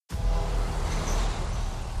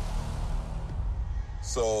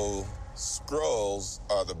So, Skrulls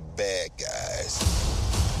are the bad guys.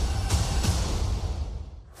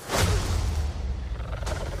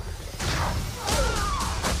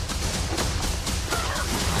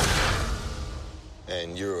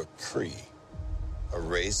 And you're a Kree, a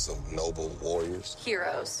race of noble warriors.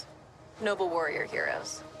 Heroes. Noble warrior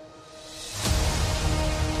heroes.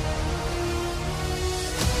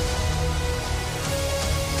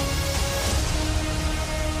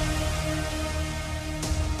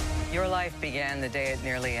 Your life began the day it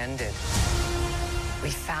nearly ended. We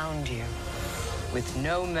found you. With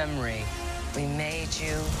no memory, we made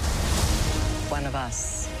you one of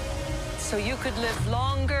us. So you could live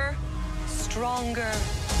longer, stronger,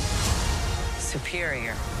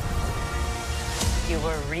 superior. You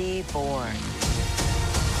were reborn.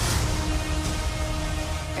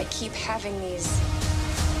 I keep having these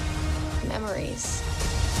memories.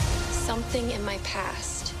 Something in my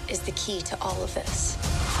past is the key to all of this.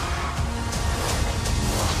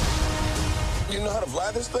 You know how to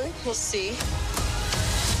fly this thing? We'll see.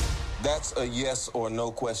 That's a yes or no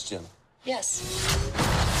question. Yes.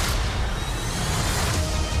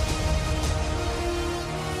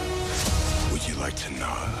 Would you like to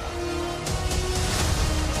know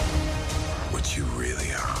what you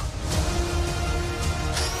really are?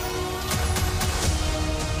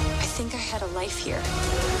 I think I had a life here.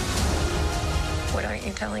 What aren't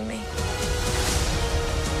you telling me?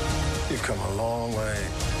 You've come a long way,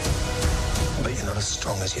 but you're not as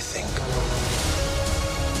strong as you think.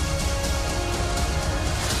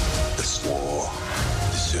 This war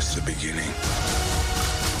is just the beginning.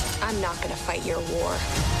 I'm not gonna fight your war.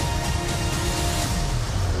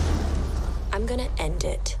 I'm gonna end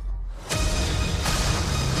it.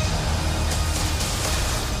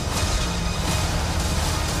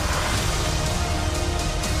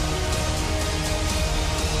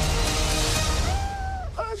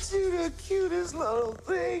 Aren't you the cutest little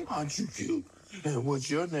thing? Aren't you cute? And what's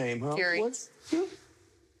your name, huh? Fury. What's you?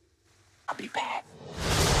 I'll be back.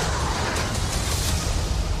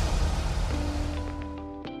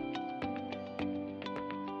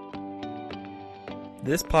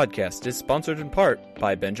 This podcast is sponsored in part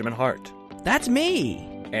by Benjamin Hart. That's me!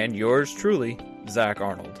 And yours truly, Zach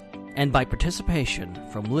Arnold. And by participation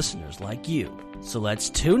from listeners like you. So let's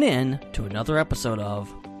tune in to another episode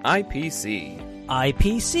of IPC.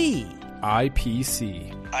 IPC.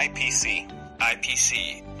 IPC. IPC.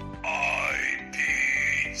 IPC.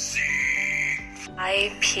 IPC.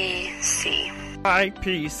 IPC.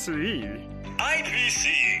 IPC. IPC.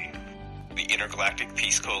 The Intergalactic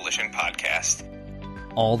Peace Coalition podcast.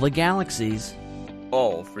 All the galaxies.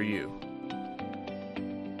 All for you.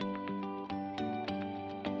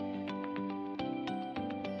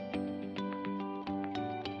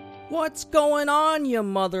 What's going on, you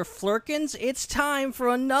mother flirkins? It's time for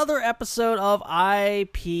another episode of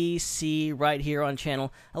IPC right here on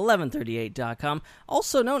channel 1138.com,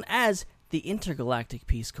 also known as the Intergalactic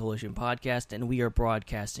Peace Coalition podcast, and we are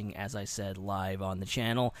broadcasting, as I said, live on the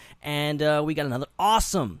channel, and we got another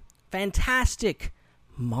awesome, fantastic,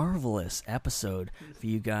 marvelous episode for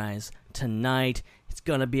you guys tonight. It's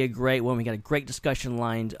gonna be a great one. We got a great discussion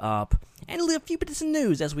lined up, and a few bits of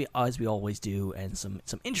news as we always do, and some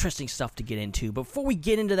interesting stuff to get into. Before we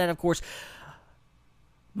get into that, of course,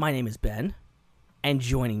 my name is Ben, and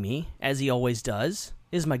joining me, as he always does,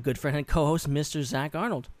 is my good friend and co-host, Mr. Zach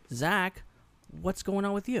Arnold. Zach, what's going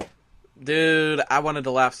on with you? Dude, I wanted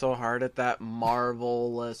to laugh so hard at that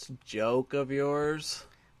marvelous joke of yours.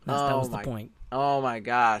 That was the point. Oh my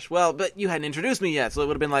gosh. Well, but you hadn't introduced me yet, so it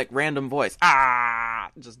would have been like random voice.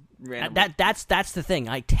 Just random. That's the thing.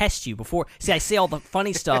 I test you before. See, I say all the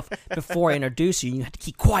funny stuff before I introduce you, and you have to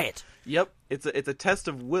keep quiet. Yep. It's a test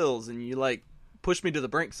of wills, and you like push me to the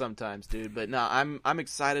brink sometimes, dude. But no, I'm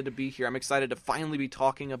excited to be here. I'm excited to finally be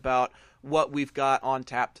talking about what we've got on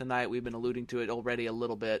tap tonight. We've been alluding to it already a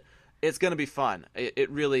little bit. It's going to be fun. It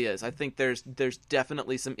really is. I think there's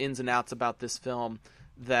definitely some ins and outs about this film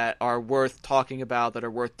that are worth talking about, that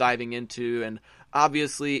are worth diving into, and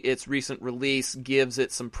obviously its recent release gives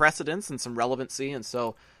it some precedence and some relevancy, and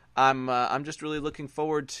so I'm just really looking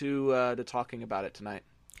forward to talking about it tonight.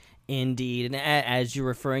 Indeed, and as you're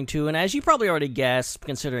referring to, and as you probably already guessed,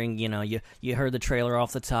 considering you heard the trailer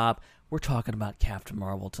off the top, we're talking about Captain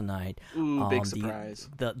Marvel tonight. Ooh, big surprise.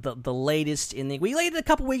 The latest in the... We waited a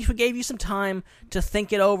couple weeks. We gave you some time to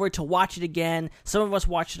think it over, to watch it again. Some of us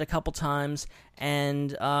watched it a couple times.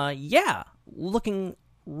 And, looking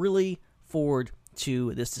really forward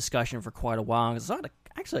to this discussion for quite a while. I saw it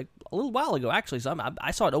actually a little while ago, actually. So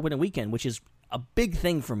I saw it opening weekend, which is a big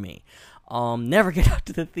thing for me. Never get out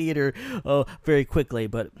to the theater very quickly,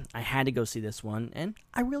 but I had to go see this one, and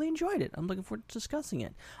I really enjoyed it. I'm looking forward to discussing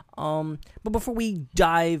it. But before we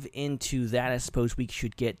dive into that, I suppose we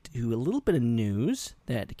should get to a little bit of news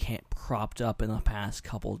that cropped up in the past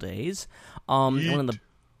couple days. One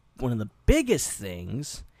of the biggest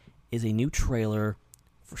things is a new trailer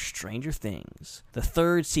for Stranger Things, the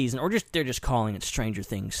third season, or they're just calling it Stranger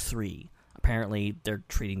Things 3. Apparently, they're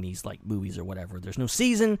treating these like movies or whatever. There's no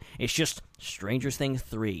season. It's just Stranger Things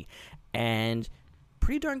 3. And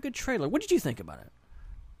pretty darn good trailer. What did you think about it?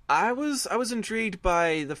 I was intrigued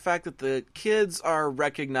by the fact that the kids are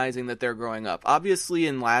recognizing that they're growing up. Obviously,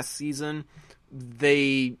 in last season,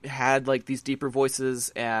 they had like these deeper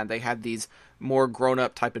voices and they had these more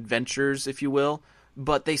grown-up type adventures, if you will.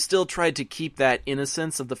 But they still tried to keep that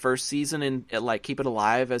innocence of the first season and like keep it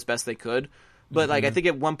alive as best they could. But like I think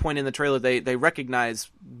at one point in the trailer, they recognize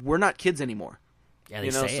we're not kids anymore. Yeah, they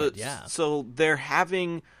say it. Yeah. So they're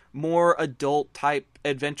having more adult type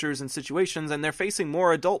adventures and situations, and they're facing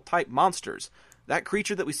more adult type monsters. That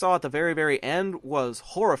creature that we saw at the very, very end was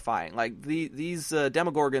horrifying. Like these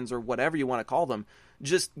Demogorgons, or whatever you want to call them,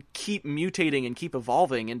 just keep mutating and keep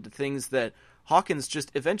evolving into things that Hawkins just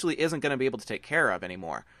eventually isn't going to be able to take care of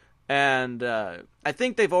anymore. And I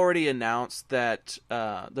think they've already announced that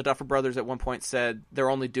the Duffer Brothers at one point said they're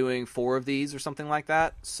only doing 4 of these or something like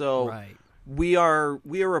that. So right. we are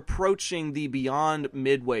approaching the beyond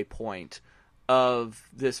midway point of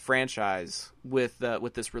this franchise with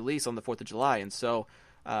this release on the 4th of July. And so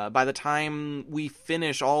by the time we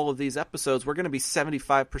finish all of these episodes, we're going to be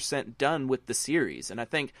 75% done with the series. And I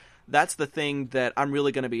think that's the thing that I'm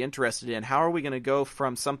really going to be interested in. How are we going to go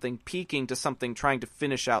from something peaking to something trying to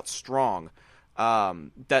finish out strong?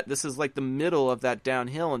 That this is like the middle of that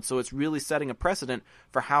downhill, and so it's really setting a precedent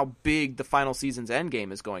for how big the final season's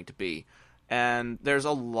endgame is going to be. And there's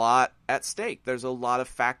a lot at stake. There's a lot of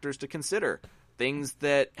factors to consider. Things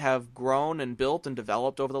that have grown and built and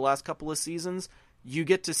developed over the last couple of seasons, you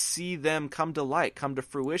get to see them come to light, come to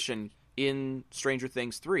fruition in Stranger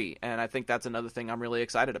Things 3, and I think that's another thing I'm really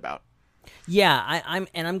excited about. Yeah,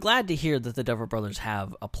 I'm glad to hear that the Duffer Brothers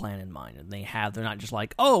have a plan in mind, and they're not just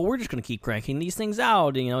like, oh, we're just going to keep cranking these things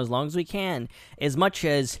out, as long as we can. As much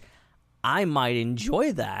as I might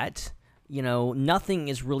enjoy that, nothing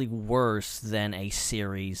is really worse than a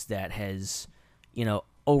series that has,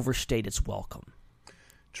 overstayed its welcome.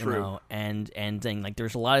 True. And thing like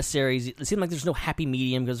there's a lot of series. It seems like there's no happy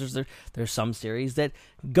medium because there's some series that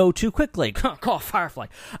go too quickly. Call Firefly,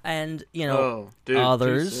 and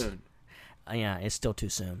others. Too soon. Yeah, it's still too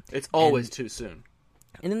soon. It's always too soon.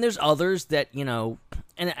 And then there's others that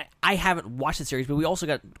and I haven't watched the series, but we also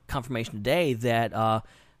got confirmation today that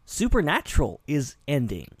Supernatural is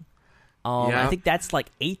ending. I think that's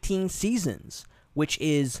like 18 seasons, which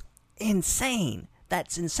is insane.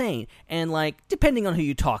 That's insane. And, like, depending on who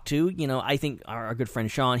you talk to, I think our good friend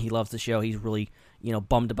Sean, he loves the show. He's really,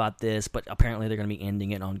 bummed about this, but apparently they're going to be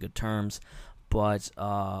ending it on good terms. But,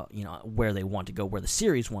 where they want to go, where the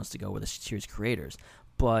series wants to go, where the series creators.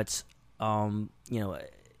 But, some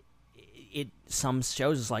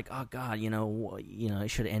shows is like, oh, God, it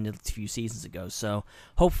should have ended a few seasons ago. So,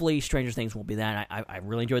 hopefully Stranger Things won't be that. I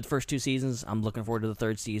really enjoyed the first 2 seasons. I'm looking forward to the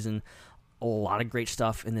 3rd season. A lot of great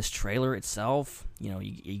stuff in this trailer itself.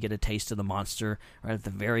 You get a taste of the monster right at the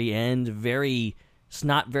very end. It's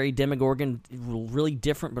not very Demogorgon, really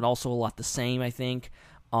different, but also a lot the same, I think,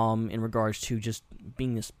 in regards to just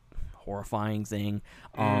being this horrifying thing.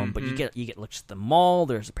 But you get looks at the mall.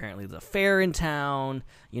 There's apparently the fair in town.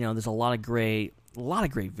 There's a lot of great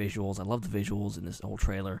visuals. I love the visuals in this whole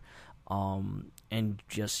trailer. And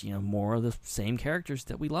just more of the same characters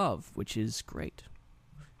that we love, which is great.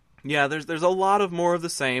 Yeah, there's a lot of more of the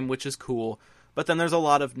same, which is cool, but then there's a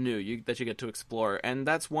lot of new that you get to explore, and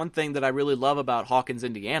that's one thing that I really love about Hawkins,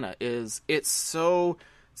 Indiana, is it's so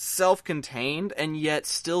self-contained and yet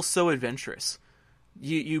still so adventurous.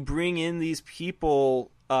 You bring in these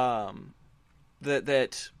people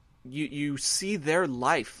that you see their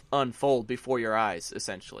life unfold before your eyes,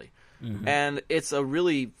 essentially. Mm-hmm. And it's a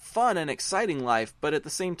really fun and exciting life, but at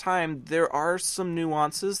the same time, there are some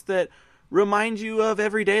nuances that remind you of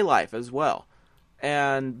everyday life as well.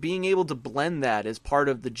 And being able to blend that is part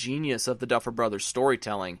of the genius of the Duffer Brothers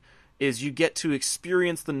storytelling, is you get to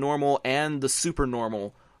experience the normal and the super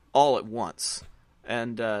normal all at once.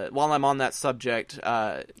 And while I'm on that subject,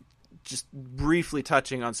 just briefly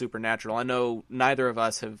touching on Supernatural, I know neither of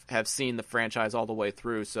us have seen the franchise all the way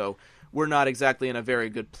through, so we're not exactly in a very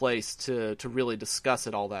good place to really discuss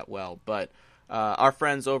it all that well. But our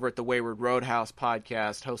friends over at the Wayward Roadhouse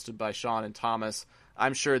podcast, hosted by Sean and Thomas,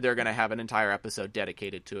 I'm sure they're going to have an entire episode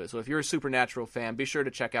dedicated to it. So if you're a Supernatural fan, be sure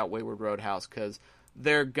to check out Wayward Roadhouse, because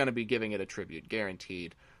they're going to be giving it a tribute,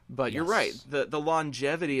 guaranteed. But you're right. The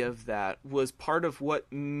longevity of that was part of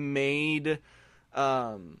what made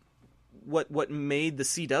what made the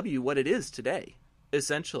CW what it is today,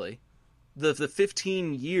 essentially. The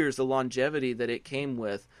 15 years, the longevity that it came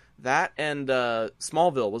with, that and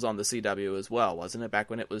Smallville was on the CW as well, wasn't it? Back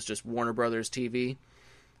when it was just Warner Brothers TV.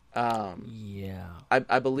 Yeah.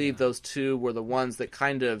 I believe those two were the ones that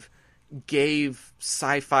kind of gave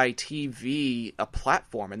sci-fi TV a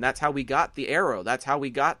platform, and that's how we got the Arrow. That's how we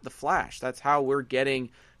got the Flash. That's how we're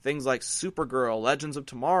getting things like Supergirl, Legends of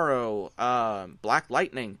Tomorrow, Black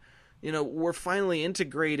Lightning. You know, we're finally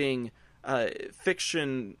integrating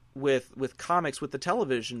fiction with comics, with the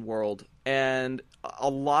television world, and a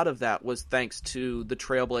lot of that was thanks to the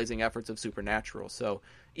trailblazing efforts of Supernatural. So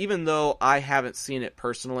even though I haven't seen it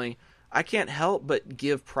personally, I can't help but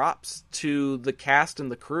give props to the cast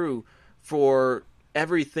and the crew for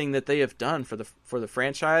everything that they have done for the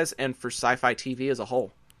franchise and for sci-fi TV as a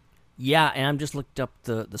whole. Yeah, and I'm just looked up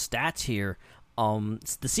the stats here.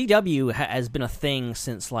 The CW has been a thing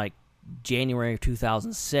since like January of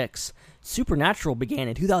 2006. Supernatural began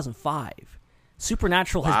in 2005.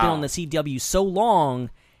 Supernatural has been on the CW so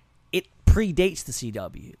long, it predates the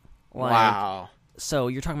CW. Wow. So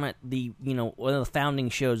you're talking about one of the founding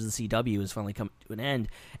shows of the CW has finally come to an end,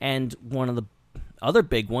 and one of the other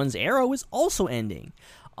big ones, Arrow, is also ending.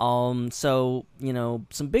 So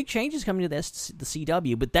some big changes coming to the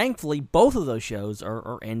CW, but thankfully both of those shows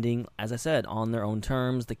are ending, as I said, on their own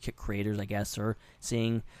terms. The creators, I guess, are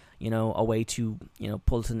seeing a way to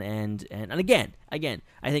pull it to an end. And again, I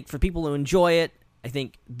think for people who enjoy it, I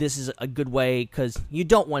think this is a good way, because you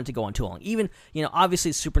don't want it to go on too long. Even,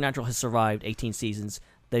 obviously Supernatural has survived 18 seasons.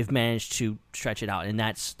 They've managed to stretch it out, and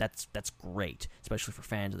that's great, especially for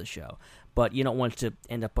fans of the show. But you don't want it to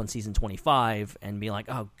end up on season 25 and be like,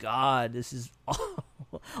 oh God, this is awful.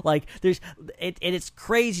 Like, it's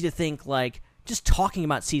crazy to think, like, just talking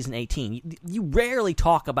about season 18. You rarely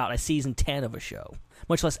talk about a season 10 of a show,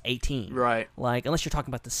 much less 18. Right. Like, unless you're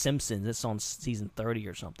talking about The Simpsons, it's on season 30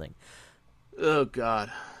 or something. Oh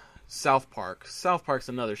God, South Park. South Park's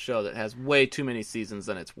another show that has way too many seasons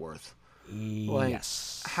than it's worth. Like,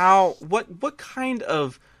 yes. What kind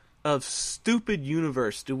of stupid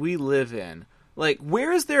universe do we live in? Like,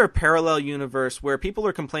 where is there a parallel universe where people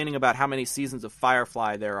are complaining about how many seasons of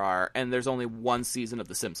Firefly there are, and there's only one season of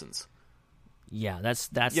The Simpsons? Yeah, that's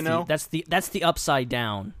the upside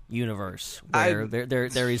down universe where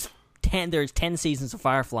there's 10 seasons of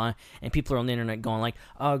Firefly, and people are on the internet going like,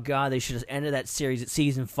 "Oh God, they should have ended that series at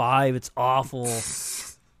season 5. It's awful."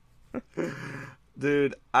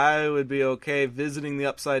 Dude, I would be okay visiting the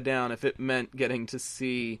Upside Down if it meant getting to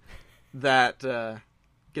see that,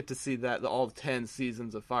 all 10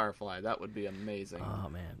 seasons of Firefly. That would be amazing. Oh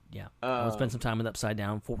man, yeah. I'll spend some time with Upside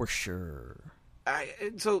Down for sure.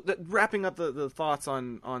 Wrapping up the thoughts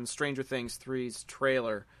on Stranger Things 3's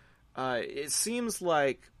trailer, it seems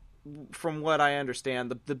like, from what I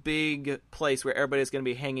understand, the big place where everybody's going to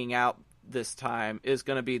be hanging out this time is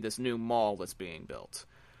going to be this new mall that's being built.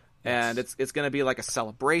 And it's going to be like a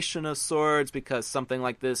celebration of sorts, because something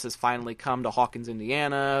like this has finally come to Hawkins,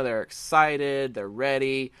 Indiana. They're excited. They're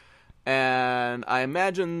ready. And I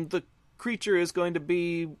imagine the creature is going to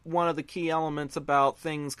be one of the key elements about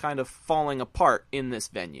things kind of falling apart in this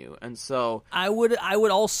venue. And so I would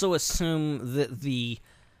also assume that the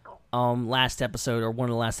last episode, or one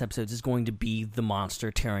of the last episodes, is going to be the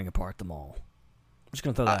monster tearing apart the mall. I'm just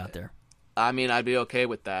going to throw that out there. I mean, I'd be okay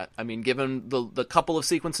with that. I mean, given the couple of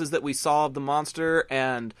sequences that we saw of the monster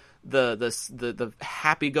and the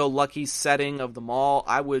happy-go-lucky setting of the mall,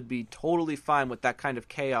 I would be totally fine with that kind of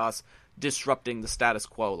chaos disrupting the status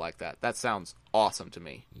quo like that. That sounds awesome to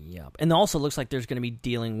me. Yeah, and also looks like there's going to be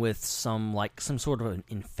dealing with some sort of an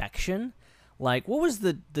infection. Like, what was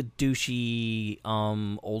the douchey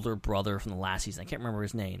older brother from the last season? I can't remember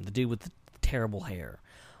his name. The dude with the terrible hair.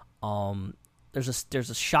 There's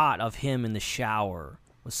a shot of him in the shower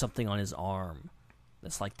with something on his arm.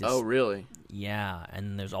 That's like this. Oh, really? Yeah,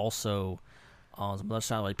 and there's also some other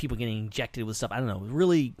shot, like people getting injected with stuff. I don't know.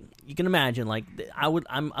 Really, you can imagine. Like,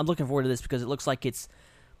 I'm looking forward to this, because it looks like it's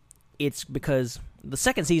because the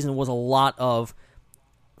second season was a lot of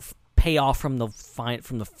payoff from the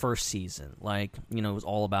first season. Like, it was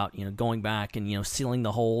all about going back and sealing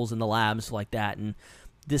the holes in the labs like that. And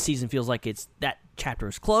this season feels like that chapter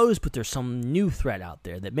is closed, but there's some new threat out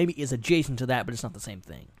there that maybe is adjacent to that, but it's not the same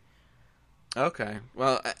thing. Okay.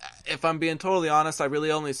 Well, if I'm being totally honest, I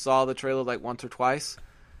really only saw the trailer like once or twice,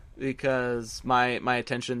 because my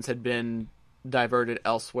attentions had been diverted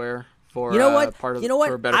elsewhere for You know what? part of You know what?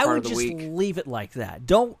 for a better I part would of the just week. leave it like that.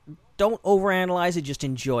 Don't overanalyze it. Just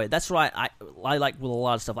enjoy it. That's what I like with a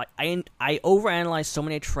lot of stuff. Like I overanalyze so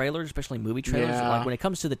many trailers, especially movie trailers. Yeah. Like when it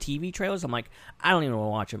comes to the TV trailers, I'm like, I don't even want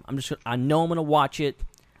to watch them. I know I'm gonna watch it.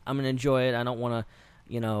 I'm gonna enjoy it. I don't want to,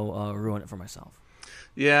 ruin it for myself.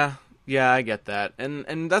 Yeah, I get that.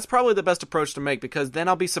 And that's probably the best approach to make, because then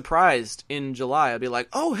I'll be surprised in July. I'll be like,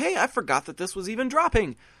 oh, hey, I forgot that this was even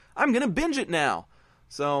dropping. I'm going to binge it now.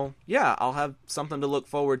 So, yeah, I'll have something to look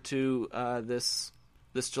forward to this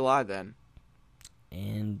July then.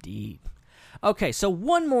 Indeed. Okay, so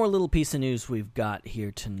one more little piece of news we've got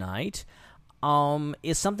here tonight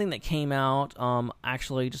is something that came out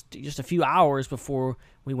actually just a few hours before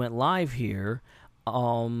we went live here.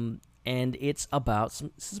 And it's about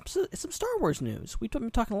some Star Wars news. We've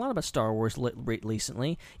been talking a lot about Star Wars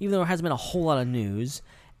recently, even though there hasn't been a whole lot of news.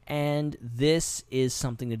 And this is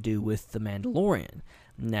something to do with The Mandalorian.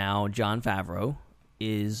 Now, Jon Favreau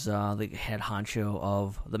is the head honcho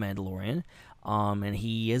of The Mandalorian, and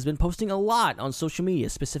he has been posting a lot on social media,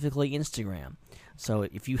 specifically Instagram. So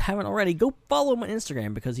if you haven't already, go follow him on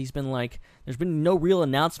Instagram, because he's been there's been no real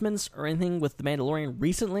announcements or anything with The Mandalorian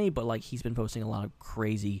recently, but he's been posting a lot of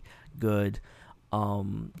crazy good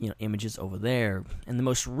images over there. And the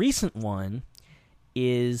most recent one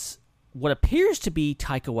is what appears to be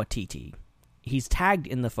Taika Waititi. He's tagged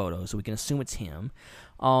in the photo, so we can assume it's him.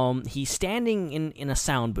 He's standing in a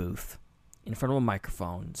sound booth in front of a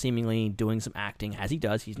microphone, seemingly doing some acting, as he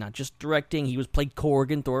does. He's not just directing. He played Korg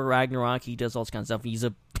in Thor Ragnarok. He does all this kind of stuff. He's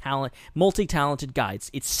a multi-talented guy.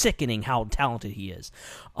 It's sickening how talented he is.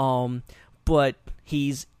 But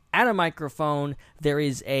he's at a microphone. There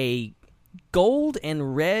is a gold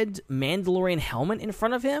and red Mandalorian helmet in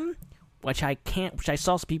front of him, which I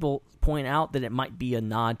saw some people point out that it might be a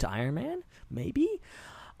nod to Iron Man, maybe.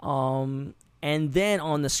 And then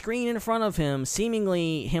on the screen in front of him,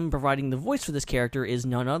 seemingly him providing the voice for this character, is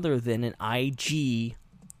none other than an IG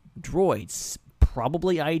droid,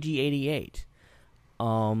 probably IG-88.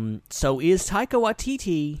 So is Taika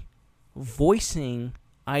Waititi voicing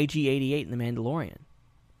IG-88 in The Mandalorian?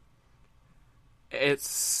 It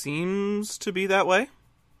seems to be that way.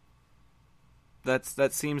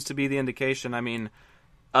 That seems to be the indication. I mean,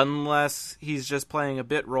 unless he's just playing a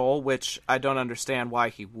bit role, which I don't understand why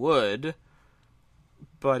he would.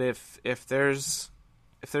 But if there's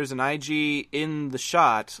an IG in the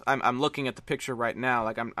shot, I'm looking at the picture right now.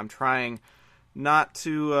 I'm trying not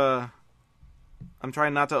to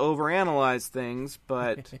overanalyze things,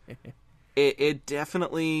 but it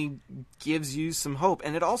definitely gives you some hope,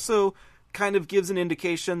 and it also kind of gives an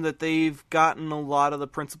indication that they've gotten a lot of the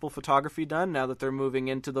principal photography done now that they're moving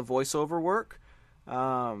into the voiceover work.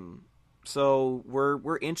 So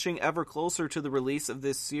we're inching ever closer to the release of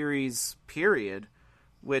this series, period,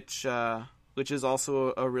 which is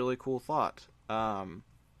also a really cool thought.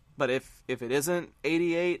 But if it isn't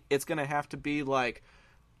 88, it's going to have to be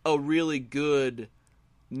a really good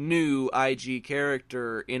new IG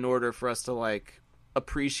character in order for us to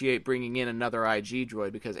appreciate bringing in another IG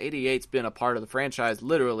droid, because 88's been a part of the franchise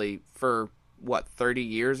literally for 30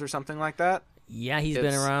 years or something like that. Yeah, he's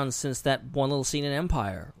been around since that one little scene in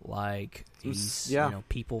Empire.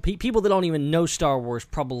 People that don't even know Star Wars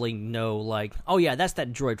probably know, oh yeah, that's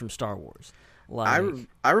that droid from Star Wars.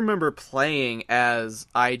 I remember playing as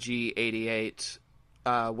IG-88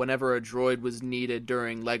 whenever a droid was needed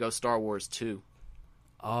during Lego Star Wars 2.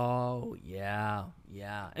 Oh, yeah.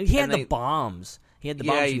 And he had the bombs. He had the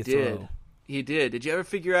bombs you throw. He did. Did you ever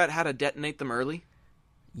figure out how to detonate them early?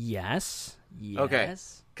 Yes. Okay.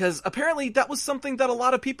 Because apparently that was something that a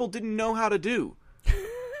lot of people didn't know how to do.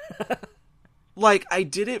 I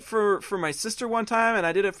did it for my sister one time, and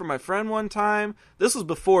I did it for my friend one time. This was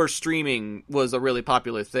before streaming was a really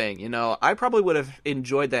popular thing. I probably would have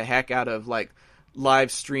enjoyed the heck out of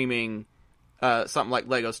live streaming something like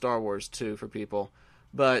Lego Star Wars 2 for people.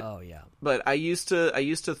 But But I used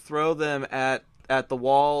to throw them at the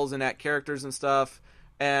walls and at characters and stuff,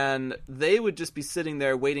 and they would just be sitting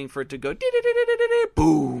there waiting for it to go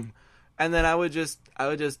boom, and then I would just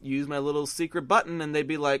use my little secret button, and they'd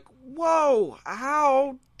be like, "Whoa,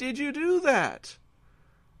 how did you do that?"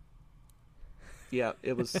 Yeah,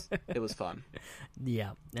 it was fun.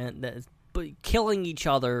 Yeah, but killing each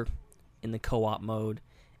other in the co-op mode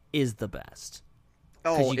is the best.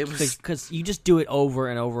 Oh, it was, because you just do it over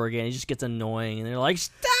and over again. It just gets annoying, and they're like,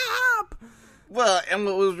 "Stop!" Well, and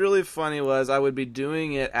what was really funny was I would be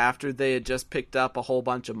doing it after they had just picked up a whole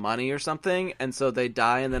bunch of money or something, and so they'd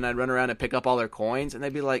die, and then I'd run around and pick up all their coins, and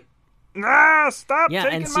they'd be like, "Stop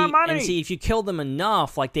taking my money!" And see, if you kill them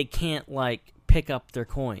enough, they can't pick up their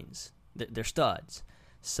coins. they're studs.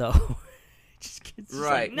 So it's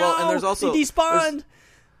right. like, no, well, and there's also they despawned.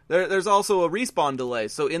 There's also a respawn delay.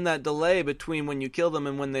 So in that delay between when you kill them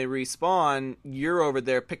and when they respawn, you're over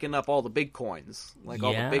there picking up all the big coins, like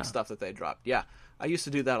all the big stuff that they dropped. Yeah, I used to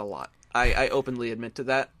do that a lot. I openly admit to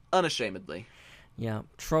that, unashamedly. Yeah,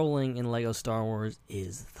 trolling in Lego Star Wars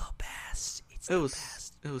is the best. It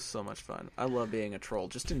was so much fun. I love being a troll,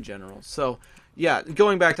 just in general. So, yeah,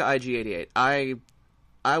 going back to IG-88,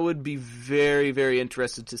 I would be very, very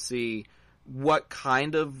interested to see what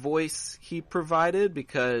kind of voice he provided,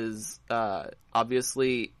 because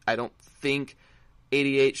obviously I don't think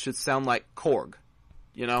 88 should sound like Korg,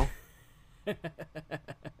 you know?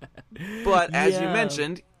 But as you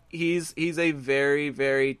mentioned, he's a very,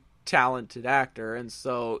 very talented actor, and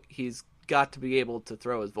so he's got to be able to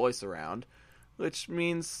throw his voice around, which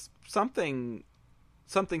means something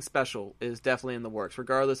special is definitely in the works,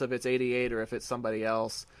 regardless if it's 88 or if it's somebody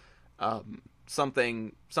else.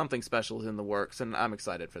 Something special is in the works, and I'm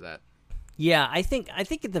excited for that. Yeah, I think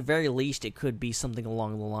at the very least it could be something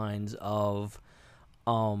along the lines of,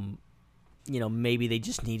 maybe they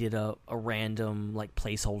just needed a random like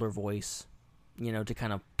placeholder voice, to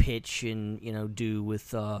kind of pitch and do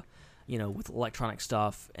with with electronic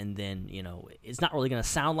stuff, and then it's not really going to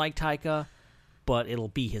sound like Taika, but it'll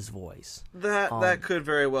be his voice. That could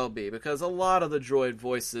very well be, because a lot of the droid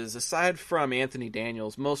voices, aside from Anthony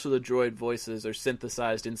Daniels, most of the droid voices are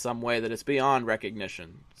synthesized in some way that it's beyond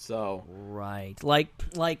recognition. So right, like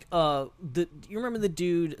you remember the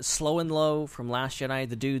dude Slow and Low from Last Jedi,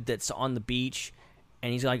 the dude that's on the beach,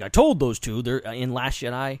 and he's like, "I told those two they're in Last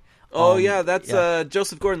Jedi." Oh yeah, that's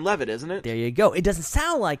Joseph Gordon-Levitt, isn't it? There you go. It doesn't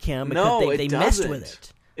sound like him because they messed with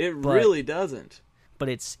it. It really doesn't. But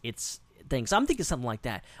it's thing. So I'm thinking something like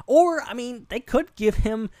that. Or, I mean, they could give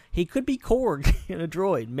him... He could be Korg in a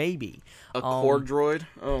droid, maybe. A Korg droid?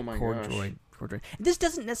 Oh my Korg gosh. droid. This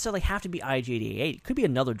doesn't necessarily have to be IG-88. It could be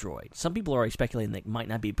another droid. Some people are already speculating that it might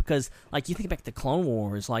not be, because, like, you think back to Clone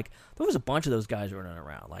Wars, like, there was a bunch of those guys running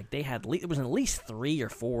around. Like, there was at least 3 or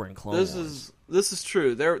 4 in Clone Wars. This is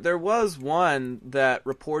true. There was one that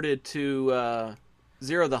reported to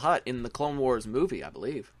Zero the Hutt in the Clone Wars movie, I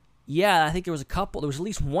believe. Yeah, I think there was a couple. There was at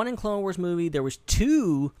least 1 in Clone Wars movie. There was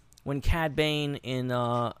 2 when Cad Bane in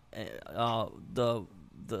the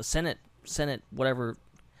Senate whatever.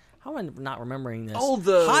 How am I not remembering this? Oh,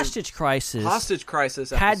 the Hostage Crisis. Hostage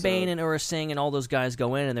Crisis episode. Cad Bane and Ura Singh and all those guys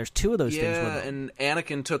go in, and there's 2 of those things with them. Yeah, and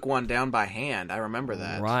Anakin took one down by hand. I remember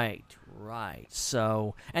that. Right.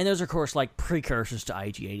 So, and those are, of course, like precursors to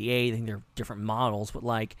IG-88. I think they're different models, but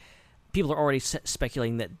like people are already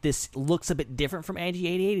speculating that this looks a bit different from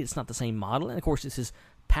IG-88. It's not the same model, and of course, this is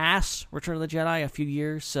past Return of the Jedi a few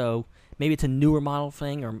years, so maybe it's a newer model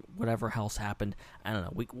thing or whatever else happened. I don't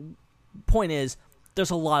know. Point is,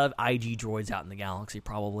 there's a lot of IG droids out in the galaxy,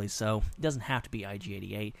 probably, so it doesn't have to be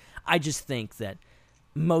IG-88. I just think that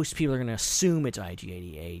most people are going to assume it's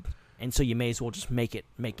IG-88, and so you may as well just make it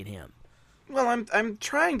him. Well, I'm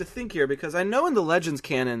trying to think here, because I know in the Legends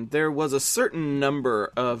canon there was a certain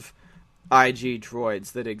number of IG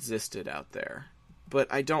droids that existed out there, but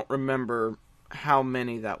I don't remember how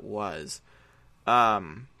many that was.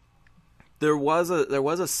 There was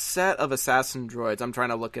a set of assassin droids. I'm trying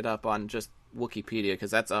to look it up on just Wikipedia,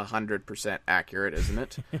 because that's 100% accurate, isn't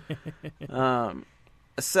it? A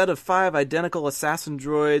set of 5 identical assassin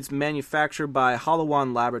droids manufactured by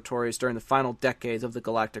Holowan Laboratories during the final decades of the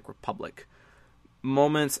Galactic Republic.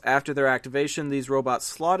 Moments after their activation, these robots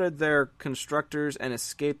slaughtered their constructors and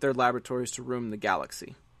escaped their laboratories to roam the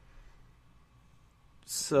galaxy.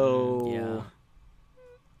 So,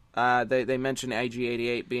 they mention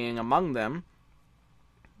IG-88 being among them,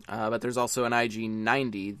 but there's also an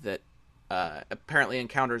IG-90 that apparently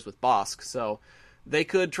encounters with Bosk, so they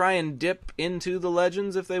could try and dip into the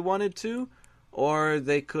Legends if they wanted to, or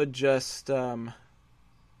they could just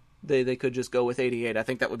they could just go with 88. I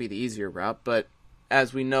think that would be the easier route, but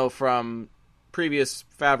as we know from previous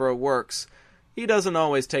Favreau works, he doesn't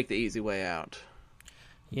always take the easy way out.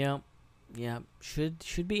 Yeah, should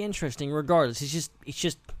be interesting. Regardless, it's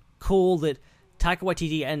just cool that Taika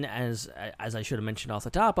Waititi, and as I should have mentioned off the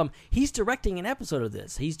top, he's directing an episode of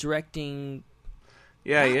this. He's directing.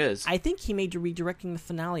 Yeah, he is. I think he may be redirecting the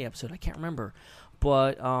finale episode. I can't remember,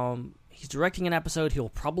 but he's directing an episode. He'll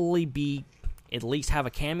probably be at least have a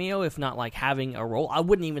cameo, if not like having a role. I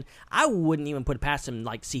wouldn't even put it past him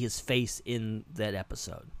like see his face in that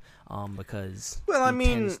episode, because. Well, I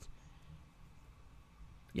mean.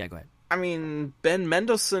 Yeah, go ahead. I mean, Ben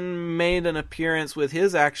Mendelsohn made an appearance with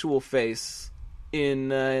his actual face in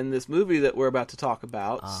this movie that we're about to talk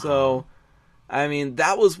about. So, I mean,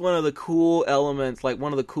 that was one of the cool elements, like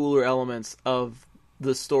one of the cooler elements of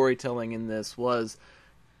the storytelling in this was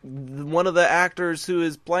one of the actors who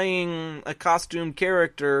is playing a costumed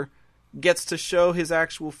character gets to show his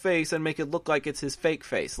actual face and make it look like it's his fake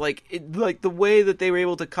face. Like the way that they were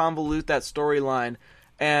able to convolute that storyline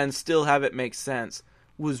and still have it make sense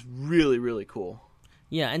was really, really cool.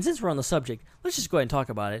 Yeah, and since we're on the subject, let's just go ahead and talk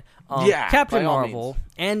about it. by Captain all Marvel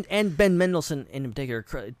and Ben Mendelsohn in particular,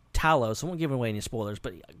 Talos, I won't give away any spoilers,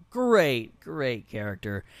 but great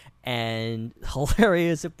character and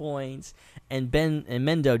hilarious at points. And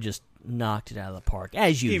Mendo just knocked it out of the park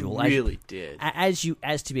as usual. He really did,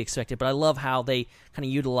 as to be expected. But I love how they kind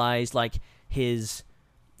of utilized like his.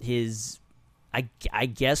 I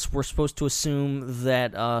guess we're supposed to assume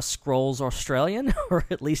that Skrull's Australian, or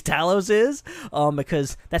at least Talos is,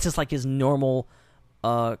 because that's just like his normal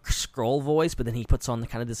Skrull voice, but then he puts on the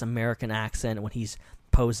kind of this American accent when he's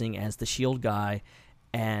posing as the S.H.I.E.L.D. guy,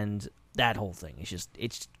 and that whole thing is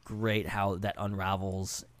it's great how that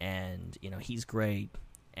unravels, and he's great,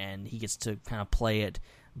 and he gets to kind of play it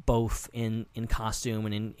both in costume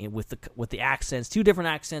and in with the accents, two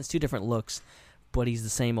different looks. But he's the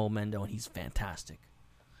same old Mendo, and he's fantastic.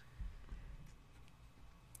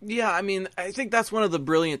 Yeah, I mean, I think that's one of the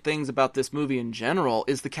brilliant things about this movie in general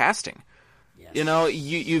is the casting. Yes.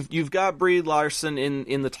 You've got Brie Larson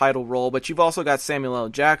in the title role, but you've also got Samuel L.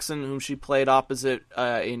 Jackson, whom she played opposite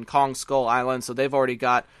in Kong Skull Island, so they've already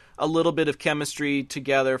got a little bit of chemistry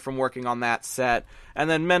together from working on that set. And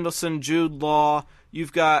then Mendelsohn, Jude Law,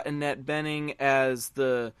 you've got Annette Bening as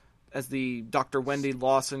the Dr. Wendy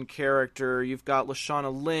Lawson character. You've got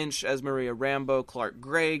Lashana Lynch as Maria Rambeau. Clark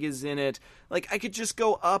Gregg is in it. Like, I could just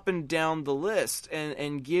go up and down the list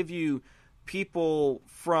and give you people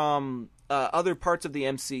from other parts of the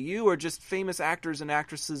MCU or just famous actors and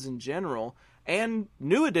actresses in general, and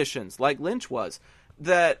new additions like Lynch was,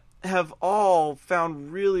 that have all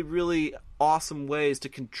found really, really awesome ways to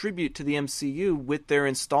contribute to the MCU with their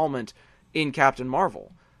installment in Captain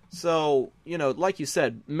Marvel. So, like you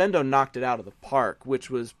said, Mendo knocked it out of the park, which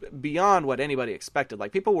was beyond what anybody expected.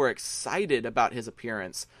 Like, people were excited about his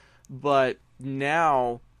appearance, but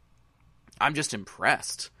now I'm just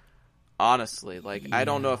impressed, honestly. Like, yeah. I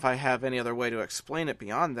don't know if I have any other way to explain it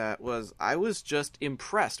beyond that. I was just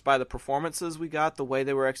impressed by the performances we got, the way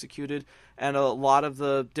they were executed, and a lot of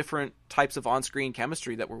the different types of on-screen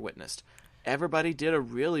chemistry that were witnessed. Everybody did a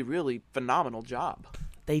really, really phenomenal job.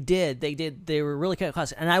 They did. They were really kind of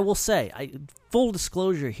classic. And I will say, full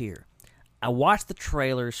disclosure here, I watched the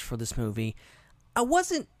trailers for this movie. I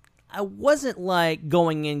wasn't like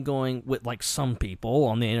going with like some people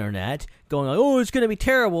on the internet going like, oh, it's going to be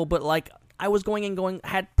terrible. But like I was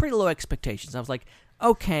had pretty low expectations. I was like,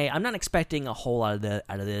 okay, I'm not expecting a whole lot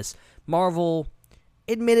out of this. Marvel,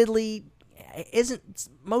 admittedly, isn't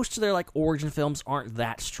most of their like origin films aren't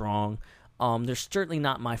that strong. They're certainly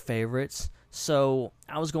not my favorites. So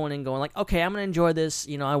I was going like, okay, I'm going to enjoy this.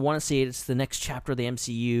 I want to see it. It's the next chapter of the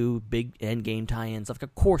MCU, big endgame tie-ins. Of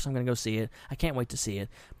course I'm going to go see it. I can't wait to see it.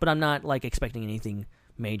 But I'm not, like, expecting anything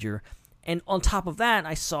major. And on top of that,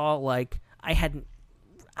 I saw, like, I've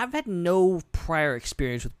had no prior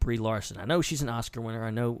experience with Brie Larson. I know she's an Oscar winner.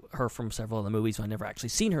 I know her from several other movies, but I've never actually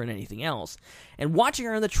seen her in anything else. And watching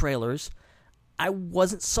her in the trailers, I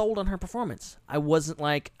wasn't sold on her performance. I wasn't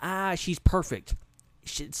like, she's perfect.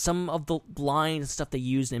 Some of the lines and stuff they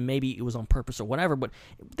used, and maybe it was on purpose or whatever, but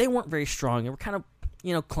they weren't very strong. They were kind of,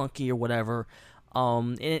 clunky or whatever.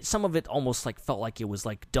 And some of it almost like felt like it was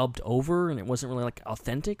like dubbed over, and it wasn't really like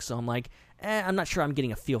authentic. So I'm like, I'm not sure I'm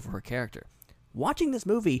getting a feel for her character. Watching this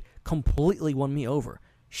movie completely won me over.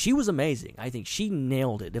 She was amazing. I think she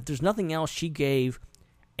nailed it. If there's nothing else, she gave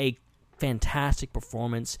a fantastic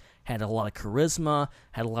performance, had a lot of charisma,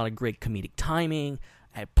 had a lot of great comedic timing,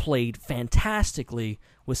 had played fantastically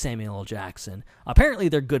with Samuel L. Jackson. Apparently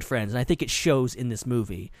they're good friends, and I think it shows in this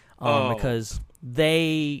movie because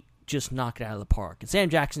they just knock it out of the park. And Sam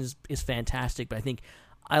Jackson is fantastic, but I think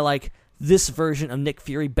I like this version of Nick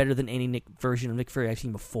Fury better than any version of Nick Fury I've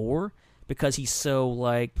seen before, because he's so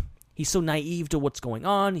naive to what's going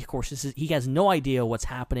on. Of course, he has no idea what's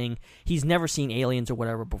happening. He's never seen aliens or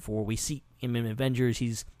whatever before. We see him in Avengers.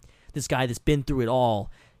 He's this guy that's been through it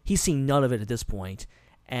all. He's seen none of it at this point,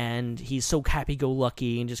 and he's so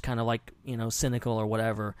happy-go-lucky and just kind of like, cynical or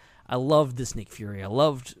whatever. I loved this Nick Fury. I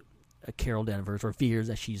loved Carol Danvers, or Veers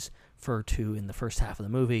as she's referred to in the first half of the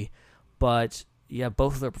movie. But yeah,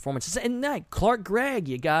 both of their performances. And Clark Gregg,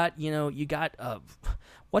 you got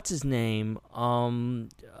what's his name? Not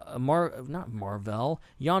Marvel,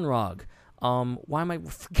 Yon-Rogg. Why am I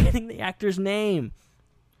forgetting the actor's name?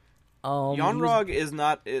 Yon-Rogg is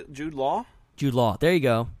not Jude Law? Jude Law. There you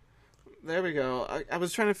go. There we go. I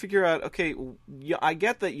was trying to figure out, okay, I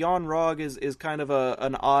get that Jan Rog is kind of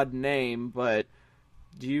an odd name, but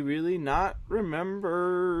do you really not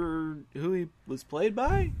remember who he was played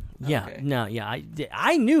by? Yeah, Okay. no, yeah.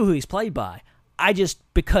 I knew who he's played by. I just,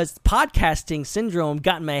 because podcasting syndrome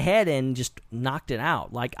got in my head and just knocked it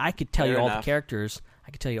out. Like, I could tell Fair you all enough. the characters.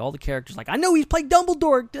 Like, I know he's played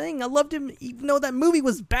Dumbledore. Dang, I loved him. Even though that movie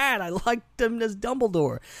was bad, I liked him as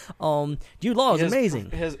Dumbledore. Jude Law is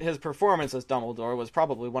amazing. His performance as Dumbledore was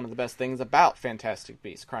probably one of the best things about Fantastic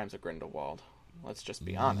Beasts: Crimes of Grindelwald. Let's just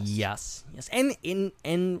be honest. Yes. And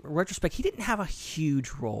in retrospect, he didn't have a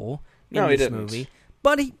huge role in No, he this didn't. movie.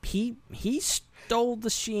 But he stole the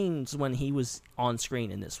scenes when he was on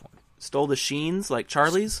screen in this one. Stole the Sheens like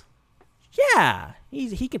Charlie's? Yeah,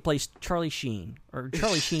 he could play Charlie Sheen, or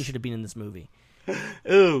Charlie Sheen should have been in this movie.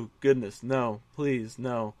 Oh goodness, no! Please,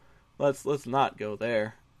 no. Let's not go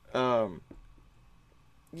there.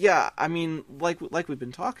 Yeah, I mean, like we've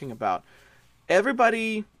been talking about,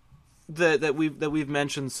 everybody that we've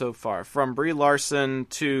mentioned so far, from Brie Larson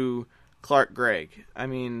to Clark Gregg. I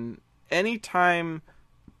mean, anytime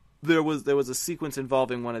there was a sequence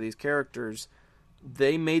involving one of these characters,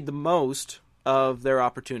 they made the most of their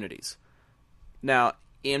opportunities. Now,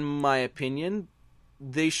 in my opinion,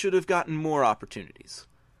 they should have gotten more opportunities.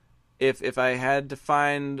 If I had to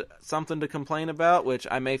find something to complain about, which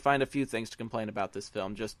I may find a few things to complain about this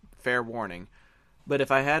film, just fair warning, but if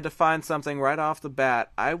I had to find something right off the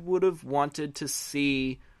bat, I would have wanted to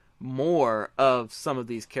see more of some of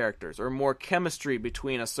these characters, or more chemistry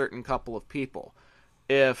between a certain couple of people.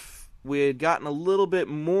 If we had gotten a little bit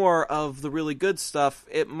more of the really good stuff,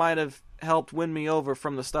 it might have helped win me over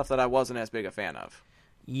from the stuff that I wasn't as big a fan of.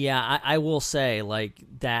 Yeah, I will say, like,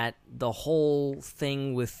 that the whole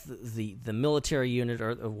thing with the military unit,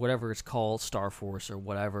 or whatever it's called, Star Force or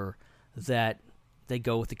whatever, that they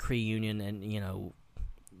go with the Kree Union, and, you know,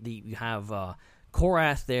 you have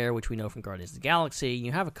Korath there, which we know from Guardians of the Galaxy.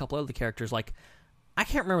 You have a couple other characters, like, I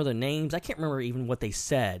can't remember their names. I can't remember even what they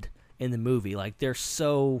said in the movie. Like, they're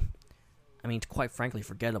so, I mean, quite frankly,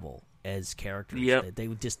 forgettable as characters. Yep. They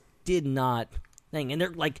just did not thing. And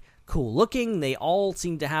they're, like, cool looking. They all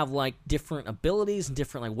seem to have, like, different abilities and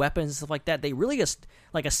different, like, weapons and stuff like that. They really just,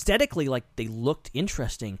 like, aesthetically, like, they looked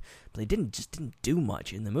interesting, but they didn't do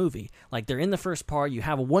much in the movie. Like, they're in the first part. You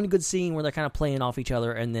have one good scene where they're kind of playing off each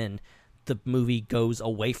other, and then the movie goes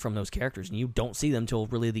away from those characters, and you don't see them till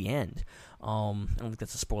really the end. I don't think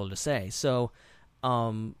that's a spoiler to say. So,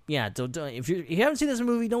 yeah, if you haven't seen this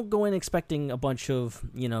movie, don't go in expecting a bunch of,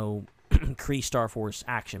 you know, Kree Star Force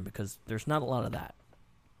action, because there's not a lot of that.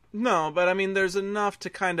 No, but I mean, there's enough to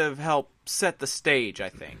kind of help set the stage, I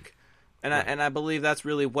think. And Right. I believe that's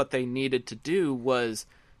really what they needed to do, was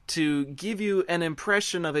to give you an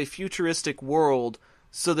impression of a futuristic world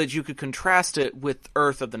so that you could contrast it with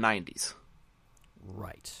Earth of the 90s.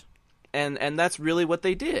 Right. And that's really what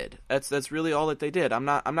they did. That's really all that they did. I'm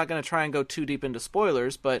not going to try and go too deep into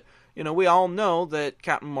spoilers, but you know, we all know that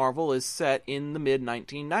Captain Marvel is set in the mid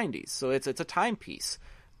 1990s, so it's a timepiece.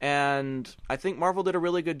 And I think Marvel did a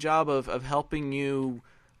really good job of helping you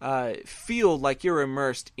feel like you're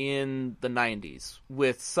immersed in the 90s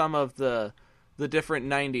with some of the different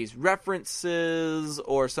 90s references,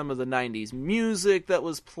 or some of the 90s music that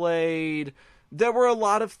was played. There were a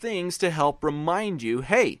lot of things to help remind you,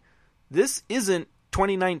 hey, this isn't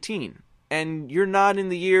 2019, and you're not in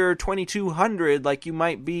the year 2200 like you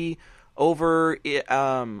might be over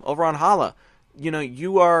on Hala. You know,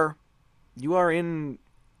 you are in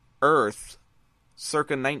Earth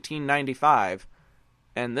circa 1995,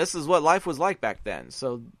 and this is what life was like back then.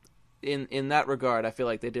 So in that regard, I feel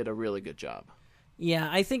like they did a really good job. Yeah,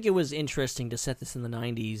 I think it was interesting to set this in the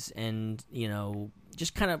 90s and, you know,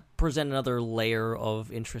 just kind of present another layer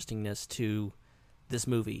of interestingness to this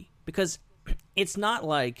movie. Because it's not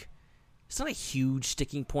a huge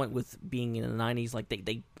sticking point with being in the 90s. Like,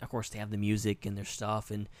 they of course, they have the music and their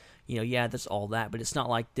stuff, and, you know, yeah, that's all that. But it's not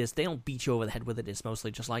like this. They don't beat you over the head with it. It's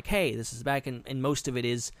mostly just like, hey, this is back. And most of it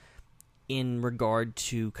is in regard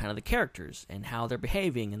to kind of the characters and how they're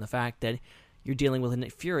behaving, and the fact that you're dealing with a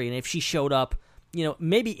Nick Fury. And if she showed up, you know,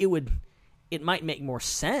 maybe it might make more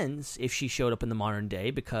sense if she showed up in the modern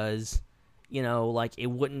day, because, you know, like, it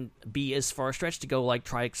wouldn't be as far a stretch to go, like,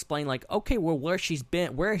 try to explain, like, okay, well, where has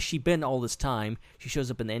she been all this time? She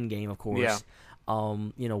shows up in the Endgame, of course. Yeah.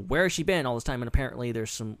 You know, where has she been all this time? And apparently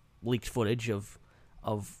there's some leaked footage of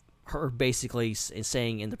her basically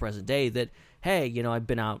saying in the present day that, hey, you know, I've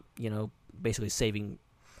been out, you know, basically saving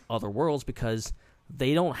other worlds because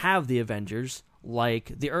they don't have the Avengers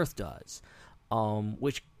like the Earth does.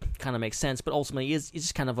 Which kind of makes sense, but ultimately is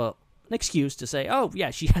just kind of a excuse to say, oh, yeah,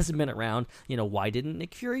 she hasn't been around. Why didn't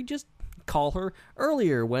Nick Fury just call her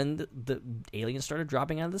earlier when the aliens started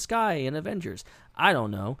dropping out of the sky in Avengers? I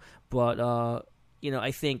don't know. But,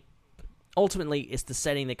 I think ultimately it's the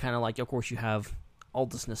setting that kind of like, of course, you have all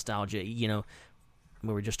this nostalgia.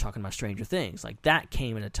 We were just talking about Stranger Things. Like, that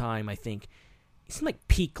came at a time, I think, it seemed like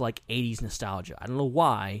peak, like, 80s nostalgia. I don't know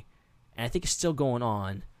why, and I think it's still going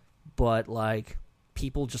on, but, like,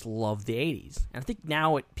 people just love the 80s. And I think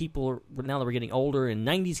now now that we're getting older, and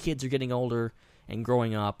 90s kids are getting older and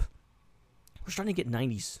growing up, we're starting to get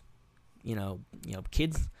 90s,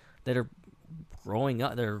 kids that are growing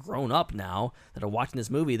up, they're grown up now, that are watching this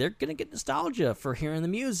movie, they're going to get nostalgia for hearing the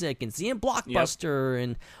music and seeing Blockbuster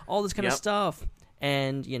and all this kind of stuff.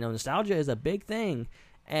 And, nostalgia is a big thing.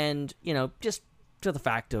 And, just to the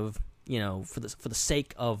fact of, for the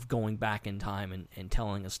sake of going back in time and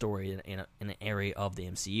telling a story in an area of the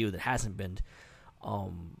MCU that hasn't been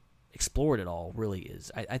explored at all, really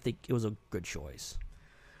is. I think it was a good choice.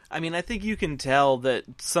 I mean, I think you can tell that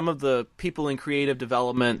some of the people in creative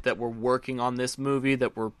development that were working on this movie,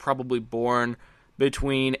 that were probably born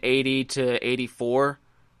between 80 to 84,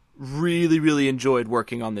 really, really enjoyed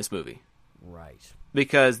working on this movie. Right.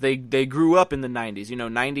 Because they grew up in the 90s.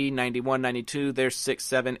 90, 91, 92, they're 6,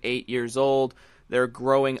 7, 8 years old. They're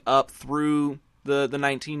growing up through the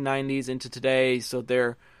 1990s into today, so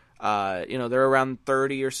they're around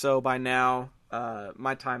 30 or so by now.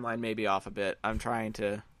 My timeline may be off a bit. I'm trying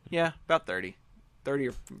to... Yeah, about 30. 30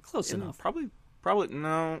 or... Close enough. Probably,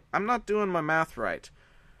 no, I'm not doing my math right.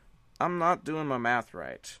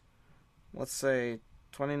 Let's say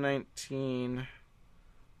 2019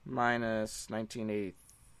 minus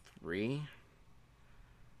 1983.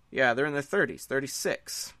 Yeah, they're in their 30s,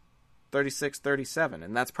 36, 37.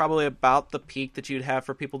 And that's probably about the peak that you'd have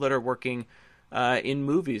for people that are working in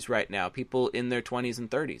movies right now, people in their 20s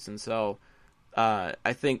and 30s. And so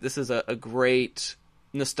I think this is a great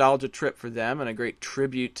nostalgia trip for them and a great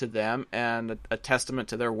tribute to them and a testament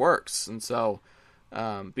to their works. And so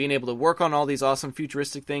being able to work on all these awesome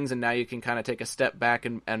futuristic things, and now you can kind of take a step back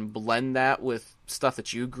and blend that with stuff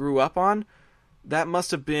that you grew up on, that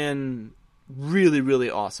must have been really, really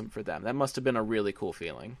awesome for them. That must have been a really cool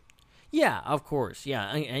feeling. Yeah, of course.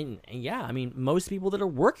 Yeah, and I mean, most people that are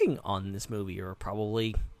working on this movie are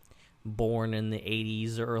probably born in the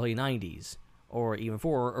 80s or early 90s, or even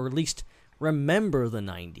or at least remember the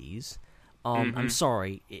 90s. I'm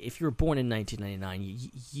sorry, if you were born in 1999,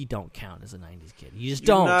 you don't count as a 90s kid. You just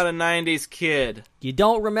don't. You're not a 90s kid. You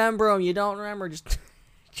don't remember them. You don't remember. Just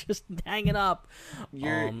hang it up.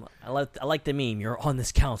 I like the meme. You're on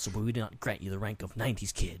this council, but we do not grant you the rank of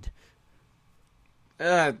 90s kid.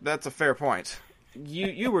 That's a fair point.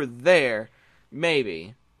 You were there,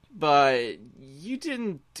 maybe, but you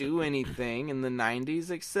didn't do anything in the 90s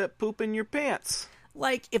except poop in your pants.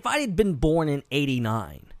 Like, if I had been born in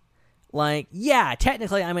 89, like, yeah,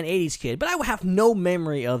 technically I'm an 80s kid, but I would have no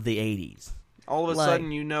memory of the 80s. All of a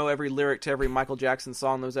sudden, you know every lyric to every Michael Jackson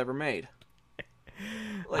song that was ever made.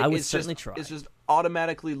 I would certainly try. It's just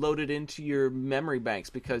automatically loaded into your memory banks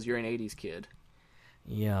because you're an 80s kid.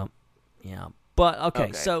 Yeah. But,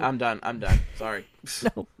 okay, so... I'm done. Sorry.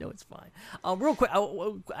 No, it's fine. Real quick,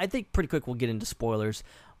 I think pretty quick we'll get into spoilers,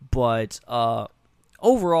 but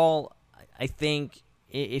overall, I think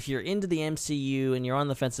if you're into the MCU and you're on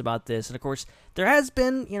the fence about this, and of course, there has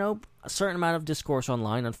been, a certain amount of discourse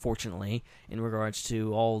online, unfortunately, in regards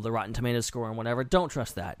to all the Rotten Tomatoes score and whatever. Don't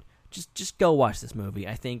trust that. Just go watch this movie.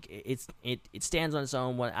 I think it stands on its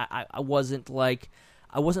own. I wasn't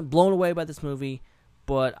blown away by this movie,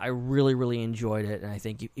 but I really, really enjoyed it. And I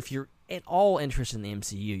think if you're at all interested in the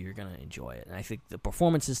MCU, you're gonna enjoy it. And I think the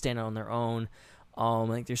performances stand on their own. I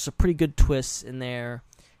think there's some pretty good twists in there,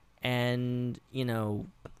 and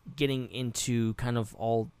getting into kind of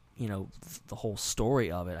all the whole story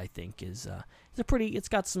of it, I think is it's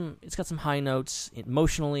got some high notes,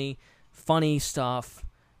 emotionally, funny stuff,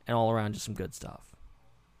 and all around just some good stuff.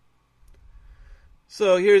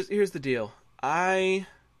 So here's the deal. I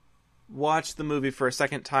watched the movie for a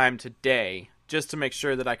second time today just to make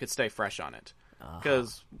sure that I could stay fresh on it.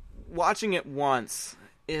 Because watching it once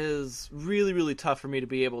is really, really tough for me to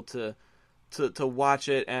be able to watch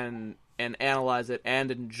it and analyze it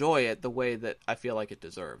and enjoy it the way that I feel like it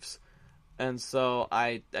deserves. And so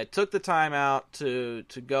I took the time out to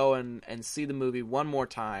go and see the movie one more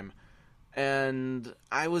time. And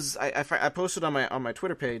I posted on my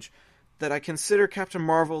Twitter page that I consider Captain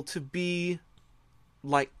Marvel to be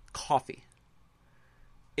like coffee.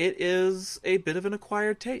 It is a bit of an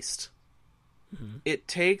acquired taste. Mm-hmm. It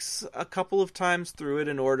takes a couple of times through it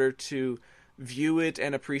in order to view it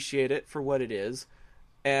and appreciate it for what it is.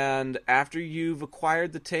 And after you've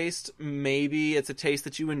acquired the taste, maybe it's a taste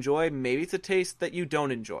that you enjoy, maybe it's a taste that you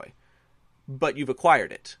don't enjoy. But you've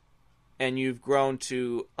acquired it. And you've grown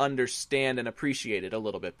to understand and appreciate it a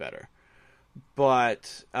little bit better.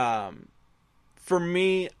 But for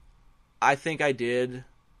me, I think I did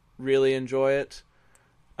really enjoy it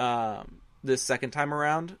this second time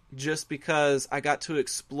around. Just because I got to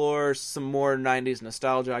explore some more 90s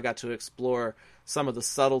nostalgia. I got to explore some of the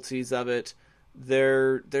subtleties of it.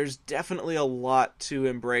 There's definitely a lot to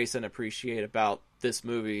embrace and appreciate about this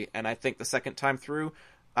movie, and I think the second time through,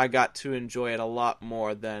 I got to enjoy it a lot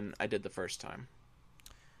more than I did the first time.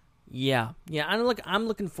 Yeah. I'm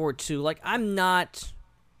looking forward to, like, I'll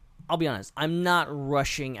be honest, I'm not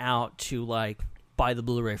rushing out to, like, buy the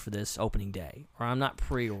Blu-ray for this opening day, or I'm not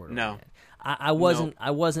pre-ordering it. I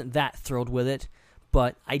wasn't that thrilled with it,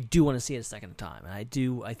 but I do want to see it a second time, and I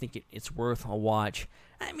think it's worth a watch.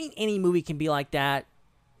 I mean, any movie can be like that.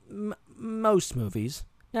 Most movies,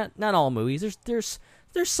 not all movies. There's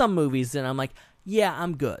some movies that I'm like, yeah,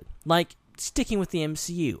 I'm good. Like, sticking with the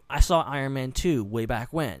MCU, I saw Iron Man 2 way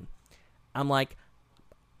back when. I'm like,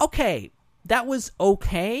 okay, that was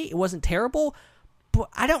okay. It wasn't terrible, but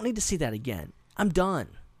I don't need to see that again. I'm done.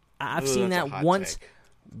 I've seen that once. Take.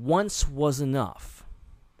 Once was enough.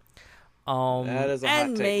 That is a hot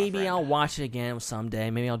and take, maybe I'll watch it again someday.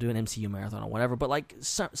 Maybe I'll do an MCU marathon or whatever. But like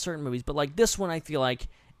certain movies, but like this one, I feel like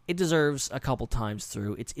it deserves a couple times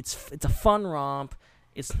through. It's a fun romp.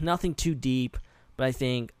 It's nothing too deep, but I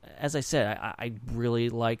think, as I said, I really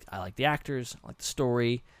like the actors, I like the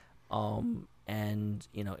story, and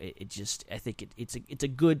you know I think it's a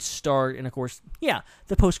good start. And of course, yeah,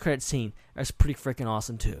 the post-credit scene is pretty freaking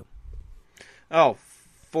awesome too. Oh,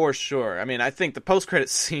 for sure. I mean, I think the post-credit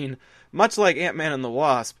scene, much like Ant-Man and the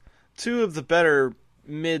Wasp, two of the better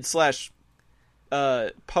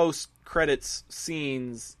mid/post-credits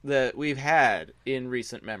scenes that we've had in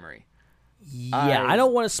recent memory. Yeah, I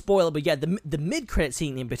don't want to spoil it, but yeah, the mid-credit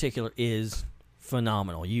scene in particular is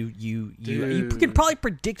phenomenal. You can probably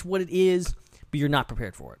predict what it is, but you're not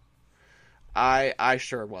prepared for it. I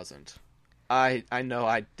sure wasn't. I know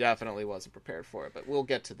I definitely wasn't prepared for it, but we'll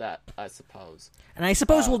get to that, I suppose. And I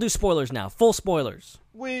suppose we'll do spoilers now, full spoilers.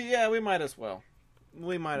 We might as well.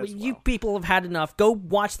 You people have had enough. Go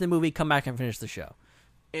watch the movie, come back and finish the show.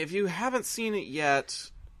 If you haven't seen it yet,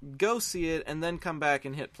 go see it and then come back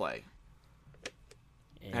and hit play.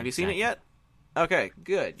 Exactly. Have you seen it yet? Okay,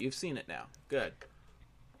 good. You've seen it now. Good.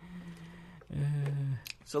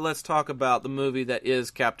 So let's talk about the movie that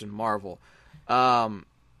is Captain Marvel. I'm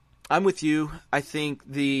with you. I think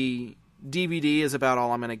the DVD is about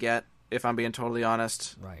all I'm going to get, if I'm being totally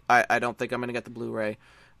honest. Right. I don't think I'm going to get the Blu-ray,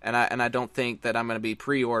 and I don't think that I'm going to be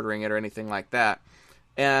pre-ordering it or anything like that.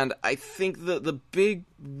 And I think the big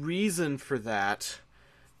reason for that,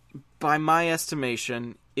 by my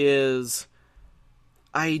estimation, is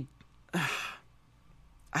I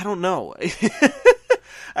don't know.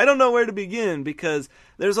 I don't know where to begin, because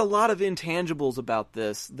there's a lot of intangibles about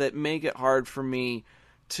this that make it hard for me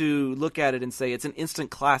to look at it and say it's an instant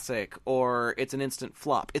classic or it's an instant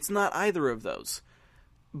flop. It's not either of those.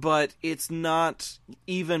 But it's not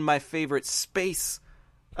even my favorite space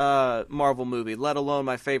Marvel movie, let alone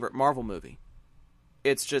my favorite Marvel movie.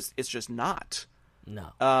 It's just not.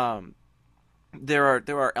 No. There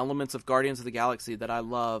are elements of Guardians of the Galaxy that I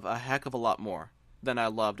love a heck of a lot more than I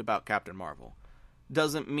loved about Captain Marvel.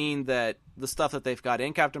 Doesn't mean that the stuff that they've got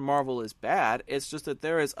in Captain Marvel is bad. It's just that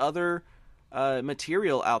there is other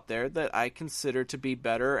material out there that I consider to be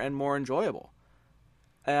better and more enjoyable.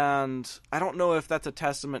 And I don't know if that's a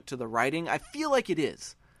testament to the writing. I feel like it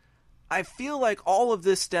is. I feel like all of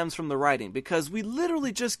this stems from the writing, because we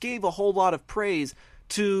literally just gave a whole lot of praise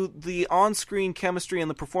to the on-screen chemistry and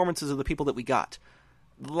the performances of the people that we got.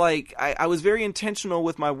 Like, I was very intentional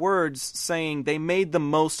with my words, saying they made the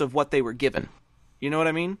most of what they were given. You know what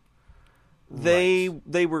I mean? Right.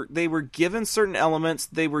 They were given certain elements,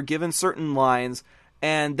 they were given certain lines,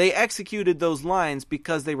 and they executed those lines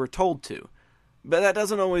because they were told to. But that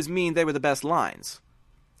doesn't always mean they were the best lines.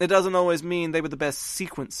 It doesn't always mean they were the best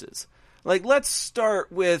sequences. Like, let's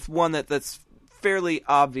start with one that's fairly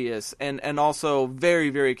obvious and also very,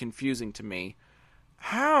 very confusing to me.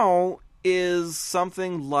 How is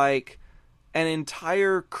something like an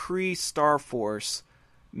entire Kree Star Force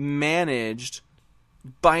managed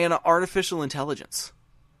by an artificial intelligence?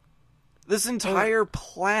 This entire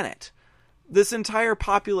planet, this entire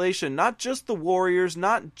population, not just the warriors,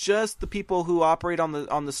 not just the people who operate on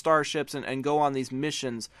the starships and go on these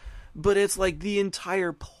missions, but it's like the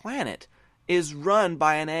entire planet is run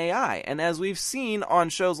by an AI. And as we've seen on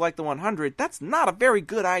shows like The 100, that's not a very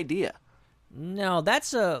good idea. No,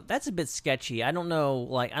 that's a bit sketchy. I don't know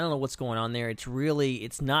what's going on there.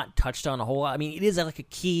 It's not touched on a whole lot. I mean, it is like a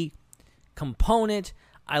key component.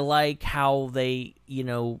 I like how they,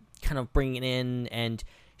 kind of bring it in, and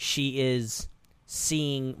she is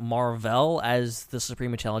seeing Mar-Vell as the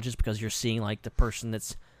Supreme Intelligence because you're seeing like the person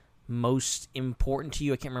that's most important to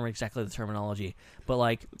you. I can't remember exactly the terminology, but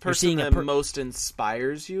like the person you're seeing that most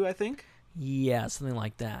inspires you, I think. Yeah, something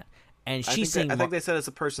like that. And I she's think they said it's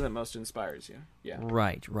the person that most inspires you. Yeah.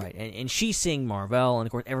 Right. And she's seeing Mar-Vell, and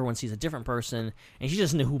of course everyone sees a different person, and she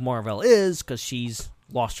doesn't know who Mar-Vell is because she's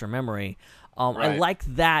lost her memory. Right. I like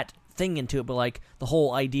that thing into it, but like the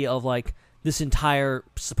whole idea of like this entire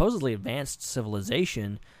supposedly advanced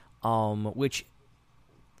civilization, which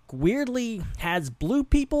weirdly has blue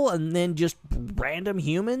people and then just random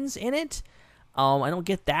humans in it. I don't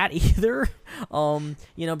get that either.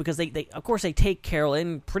 Because they of course they take Carol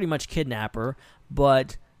and pretty much kidnap her,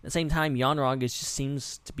 but at the same time Yonrog just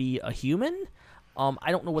seems to be a human.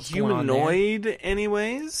 I don't know what's going on there. Humanoid,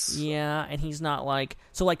 anyways. Yeah, and he's not like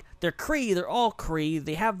they're Kree. They're all Kree.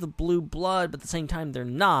 They have the blue blood, but at the same time they're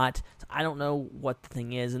not. So I don't know what the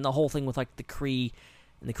thing is, and the whole thing with like the Kree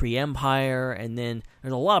and the Kree Empire, and then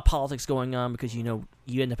there's a lot of politics going on because you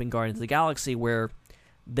end up in Guardians of the Galaxy where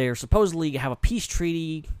they're supposedly have a peace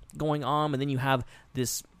treaty going on, and then you have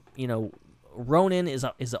this, Ronan is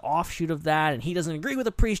an offshoot of that, and he doesn't agree with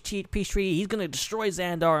the peace treaty. He's going to destroy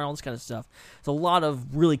Xandar and all this kind of stuff. It's a lot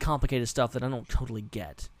of really complicated stuff that I don't totally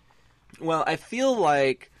get. Well, I feel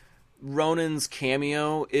like Ronan's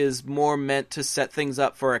cameo is more meant to set things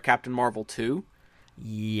up for a Captain Marvel 2.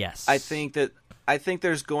 Yes. I think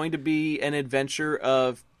there's going to be an adventure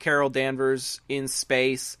of Carol Danvers in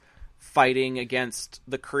space fighting against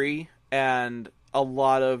the Kree, and a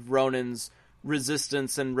lot of Ronan's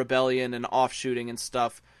resistance and rebellion and offshooting and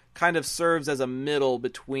stuff kind of serves as a middle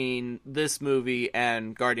between this movie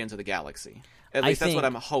and Guardians of the Galaxy. At least that's what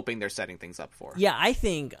I'm hoping they're setting things up for. Yeah, I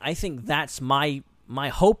think that's my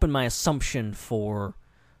hope and my assumption for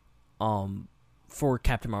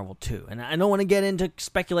Captain Marvel 2. And I don't want to get into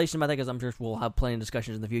speculation about that because I'm sure we'll have plenty of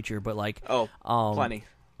discussions in the future, but like plenty.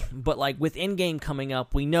 But like with Endgame coming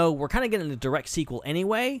up, we know we're kind of getting a direct sequel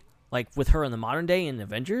anyway, like with her in the modern day in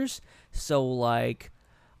Avengers. So like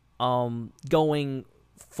going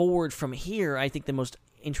forward from here, I think the most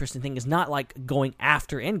interesting thing is not like going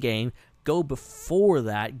after Endgame, go before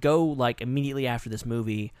that, go like immediately after this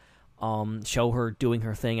movie, show her doing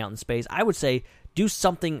her thing out in space. I would say do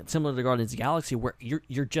something similar to Guardians of the Galaxy where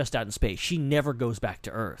you're just out in space. She never goes back to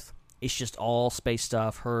Earth. It's just all space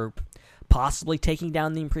stuff, her possibly taking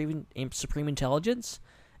down the Supreme Intelligence,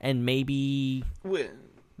 and maybe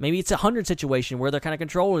it's a 100 situation where they're kind of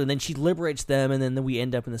controlled, and then she liberates them, and then we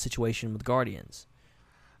end up in the situation with Guardians.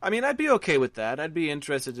 I mean, I'd be okay with that. I'd be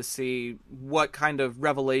interested to see what kind of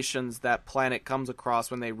revelations that planet comes across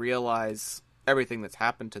when they realize everything that's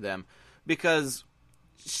happened to them, because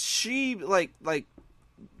she, like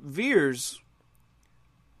Veers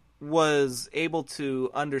was able to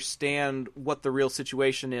understand what the real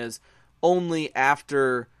situation is only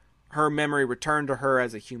after her memory returned to her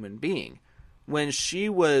as a human being. When she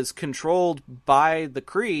was controlled by the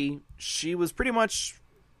Kree, she was pretty much,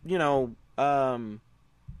 mind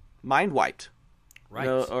wiped.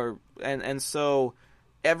 Right. And so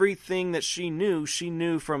everything that she knew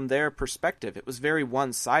from their perspective. It was very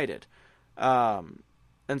one-sided. And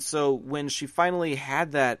so when she finally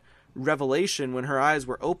had that revelation, when her eyes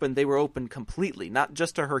were open, they were open completely, not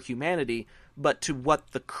just to her humanity, but to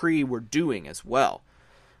what the Kree were doing as well.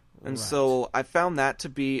 And so I found that to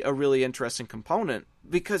be a really interesting component,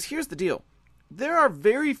 because here's the deal. There are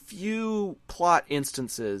very few plot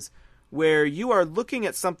instances where you are looking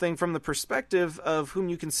at something from the perspective of whom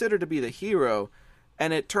you consider to be the hero,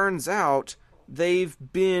 and it turns out they've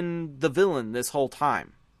been the villain this whole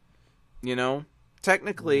time.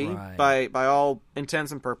 Technically, by all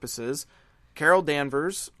intents and purposes, Carol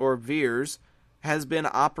Danvers, or Veers, has been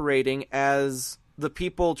operating as the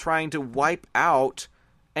people trying to wipe out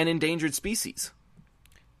an endangered species.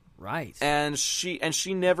 Right. And she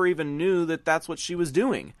never even knew that that's what she was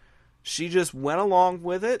doing. She just went along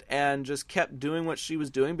with it and just kept doing what she was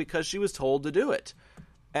doing because she was told to do it.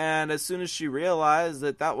 And as soon as she realized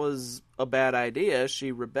that that was a bad idea,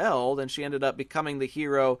 she rebelled, and she ended up becoming the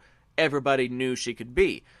hero everybody knew she could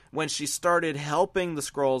be. When she started helping the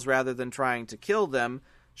Skrulls rather than trying to kill them,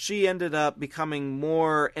 she ended up becoming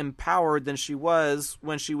more empowered than she was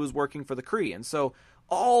when she was working for the Kree. And so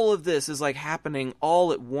all of this is like happening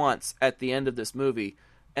all at once at the end of this movie.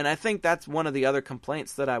 And I think that's one of the other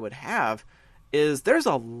complaints that I would have, is there's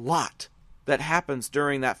a lot that happens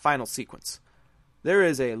during that final sequence. There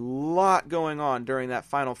is a lot going on during that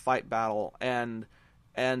final fight battle, and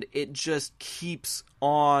it just keeps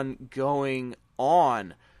on going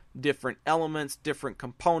on. Different elements, different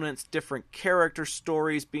components, different character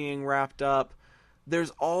stories being wrapped up.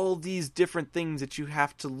 There's all these different things that you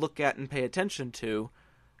have to look at and pay attention to.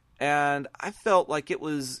 And I felt like it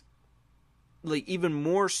was like even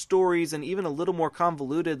more stories and even a little more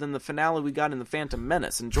convoluted than the finale we got in The Phantom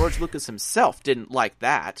Menace. And George Lucas himself didn't like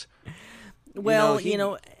that. Well,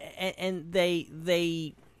 and they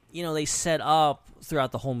set up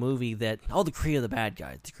throughout the whole movie that, the Kree are the bad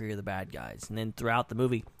guys. And then throughout the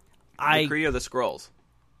movie, the Kree are the Skrulls.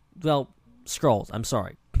 Well, Skrulls, I'm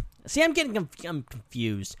sorry. See, I'm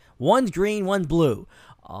confused. One's green, one's blue.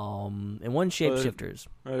 And one's shapeshifters.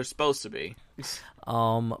 They're supposed to be.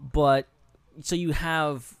 But, so you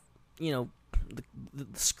have, the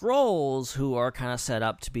Skrulls who are kind of set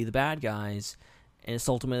up to be the bad guys, and it's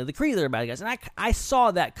ultimately the Kree that are bad guys. And I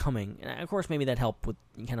saw that coming. And of course, maybe that helped with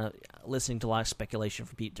kind of listening to a lot of speculation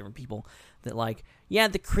from different people that, like, yeah,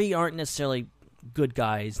 the Kree aren't necessarily good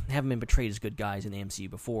guys, haven't been portrayed as good guys in the MCU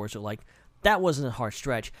before, so, like, that wasn't a hard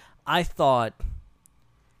stretch. I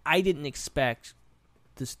didn't expect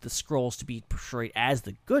the Skrulls to be portrayed as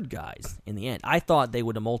the good guys in the end. I thought they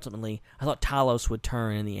would have I thought Talos would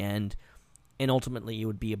turn in the end, and ultimately it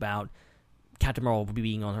would be about Captain Marvel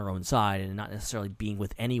being on her own side and not necessarily being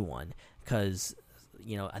with anyone, because,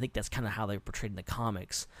 I think that's kind of how they were portrayed in the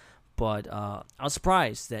comics. But I was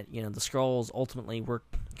surprised that, the Skrulls ultimately were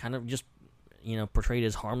kind of just, portrayed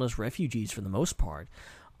as harmless refugees for the most part.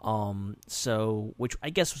 So, which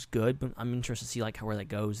I guess was good, but I'm interested to see like where that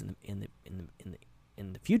goes in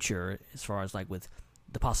the future, as far as like with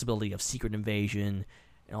the possibility of secret invasion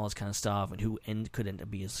and all this kind of stuff, and who could end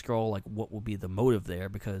up being a Skrull. Like, what will be the motive there?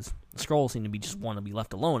 Because the Skrulls seem to be just want to be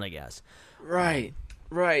left alone, I guess. Right.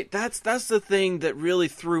 That's the thing that really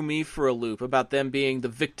threw me for a loop about them being the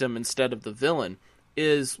victim instead of the villain.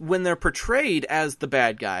 Is when they're portrayed as the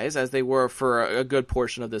bad guys, as they were for a good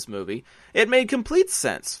portion of this movie, it made complete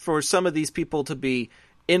sense for some of these people to be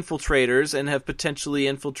infiltrators and have potentially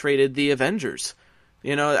infiltrated the Avengers.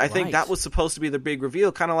 I think that was supposed to be the big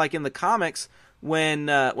reveal, kind of like in the comics when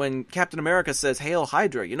Captain America says "Hail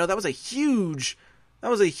Hydra." That was a huge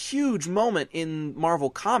moment in Marvel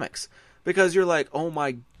Comics, because you're like, oh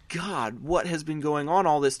my God, what has been going on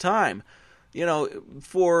all this time?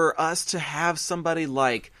 For us to have somebody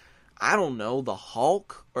like, I don't know, the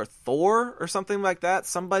Hulk or Thor or something like that,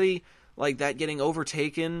 somebody like that getting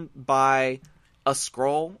overtaken by a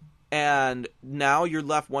Skrull, and now you're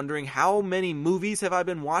left wondering, how many movies have I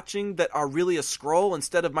been watching that are really a Skrull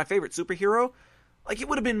instead of my favorite superhero? Like, it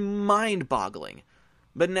would have been mind-boggling.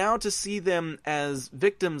 But now to see them as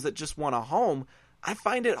victims that just want a home, I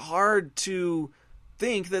find it hard to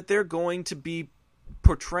think that they're going to be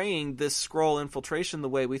portraying this Skrull infiltration the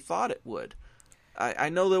way we thought it would. I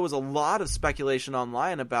know there was a lot of speculation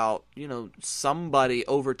online about, somebody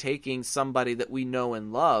overtaking somebody that we know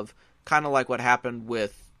and love, kind of like what happened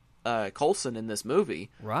with Coulson in this movie.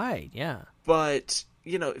 Right, yeah. But,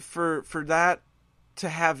 for that to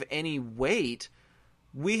have any weight,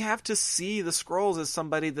 we have to see the Skrulls as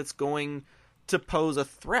somebody that's going to pose a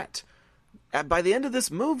threat. By the end of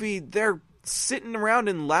this movie, they're sitting around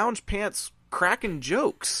in lounge pants cracking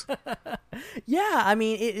jokes. Yeah, I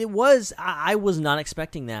mean, it was... I was not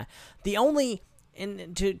expecting that. The only...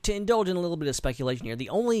 And to indulge in a little bit of speculation here, the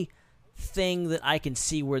only thing that I can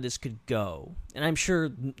see where this could go, and I'm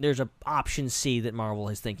sure there's an option C that Marvel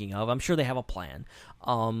is thinking of. I'm sure they have a plan.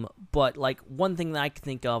 But, like, one thing that I could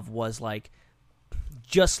think of was, like,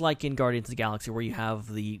 just like in Guardians of the Galaxy, where you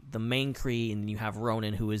have the main Kree, and you have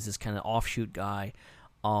Ronan, who is this kind of offshoot guy,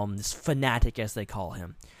 this fanatic, as they call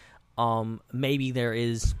him. Maybe there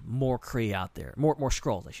is more Kree out there. More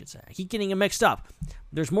Skrulls, I should say. I keep getting them mixed up.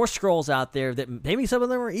 There's more Skrulls out there that maybe some of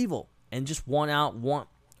them are evil and just want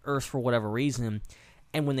Earth for whatever reason.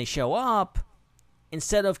 And when they show up,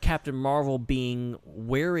 instead of Captain Marvel being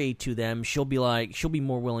wary to them, she'll be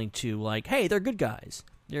more willing to, like, hey, they're good guys.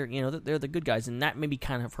 They're the good guys, and that may be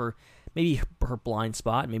kind of her blind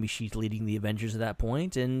spot. Maybe she's leading the Avengers at that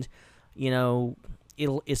point, and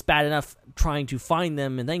it's bad enough trying to find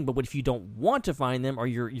them and thing, but what if you don't want to find them, or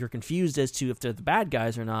you're confused as to if they're the bad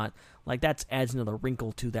guys or not? Like, that adds another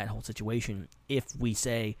wrinkle to that whole situation. If we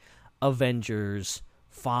say Avengers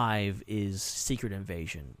 5 is Secret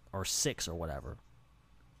Invasion, or 6 or whatever.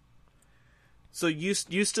 So you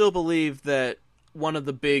still believe that one of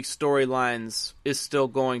the big storylines is still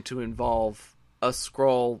going to involve a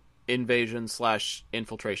Skrull invasion /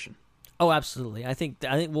 infiltration? Oh, absolutely. I think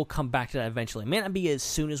we'll come back to that eventually. It may not be as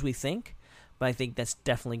soon as we think, but I think that's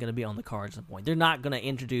definitely going to be on the cards at some point. They're not going to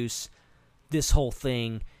introduce this whole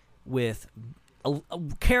thing with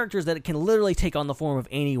characters that can literally take on the form of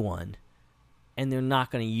anyone, and they're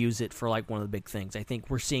not going to use it for like one of the big things. I think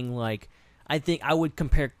we're seeing I think I would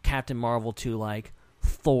compare Captain Marvel to like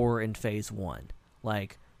Thor in Phase 1.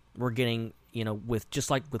 Like we're getting, with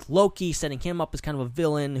Loki, setting him up as kind of a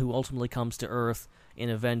villain who ultimately comes to Earth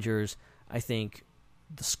in Avengers. I think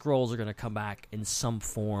the Skrulls are going to come back in some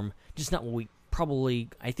form, just not what we probably.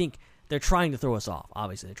 I think they're trying to throw us off.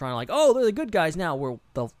 Obviously, they're trying to they're the good guys now. Where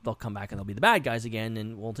they'll come back and they'll be the bad guys again,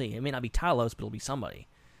 and we'll see. It may not be Talos, but it'll be somebody.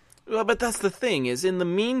 Well, but that's the thing, is in the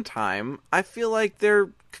meantime, I feel like they're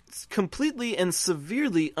completely and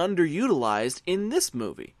severely underutilized in this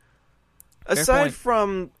movie. Aside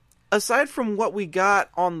from what we got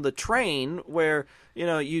on the train, where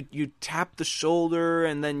you tap the shoulder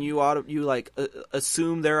and then you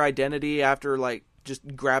assume their identity after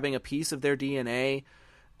just grabbing a piece of their DNA,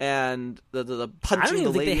 and the punching the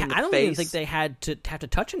lady in the face. I don't even think they had to have to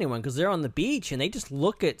touch anyone, because they're on the beach and they just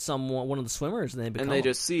look at one of the swimmers, and they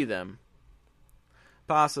just see them.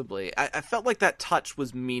 Possibly, I felt like that touch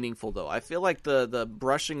was meaningful, though. I feel like the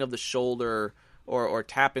brushing of the shoulder or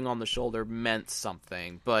tapping on the shoulder meant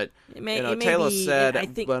something. But Taylor said, I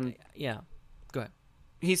think, yeah. Go ahead.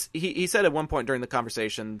 He said at one point during the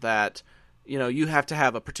conversation that you have to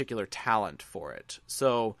have a particular talent for it.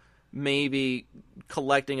 So maybe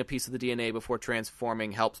collecting a piece of the DNA before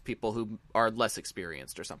transforming helps people who are less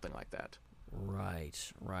experienced or something like that. Right.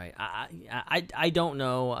 I don't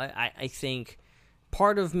know. I think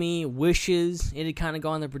part of me wishes it had kind of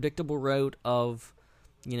gone the predictable route of,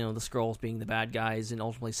 the Skrulls being the bad guys and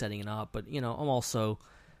ultimately setting it up. But, I'm also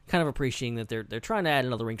kind of appreciating that they're trying to add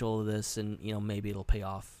another wrinkle to this, and, maybe it'll pay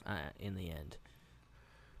off in the end.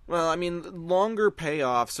 Well, I mean, longer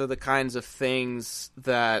payoffs are the kinds of things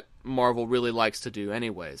that Marvel really likes to do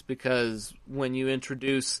anyways, because when you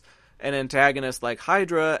introduce an antagonist like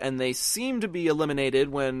Hydra and they seem to be eliminated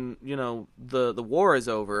when, the war is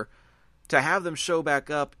over, to have them show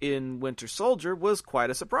back up in Winter Soldier was quite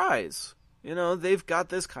a surprise. They've got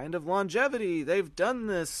this kind of longevity. They've done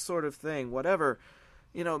this sort of thing, whatever.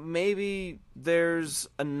 Maybe there's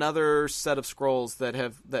another set of Skrulls that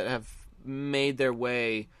have made their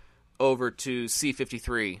way over to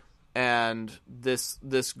C-53, and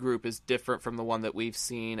this group is different from the one that we've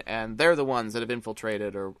seen, and they're the ones that have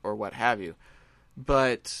infiltrated or what have you.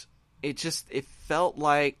 But it felt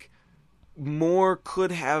like more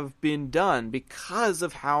could have been done because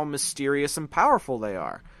of how mysterious and powerful they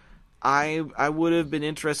are. I would have been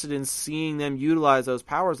interested in seeing them utilize those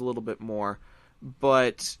powers a little bit more,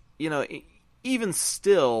 but even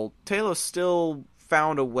still, Talos still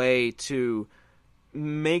found a way to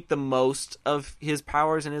make the most of his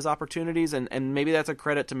powers and his opportunities, and maybe that's a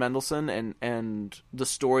credit to Mendelsohn and the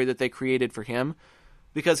story that they created for him,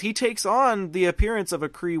 because he takes on the appearance of a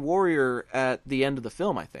Kree warrior at the end of the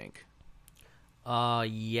film, I think.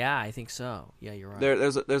 Yeah, I think so. Yeah, you're right.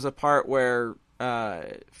 There's a part where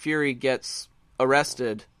Fury gets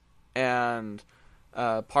arrested, and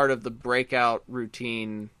part of the breakout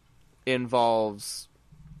routine involves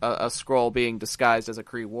a Skrull being disguised as a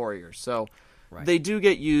Kree warrior. So right. They do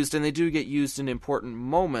get used, and they do get used in important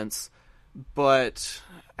moments, but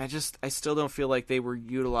I still don't feel like they were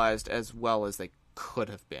utilized as well as they could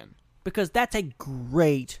have been. Because that's a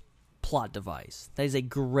great plot device. That is a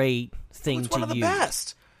great thing to use. It's one of the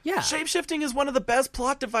best. Yeah. Shapeshifting is one of the best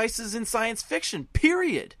plot devices in science fiction,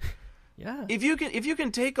 period. Yeah. If you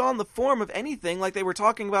can take on the form of anything, like they were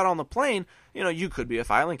talking about on the plane, you could be a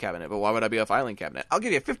filing cabinet, but why would I be a filing cabinet? I'll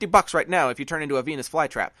give you $50 right now if you turn into a Venus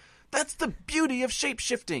flytrap. That's the beauty of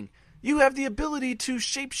shapeshifting. You have the ability to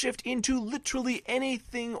shapeshift into literally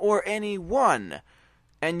anything or anyone.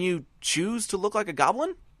 And you choose to look like a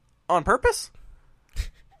goblin? On purpose?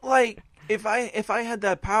 Like, if I had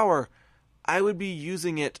that power, I would be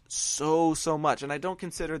using it so much. And I don't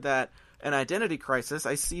consider that an identity crisis.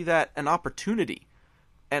 I see that an opportunity.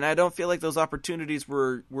 And I don't feel like those opportunities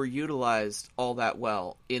were utilized all that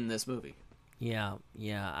well in this movie. Yeah.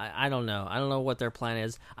 I don't know. I don't know what their plan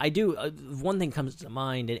is. I do. One thing comes to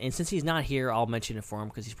mind, and since he's not here, I'll mention it for him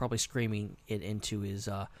because he's probably screaming it into his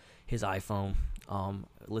iPhone,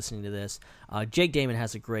 listening to this. Jake Damon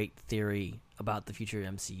has a great theory about the future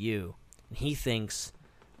of MCU. And he thinks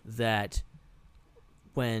that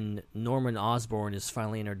when Norman Osborn is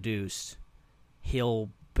finally introduced,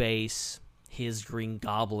 he'll base his Green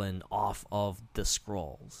Goblin off of the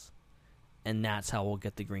Skrulls. And that's how we'll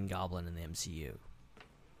get the Green Goblin in the MCU.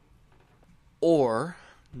 Or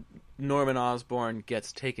Norman Osborn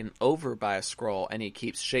gets taken over by a Skrull and he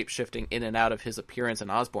keeps shape-shifting in and out of his appearance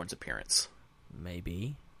and Osborn's appearance.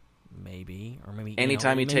 Maybe, or maybe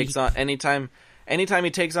anytime he takes on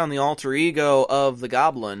the alter ego of the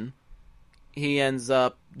Goblin, he ends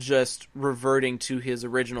up just reverting to his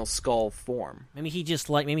original skull form. Maybe he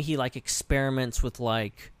experiments with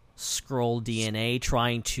like Skrull DNA,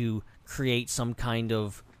 trying to create some kind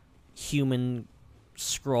of human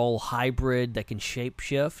Skrull hybrid that can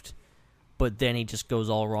shapeshift, but then he just goes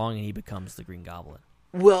all wrong and he becomes the Green Goblin.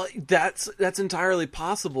 Well, that's entirely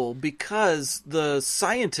possible, because the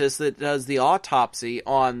scientist that does the autopsy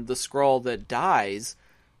on the Skrull that dies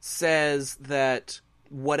says that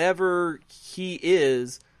whatever he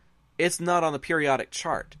is, it's not on the periodic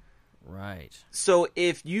chart. Right. So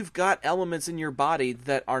if you've got elements in your body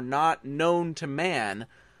that are not known to man,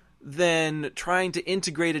 then trying to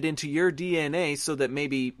integrate it into your DNA so that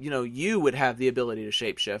maybe, you would have the ability to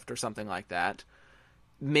shapeshift or something like that,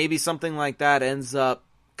 maybe something like that ends up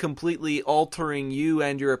completely altering you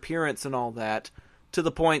and your appearance and all that, to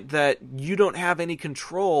the point that you don't have any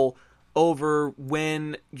control over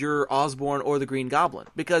when you're Osborn or the Green Goblin.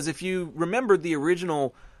 Because if you remember the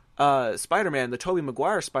original Spider-Man, the Tobey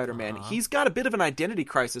Maguire Spider-Man, he's got a bit of an identity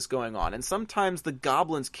crisis going on, and sometimes the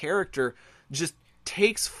Goblin's character just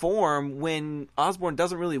takes form when Osborn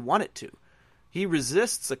doesn't really want it to. He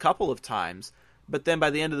resists a couple of times, but then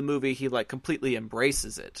by the end of the movie, he completely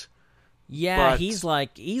embraces it. Yeah, he's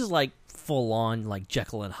like full on like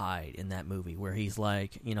Jekyll and Hyde in that movie, where he's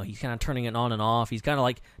he's kind of turning it on and off. He's kind of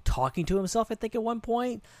like talking to himself, I think, at one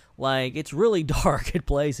point. Like, it's really dark at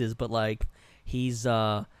places, but he's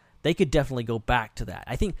they could definitely go back to that.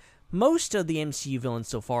 I think most of the MCU villains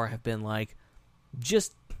so far have been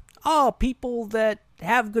just people that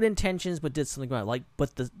have good intentions but did something wrong.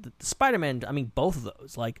 But the Spider-Man, I mean, both of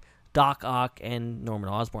those, Doc Ock and Norman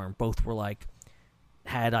Osborn, both were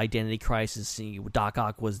had identity crisis. Doc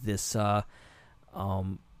Ock was this sorry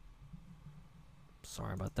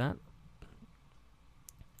about that.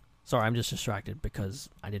 Sorry, I'm just distracted because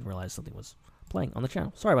I didn't realize something was playing on the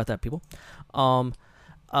channel. Sorry about that, people. What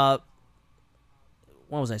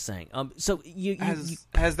was I saying? So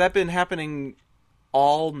has that been happening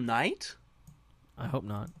all night? I hope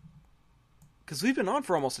not. Because we've been on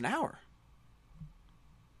for almost an hour.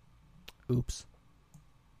 Oops.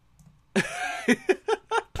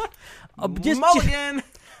 Mulligan!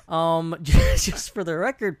 Just for the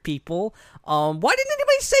record, people, why didn't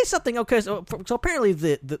anybody say something? Okay, so apparently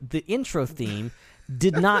the intro theme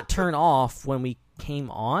did not turn off when we came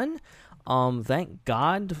on. Thank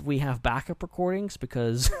God we have backup recordings,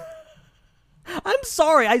 because I'm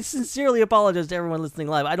sorry. I sincerely apologize to everyone listening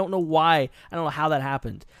live. I don't know why. I don't know how that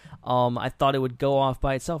happened. I thought it would go off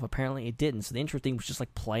by itself. Apparently it didn't. So the intro theme was just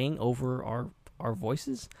playing over our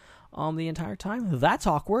voices the entire time. That's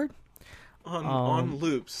awkward. On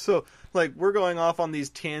loops. So we're going off on these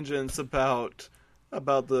tangents about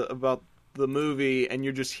the movie, and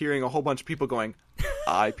you're just hearing a whole bunch of people going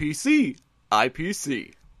IPC,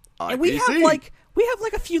 IPC, IPC. And we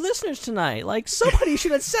have a few listeners tonight. Somebody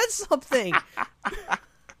should have said something.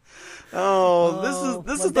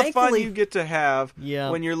 This is the fun you get to have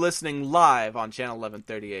when you're listening live on channel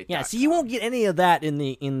 1138. Yeah, so you won't get any of that in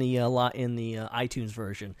the iTunes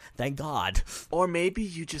version. Thank God. Or maybe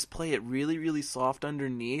you just play it really, really soft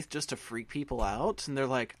underneath just to freak people out, and they're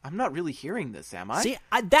like, "I'm not really hearing this, am I?" See,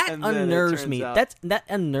 that unnerves me. That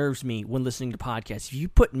unnerves me when listening to podcasts. If you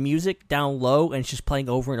put music down low and it's just playing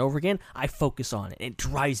over and over again, I focus on it. It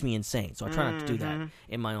drives me insane. So I try not to do that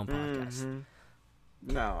in my own podcast.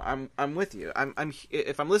 No, I'm with you.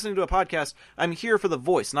 If I'm listening to a podcast, I'm here for the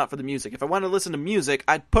voice, not for the music. If I want to listen to music,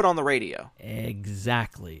 I'd put on the radio.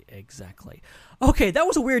 Exactly. Okay, that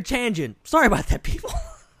was a weird tangent. Sorry about that, people.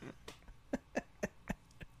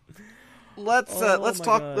 Let's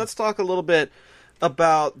talk a little bit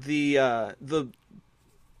about the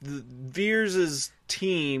Veers'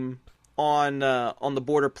 team on the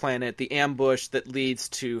border planet, the ambush that leads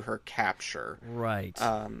to her capture. Right.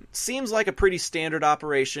 Seems like a pretty standard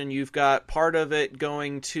operation. You've got part of it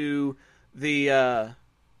going to the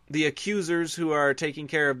accusers who are taking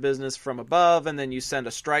care of business from above, and then you send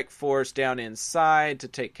a strike force down inside to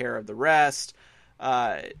take care of the rest.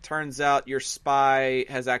 It turns out your spy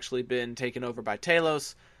has actually been taken over by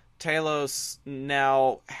Talos. Talos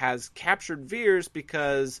now has captured Veers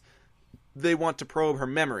because they want to probe her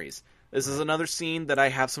memories. This is another scene that I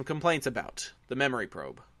have some complaints about. The memory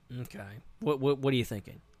probe. Okay. What are you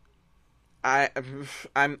thinking?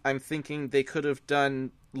 I'm thinking they could have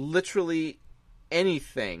done literally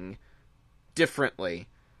anything differently,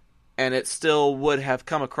 and it still would have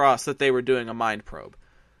come across that they were doing a mind probe.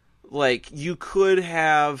 You could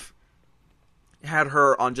have had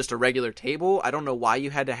her on just a regular table. I don't know why you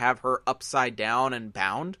had to have her upside down and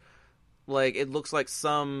bound. Like, it looks like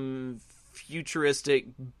some futuristic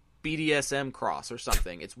BDSM cross or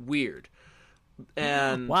something. It's weird.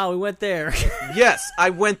 And wow, we went there. yes, I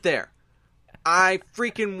went there. I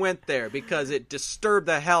freaking went there because it disturbed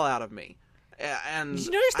the hell out of me. And did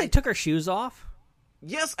you notice they took her shoes off?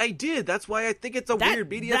 Yes, I did. That's why I think it's a weird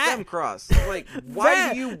BDSM cross. Like,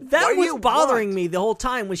 That was bothering me the whole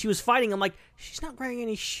time when she was fighting. I'm like, she's not wearing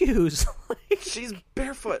any shoes. She's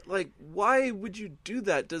barefoot. Like, why would you do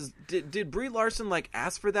that? Did Brie Larson, like,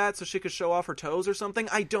 ask for that so she could show off her toes or something?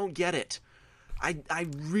 I don't get it. I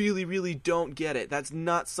really, really don't get it. That's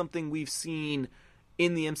not something we've seen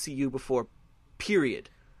in the MCU before, period.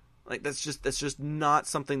 Like, that's just not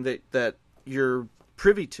something that you're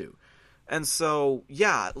privy to. And so,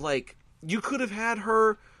 yeah, like, you could have had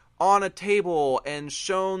her on a table and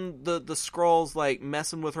shown the Skrulls, like,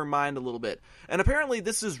 messing with her mind a little bit. And apparently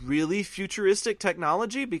this is really futuristic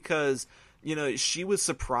technology because, you know, she was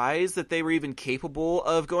surprised that they were even capable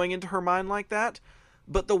of going into her mind like that.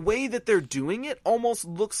 But the way that they're doing it almost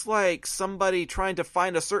looks like somebody trying to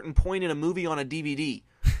find a certain point in a movie on a DVD.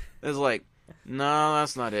 It's like, no,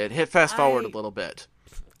 that's not it. Hit fast forward a little bit.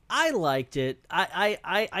 I liked it.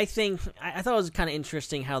 I think I thought it was kind of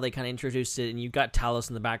interesting how they kind of introduced it, and you got Talos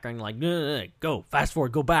in the background like, no, go fast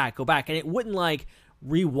forward, go back, and it wouldn't like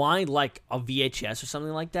rewind like a VHS or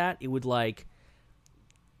something like that. It would like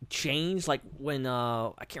change, like when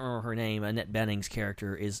I can't remember her name, Annette Bening's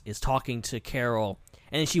character is talking to Carol,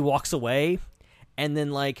 and then she walks away, and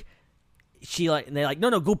then like she like and they're like,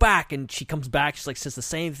 no, go back, and she comes back, she like says the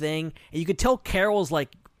same thing, and you could tell Carol's like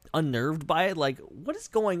unnerved by it, like, what is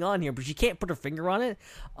going on here? But she can't put her finger on it.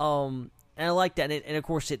 And I like that. And of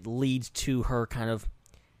course, it leads to her kind of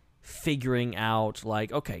figuring out,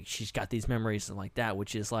 like, okay, she's got these memories and like that,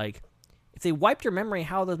 which is like, if they wiped her memory,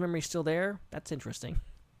 how are those memories still there? That's interesting.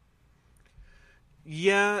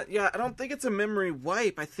 Yeah, I don't think it's a memory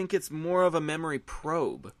wipe. I think it's more of a memory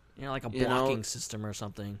probe. You know, like a blocking system or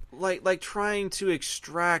something. Like trying to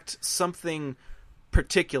extract something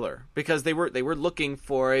particular, because they were looking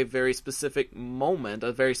for a very specific moment,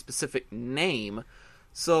 a very specific name.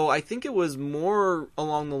 So I think it was more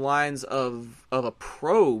along the lines of a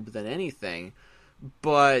probe than anything.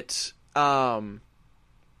 But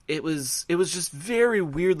it was just very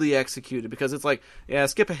weirdly executed, because it's like, yeah,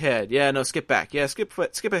 skip ahead, yeah, no, skip back, yeah, skip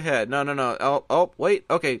ahead, no, oh wait,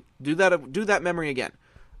 okay, do that memory again,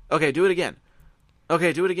 okay, do it again,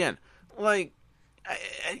 okay, do it again. Like,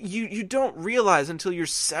 you don't realize until you're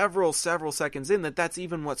several seconds in that that's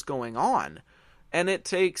even what's going on. And it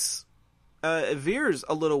takes Veers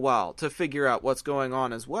a little while to figure out what's going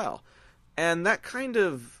on as well. And that kind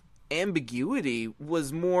of ambiguity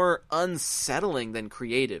was more unsettling than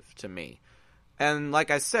creative to me. And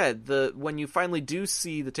like I said, when you finally do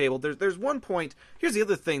see the table, there's one point. Here's the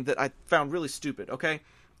other thing that I found really stupid, okay?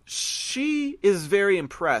 She is very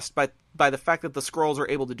impressed by the fact that the Skrulls are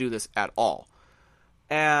able to do this at all.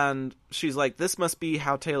 And she's like, this must be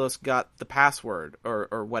how Talos got the password,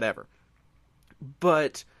 or whatever.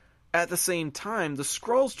 But at the same time, the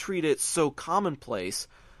Skrulls treat it so commonplace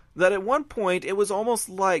that at one point it was almost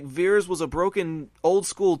like Veers was a broken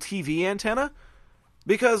old-school TV antenna,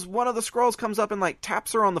 because one of the Skrulls comes up and like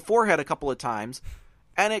taps her on the forehead a couple of times,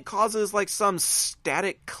 and it causes like some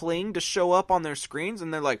static cling to show up on their screens,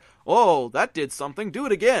 and they're like, oh, that did something, do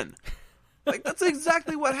it again. Like, that's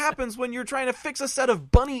exactly what happens when you're trying to fix a set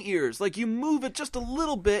of bunny ears. Like, you move it just a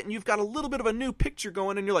little bit, and you've got a little bit of a new picture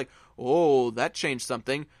going, and you're like, oh, that changed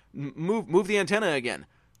something. Move the antenna again.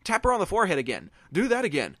 Tap her on the forehead again. Do that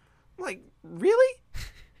again. Like, really?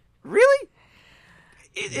 Really?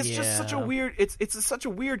 It's just such a weird... It's such a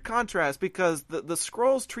weird contrast, because the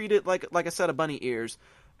Skrulls treat it like a set of bunny ears,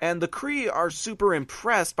 and the Kree are super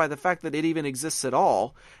impressed by the fact that it even exists at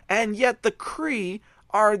all, and yet the Kree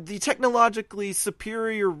are the technologically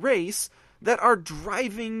superior race that are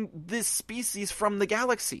driving this species from the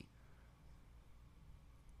galaxy.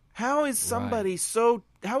 How is somebody so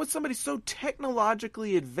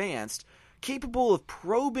technologically advanced, capable of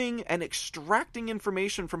probing and extracting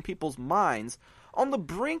information from people's minds, on the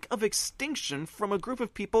brink of extinction from a group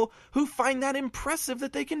of people who find that impressive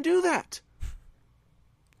that they can do that?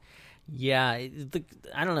 Yeah,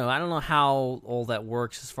 I don't know how all that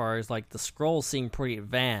works, as far as like the Skrulls seem pretty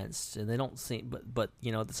advanced, and they don't seem, but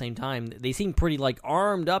you know, at the same time they seem pretty like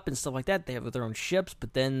armed up and stuff like that. They have their own ships,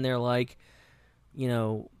 but then they're like, you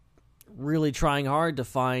know, really trying hard to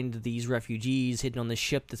find these refugees hidden on this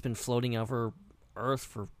ship that's been floating over Earth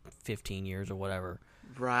for 15 years or whatever.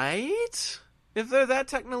 Right? If they're that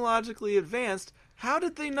technologically advanced, how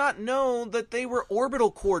did they not know that they were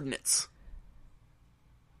orbital coordinates?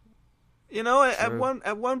 You know, at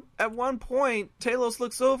one point, Talos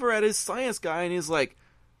looks over at his science guy and he's like,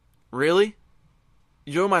 "Really?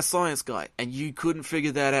 You're my science guy, and you couldn't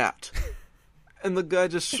figure that out?" And the guy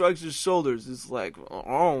just shrugs his shoulders. He's like,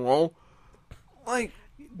 "Oh, well, like,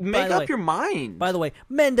 make up your mind." By the way,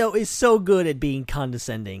 Mendo is so good at being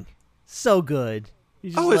condescending. So good.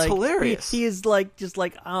 He's just it's hilarious. He is like, just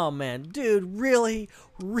like, "Oh man, dude, really?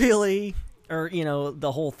 Really?" Or, you know,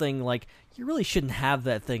 the whole thing, like, you really shouldn't have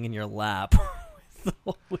that thing in your lap.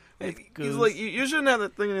 He's like, you shouldn't have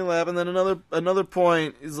that thing in your lap. And then another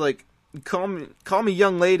point is like, call me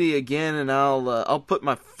young lady again, and I'll put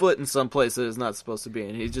my foot in some place that it's not supposed to be.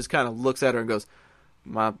 And he just kind of looks at her and goes,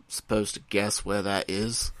 "Am I supposed to guess where that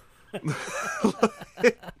is?"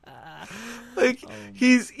 Like,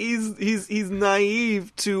 he's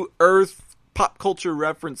naive to Earth pop culture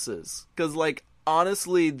references, because, like,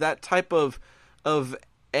 honestly, that type of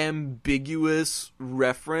ambiguous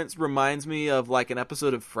reference reminds me of, like, an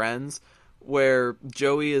episode of Friends where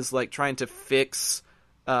Joey is, like, trying to fix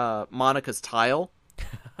Monica's tile,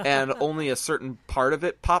 and only a certain part of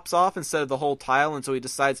it pops off instead of the whole tile, and so he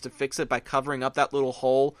decides to fix it by covering up that little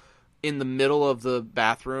hole in the middle of the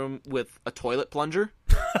bathroom with a toilet plunger.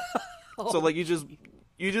 So, like, you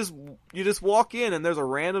just walk in and there's a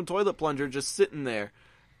random toilet plunger just sitting there.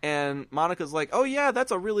 And Monica's like, "Oh yeah,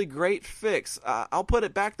 that's a really great fix. I'll put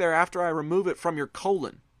it back there after I remove it from your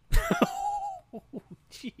colon."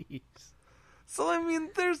 Jeez. So, I mean,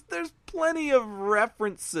 there's plenty of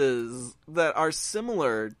references that are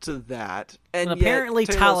similar to that. And apparently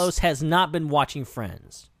yet, Talos has not been watching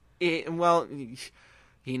Friends. Well,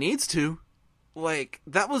 he needs to. Like,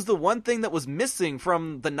 that was the one thing that was missing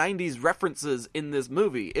from the 90s references in this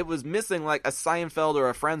movie. It was missing, like, a Seinfeld or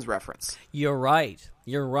a Friends reference. You're right.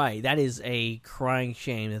 That is a crying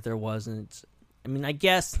shame that there wasn't. I mean, I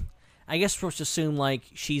guess we're supposed to assume, like,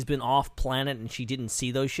 she's been off planet and she didn't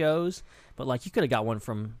see those shows. But, like, you could have got one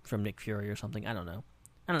from Nick Fury or something. I don't know.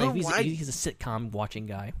 He's a sitcom watching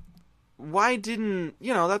guy. Why didn't,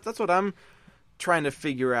 you know, that's what I'm trying to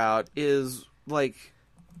figure out is, like,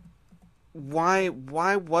 why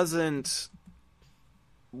wasn't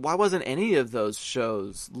any of those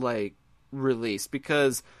shows, like, released?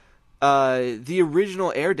 Because the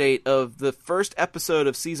original air date of the first episode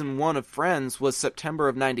of season 1 of Friends was September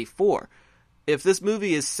of 94. If this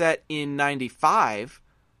movie is set in 95,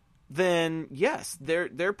 then yes,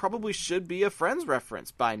 there probably should be a Friends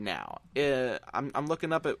reference by now. I'm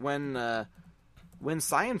looking up at when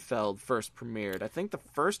Seinfeld first premiered. I think the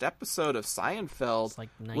first episode of Seinfeld was like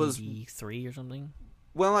 93 or something.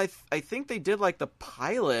 Well, I think they did, like, the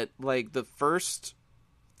pilot, like, the first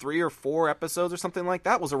 3 or 4 episodes or something like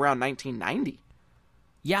that was around 1990.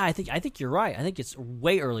 Yeah, I think you're right. I think it's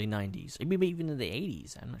way early 90s. Maybe even in the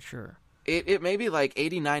 80s. I'm not sure. It may be like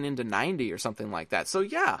 89 into 90 or something like that. So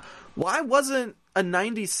yeah, why wasn't a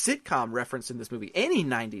 90s sitcom referenced in this movie? Any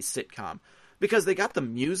 90s sitcom? Because they got the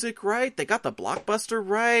music right, they got the blockbuster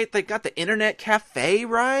right, they got the internet cafe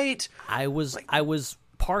right. I was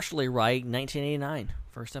partially right. 1989,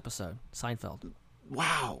 first episode, Seinfeld.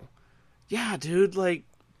 Wow, yeah, dude, like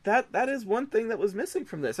that is one thing that was missing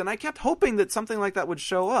from this, and I kept hoping that something like that would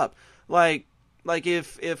show up. Like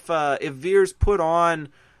if Veers put on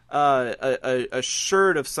a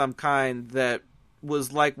shirt of some kind that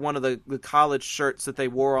was like one of the college shirts that they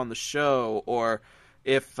wore on the show, or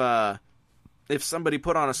if somebody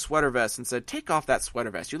put on a sweater vest and said, "Take off that sweater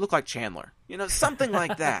vest, you look like Chandler," you know, something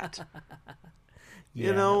like that. Yeah,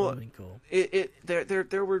 you know, that would've been cool.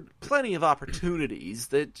 There were plenty of opportunities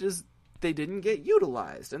that just they didn't get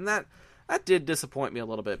utilized, and that did disappoint me a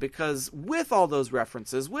little bit, because with all those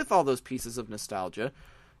references, with all those pieces of nostalgia,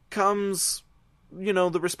 comes, you know,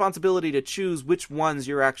 the responsibility to choose which ones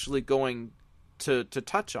you're actually going to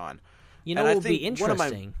touch on. You know, what would be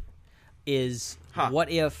interesting is what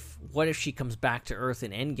if she comes back to Earth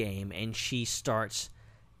in Endgame and she starts,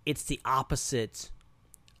 it's the opposite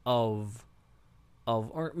of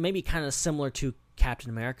or maybe kind of similar to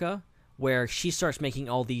Captain America, where she starts making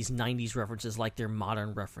all these 90s references like they're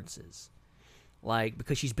modern references, like,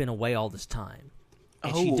 because she's been away all this time.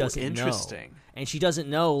 And she doesn't interesting. know. And she doesn't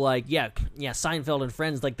know, like, yeah, Seinfeld and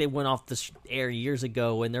Friends, like, they went off the air years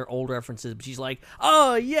ago, and they're old references, but she's like,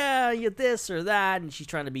 "Oh, yeah, you this or that," and she's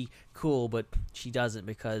trying to be cool, but she doesn't,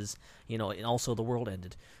 because, you know, and also the world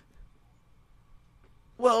ended.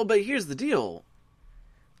 Well, but here's the deal.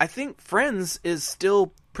 I think Friends is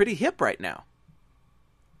still pretty hip right now.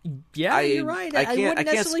 Yeah, you're right. I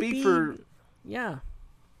can't speak for... Yeah.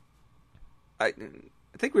 I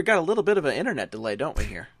think we've got a little bit of an internet delay, don't we,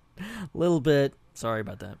 here? A little bit. Sorry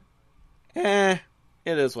about that.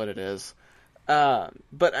 It is what it is.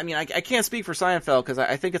 But I mean, I can't speak for Seinfeld because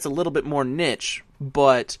I think it's a little bit more niche,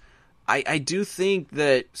 but I do think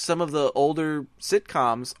that some of the older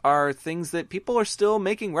sitcoms are things that people are still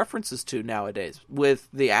making references to nowadays. With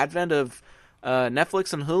the advent of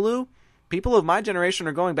Netflix and Hulu, people of my generation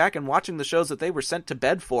are going back and watching the shows that they were sent to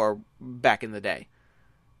bed for back in the day.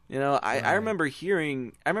 You know, I remember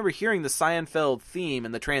hearing the Seinfeld theme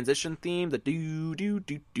and the transition theme, the do do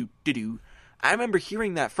do do do do. I remember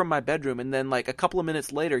hearing that from my bedroom, and then like a couple of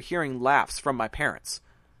minutes later, hearing laughs from my parents.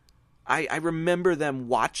 I remember them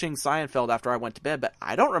watching Seinfeld after I went to bed, but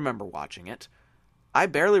I don't remember watching it. I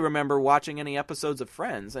barely remember watching any episodes of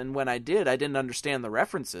Friends, and when I did, I didn't understand the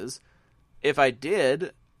references. If I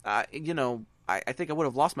did, I think I would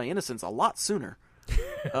have lost my innocence a lot sooner.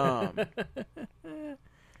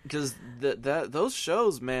 Because those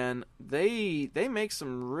shows, man, they make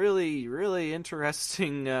some really, really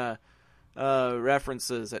interesting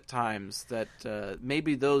references at times that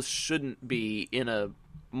maybe those shouldn't be in a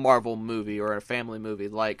Marvel movie or a family movie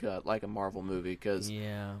like a Marvel movie. Because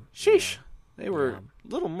they were a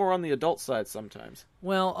little more on the adult side sometimes.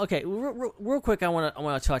 Well, okay, real quick, I want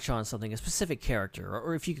to touch on something, a specific character,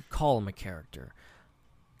 or if you could call him a character,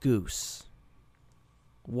 Goose.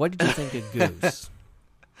 What did you think of Goose?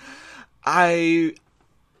 As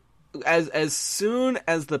soon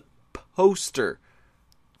as the poster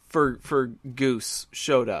for Goose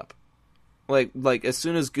showed up, like as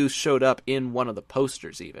soon as Goose showed up in one of the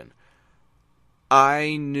posters, even,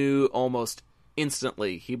 I knew almost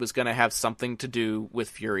instantly he was going to have something to do with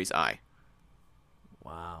Fury's eye.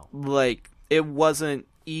 Wow! Like, it wasn't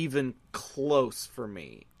even close for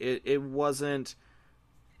me. It wasn't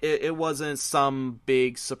some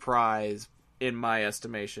big surprise. In my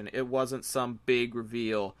estimation, it wasn't some big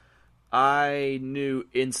reveal. I knew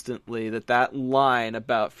instantly that line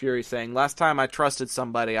about Fury saying, "Last time I trusted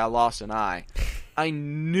somebody, I lost an eye." I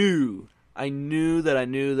knew that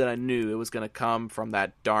it was going to come from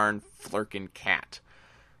that darn Flurkin cat.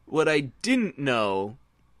 What I didn't know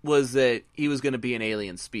was that he was going to be an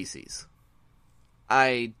alien species.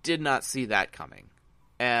 I did not see that coming.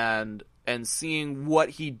 And seeing what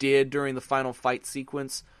he did during the final fight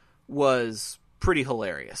sequence was pretty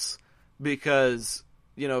hilarious, because,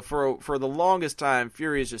 you know, for the longest time,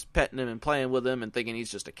 Fury is just petting him and playing with him and thinking he's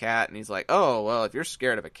just a cat, and he's like, "Oh, well, if you're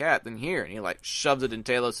scared of a cat, then here," and he like shoves it in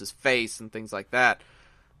Talos' face and things like that.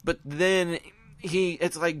 But then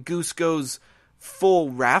it's like Goose goes full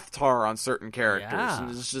Raftar on certain characters, and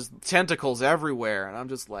there's just tentacles everywhere, and I'm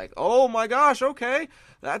just like, oh my gosh, okay,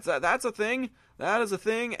 that's a thing. That is a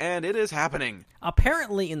thing, and it is happening.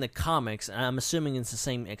 Apparently in the comics, and I'm assuming it's the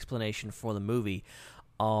same explanation for the movie,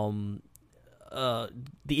 the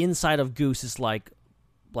inside of Goose is like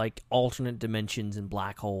alternate dimensions and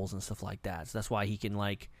black holes and stuff like that. So that's why he can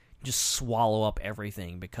like just swallow up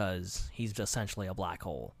everything, because he's essentially a black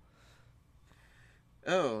hole.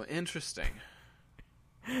 Oh, interesting.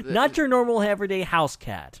 Not your normal everyday house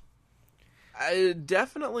cat.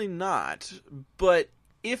 Definitely not, but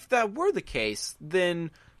if that were the case,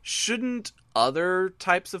 then shouldn't other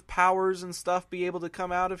types of powers and stuff be able to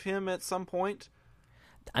come out of him at some point?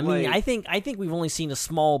 I mean, I think we've only seen a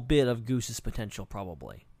small bit of Goose's potential,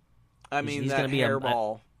 probably. I mean, he's that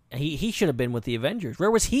hairball. He should have been with the Avengers.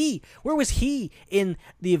 Where was he? Where was he in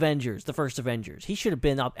the Avengers, the first Avengers? He should have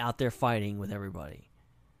been out there fighting with everybody.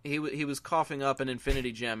 He was coughing up an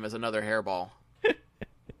Infinity Gem as another hairball.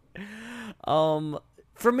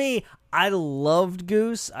 For me, I loved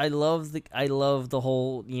Goose. I love the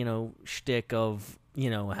whole, shtick of,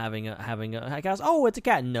 having a cat. Oh, it's a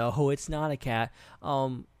cat. No, it's not a cat.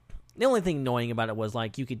 The only thing annoying about it was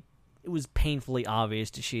like it was painfully obvious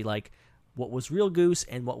to see like what was real Goose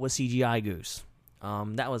and what was CGI Goose.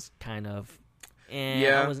 That was kind of,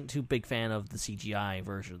 I wasn't too big fan of the CGI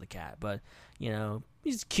version of the cat, but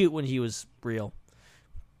he's cute when he was real.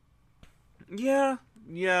 Yeah,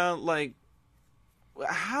 like,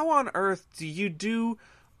 how on earth do you do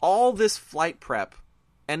all this flight prep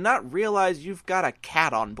and not realize you've got a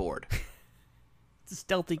cat on board? It's a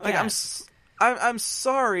stealthy cat. Like, I'm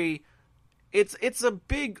sorry. It's a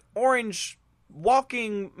big orange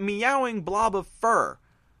walking meowing blob of fur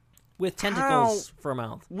with tentacles for a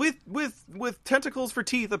mouth. With tentacles for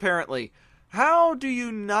teeth, apparently. How do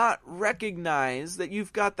you not recognize that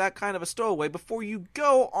you've got that kind of a stowaway before you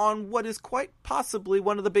go on what is quite possibly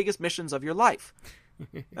one of the biggest missions of your life?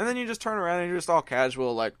 And then you just turn around and you're just all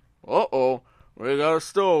casual, like, uh-oh, we got a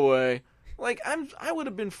stowaway. Like, I would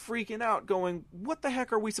have been freaking out going, what the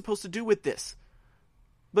heck are we supposed to do with this?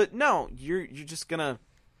 But no, you're just gonna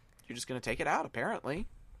take it out, apparently.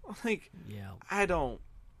 Like, Yeah. I don't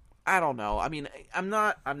know. I mean, I'm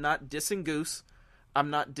not dissing Goose. I'm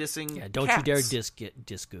not dissing Yeah, don't Cats. you dare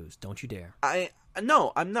diss Goose. Don't you dare.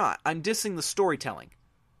 No, I'm not. I'm dissing the storytelling.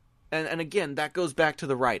 And again, that goes back to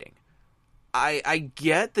the writing. I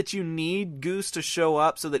get that you need Goose to show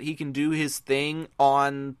up so that he can do his thing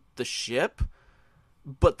on the ship,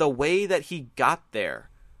 but the way that he got there,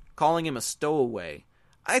 calling him a stowaway,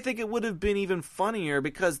 I think it would have been even funnier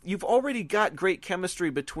because you've already got great chemistry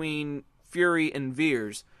between Fury and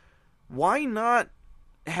Veers. Why not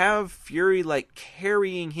have Fury, like,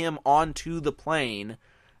 carrying him onto the plane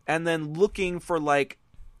and then looking for, like,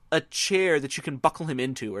 a chair that you can buckle him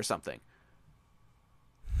into or something?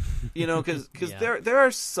 You know, because Yeah. there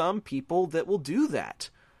are some people that will do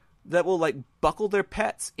that. That will, like, buckle their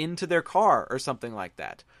pets into their car or something like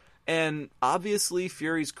that. And obviously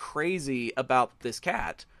Fury's crazy about this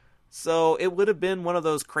cat. So it would have been one of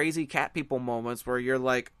those crazy cat people moments where you're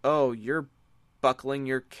like, oh, you're buckling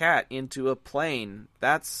your cat into a plane.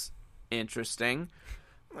 That's interesting.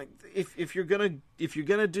 Like, if you're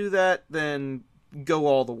gonna do that, then go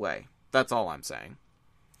all the way. That's all I'm saying.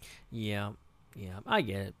 Yeah, I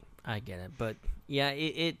get it. But yeah,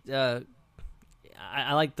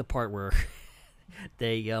 I like the part where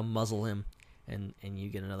they muzzle him, and you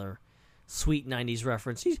get another sweet '90s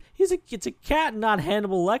reference. It's a cat, not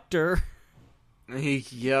Hannibal Lecter.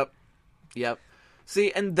 Yep.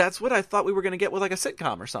 See, and that's what I thought we were going to get with, like, a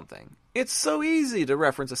sitcom or something. It's so easy to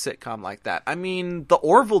reference a sitcom like that. I mean, the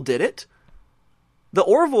Orville did it. The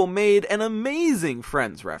Orville made an amazing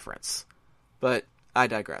Friends reference. But I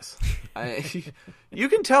digress. You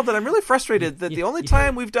can tell that I'm really frustrated that the only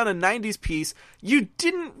time we've done a 90s piece, you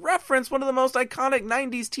didn't reference one of the most iconic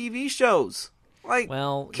 90s TV shows. Like,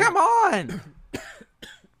 well, come on!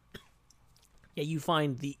 Yeah, you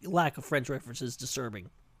find the lack of French references disturbing.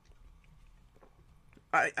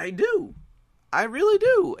 I do. I really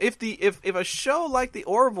do. If a show like The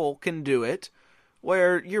Orville can do it,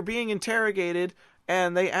 where you're being interrogated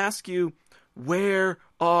and they ask you, where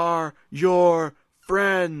are your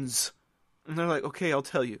friends? And they're like, okay, I'll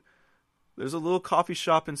tell you. There's a little coffee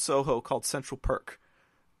shop in Soho called Central Perk.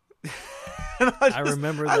 And I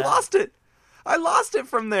remember that. I lost it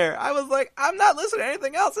from there. I was like, I'm not listening to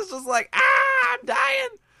anything else. It's just like, I'm dying.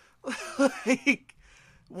 Like,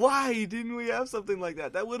 why didn't we have something like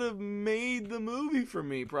that? That would have made the movie for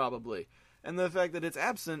me, probably. And the fact that it's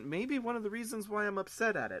absent may be one of the reasons why I'm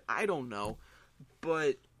upset at it. I don't know.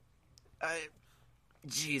 But,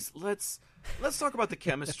 let's talk about the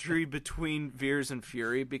chemistry between Veers and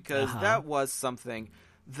Fury, because that was something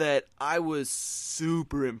that I was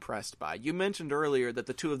super impressed by. You mentioned earlier that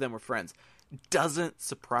the two of them were friends. Doesn't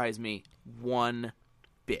surprise me one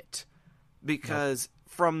bit. Because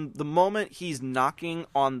from the moment he's knocking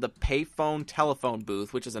on the payphone telephone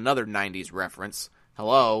booth, which is another 90s reference.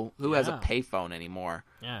 Hello? Who has a payphone anymore?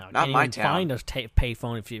 Yeah, not my even town. Find a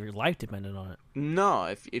payphone if your life depended on it.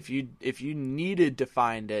 No, if you needed to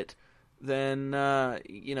find it, then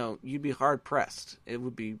you'd be hard pressed.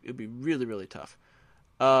 It'd be really, really tough.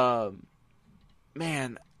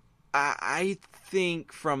 Man, I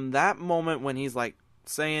think from that moment when he's like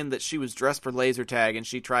saying that she was dressed for laser tag and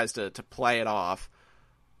she tries to play it off,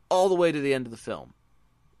 all the way to the end of the film,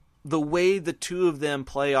 the way the two of them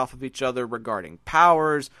play off of each other regarding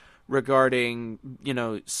powers, regarding,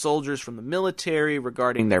 soldiers from the military,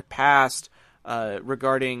 regarding their past,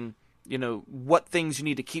 regarding, what things you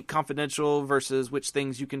need to keep confidential versus which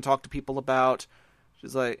things you can talk to people about.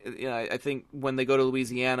 She's like, I think when they go to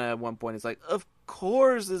Louisiana at one point, it's like, of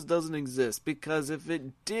course this doesn't exist, because if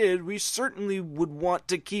it did, we certainly would want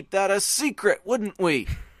to keep that a secret, wouldn't we?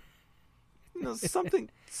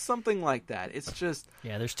 Something like that. It's just,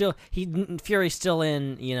 yeah. There's still Fury's still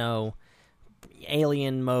in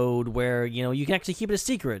alien mode where you can actually keep it a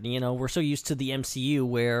secret. We're so used to the MCU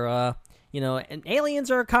where and aliens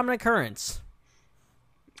are a common occurrence.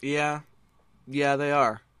 Yeah, they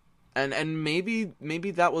are. And maybe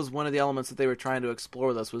that was one of the elements that they were trying to explore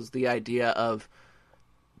with us, was the idea of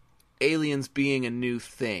aliens being a new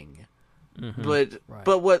thing. Mm-hmm.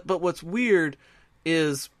 But what's weird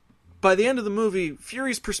is by the end of the movie,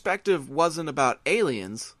 Fury's perspective wasn't about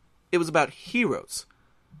aliens, it was about heroes.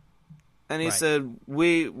 And he said,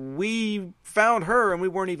 we found her and we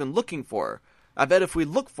weren't even looking for her. I bet if we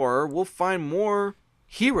look for her, we'll find more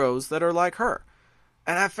heroes that are like her.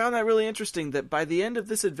 And I found that really interesting, that by the end of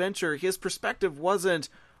this adventure, his perspective wasn't,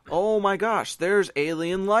 oh my gosh, there's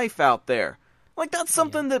alien life out there. Like, that's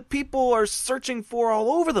something that people are searching for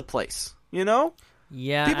all over the place,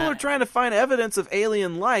 Yeah. People are trying to find evidence of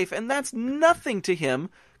alien life, and that's nothing to him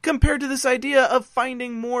compared to this idea of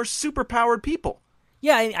finding more superpowered people.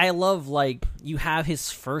 Yeah, I love, like, you have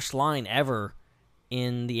his first line ever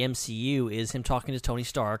in the MCU is him talking to Tony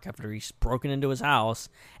Stark after he's broken into his house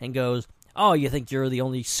and goes, "Oh, you think you're the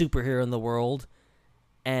only superhero in the world?"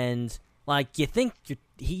 And, like, you think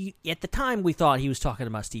he at the time we thought he was talking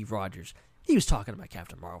about Steve Rogers. He was talking about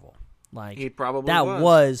Captain Marvel. Like, He probably that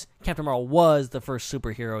was. Captain Marvel was the first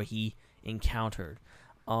superhero he encountered.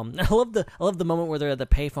 I love the moment where they're at the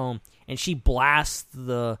payphone and she blasts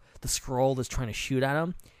the scroll that's trying to shoot at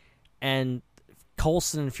him, and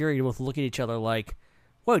Coulson and Fury both look at each other like,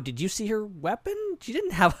 "Whoa, did you see her weapon? She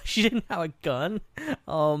didn't have a gun."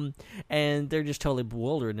 And they're just totally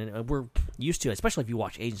bewildered, and we're used to it, especially if you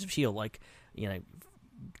watch Agents of S.H.I.E.L.D. Like, you know,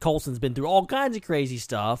 Coulson's been through all kinds of crazy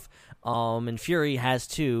stuff, and Fury has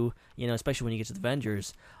too, you know, especially when you get to the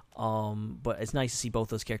Avengers. But it's nice to see both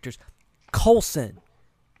those characters. Coulson.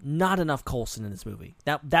 Not enough Coulson in this movie.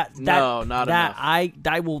 Not enough.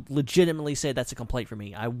 I will legitimately say that's a complaint for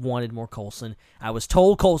me. I wanted more Coulson. I was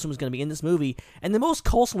told Coulson was going to be in this movie, and the most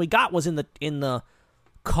Coulson we got was in the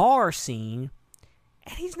car scene,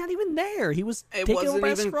 and he's not even there. He was taken over by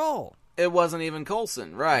a Skrull. It wasn't even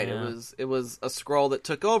Coulson, right? Yeah. It was a Skrull that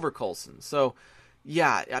took over Coulson. So,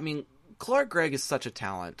 yeah, I mean, Clark Gregg is such a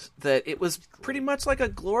talent that it was pretty much like a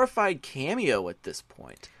glorified cameo at this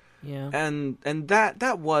point. Yeah. And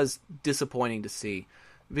that was disappointing to see,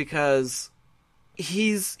 because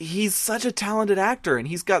he's such a talented actor and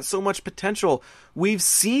he's got so much potential. We've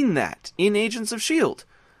seen that in Agents of S.H.I.E.L.D.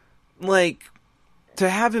 Like, to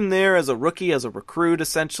have him there as a rookie, as a recruit,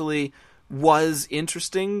 essentially, was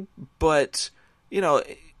interesting, but, you know,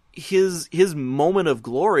 his moment of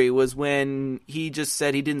glory was when he just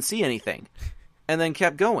said he didn't see anything and then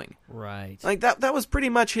kept going. Right. Like, that was pretty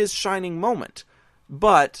much his shining moment.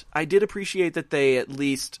 But I did appreciate that they at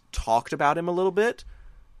least talked about him a little bit.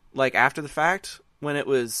 Like, after the fact, when it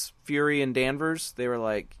was Fury and Danvers, they were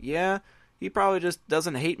like, yeah, he probably just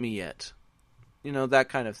doesn't hate me yet. You know, that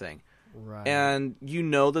kind of thing. Right. And you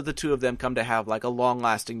know that the two of them come to have, like, a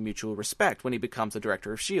long-lasting mutual respect when he becomes the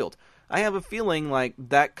director of S.H.I.E.L.D. I have a feeling like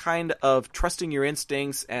that kind of trusting your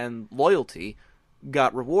instincts and loyalty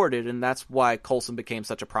got rewarded, and that's why Coulson became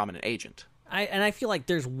such a prominent agent. I feel like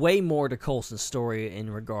there's way more to Coulson's story in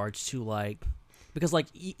regards to, like, because, like,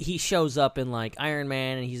 he shows up in, like, Iron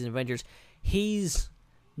Man and he's in Avengers. He's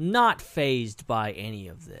not fazed by any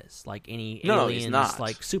of this, like any aliens, he's not.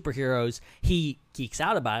 like superheroes. He geeks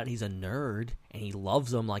out about it. He's a nerd and he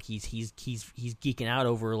loves them. Like he's geeking out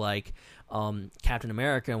over like Captain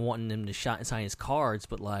America and wanting him to sign his cards,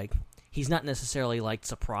 but like he's not necessarily like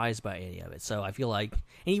surprised by any of it. So I feel like,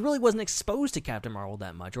 and he really wasn't exposed to Captain Marvel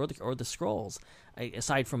that much, or the Skrulls,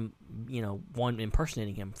 aside from one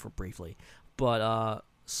impersonating him for briefly. But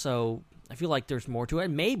so I feel like there's more to it.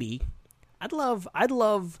 Maybe I'd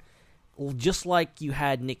love, just like you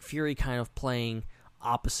had Nick Fury kind of playing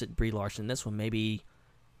opposite Brie Larson in this one, maybe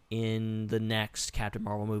in the next Captain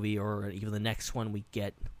Marvel movie or even the next one we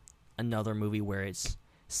get another movie where it's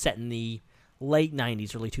set in the late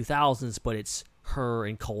 90s, early 2000s, but it's her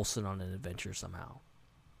and Coulson on an adventure somehow.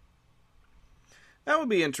 That would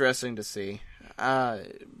be interesting to see.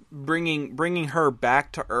 Bringing her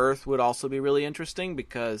back to Earth would also be really interesting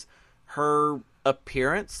because her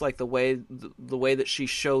appearance, like the way that she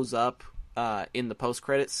shows up in the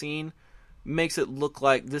post-credit scene, makes it look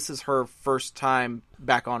like this is her first time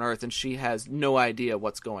back on Earth and she has no idea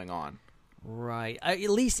what's going on. Right. At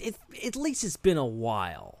least it's been a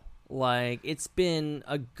while. Like it's been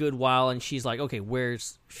a good while, and she's like, "Okay,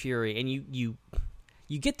 where's Fury?" And you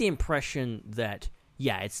get the impression that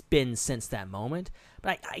it's been since that moment.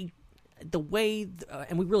 But I the way,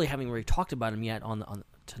 and we really haven't really talked about him yet on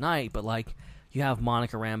tonight. But like you have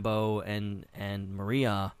Monica Rambeau and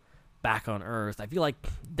Maria back on Earth. I feel like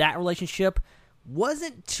that relationship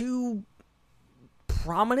wasn't too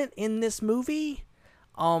prominent in this movie.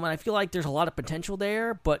 And I feel like there's a lot of potential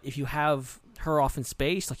there, but if you have her off in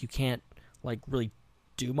space, like you can't like really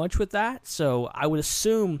do much with that. So I would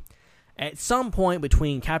assume at some point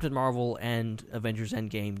between Captain Marvel and Avengers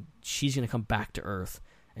Endgame, she's going to come back to Earth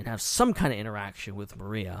and have some kind of interaction with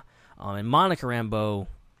Maria. And Monica Rambeau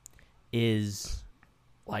is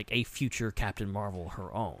like a future Captain Marvel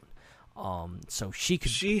her own. So she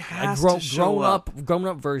has to show up. Grown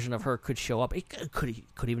up version of her could show up. It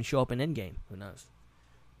could even show up in Endgame. Who knows?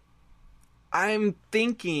 I'm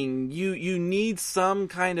thinking you need some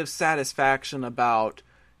kind of satisfaction about,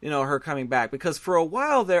 her coming back, because for a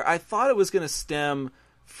while there I thought it was going to stem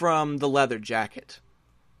from the leather jacket.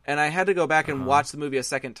 And I had to go back and watch the movie a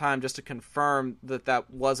second time just to confirm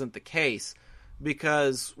that wasn't the case,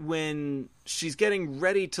 because when she's getting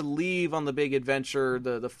ready to leave on the big adventure,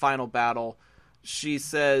 the final battle, she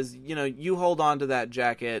says, you hold on to that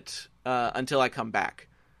jacket until I come back.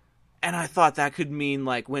 And I thought that could mean,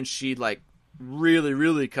 like, when she, like, really,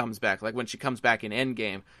 really comes back, like when she comes back in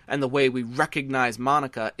Endgame, and the way we recognize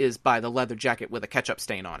Monica is by the leather jacket with a ketchup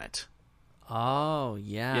stain on it. Oh,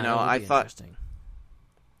 yeah.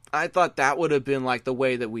 I thought that would have been, like, the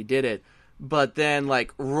way that we did it. But then,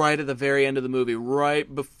 like, right at the very end of the movie,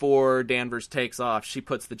 right before Danvers takes off, she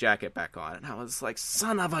puts the jacket back on. And I was like,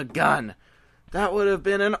 son of a gun! That would have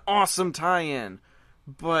been an awesome tie-in.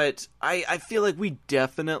 But I feel like we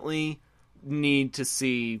definitely need to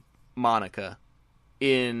see Monica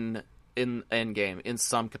in Endgame in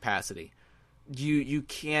some capacity. You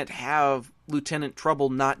can't have Lieutenant Trouble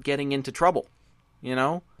not getting into trouble,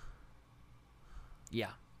 Yeah.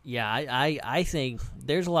 Yeah, I think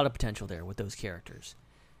there's a lot of potential there with those characters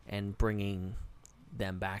and bringing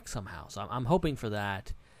them back somehow. So I'm hoping for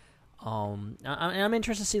that. I'm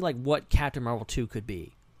interested to see like what Captain Marvel 2 could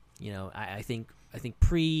be. I think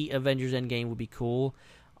pre-Avengers Endgame would be cool.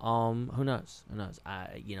 Who knows?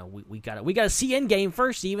 We gotta see Endgame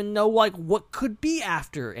first to even know like what could be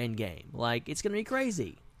after Endgame. Like it's gonna be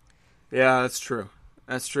crazy. Yeah, that's true.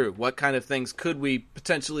 That's true. What kind of things could we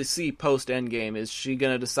potentially see post Endgame? Is she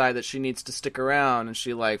gonna decide that she needs to stick around and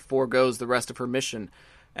she like foregoes the rest of her mission,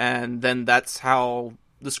 and then that's how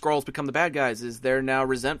the Skrulls become the bad guys? Is they're now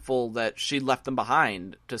resentful that she left them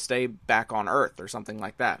behind to stay back on Earth or something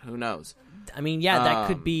like that? Who knows? I mean, yeah, that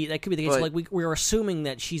could be the case. But, like we're assuming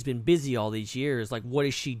that she's been busy all these years. Like, what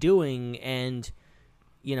is she doing? And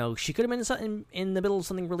she could have been in the middle of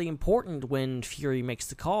something really important when Fury makes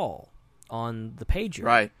the call on the pager,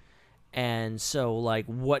 right? And so, like,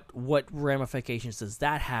 what ramifications does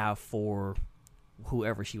that have for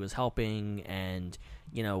whoever she was helping? And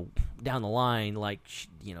down the line, like,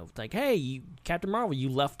 like, hey, Captain Marvel, you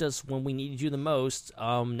left us when we needed you the most.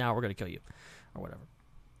 Now we're gonna kill you, or whatever.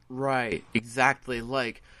 Right, exactly.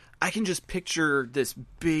 Like, I can just picture this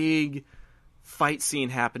big fight scene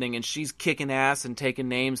happening, and she's kicking ass and taking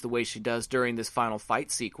names the way she does during this final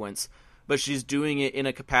fight sequence, but she's doing it in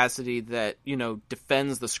a capacity that,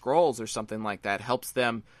 defends the Skrulls or something like that, helps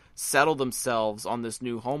them settle themselves on this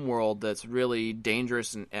new homeworld that's really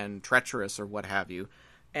dangerous and treacherous or what have you.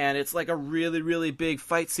 And it's like a really, really big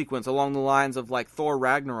fight sequence along the lines of like Thor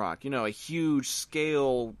Ragnarok, a huge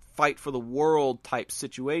scale fight for the world type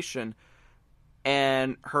situation.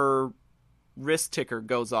 And her wrist ticker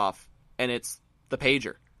goes off and it's the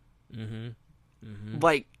pager. Mm-hmm. Mm-hmm.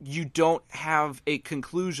 Like, you don't have a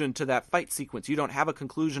conclusion to that fight sequence. You don't have a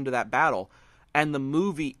conclusion to that battle. And the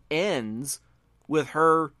movie ends with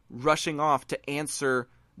her rushing off to answer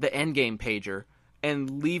the Endgame pager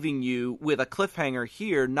and leaving you with a cliffhanger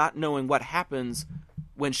here, not knowing what happens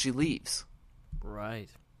when she leaves. Right.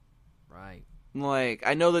 Like,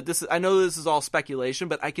 I know this is all speculation,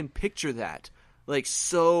 but I can picture that like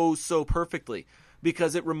so perfectly,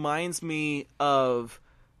 because it reminds me of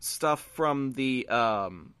stuff from the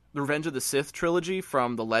Revenge of the Sith trilogy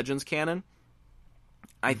from the Legends canon.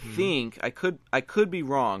 I think I could be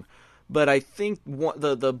wrong, but I think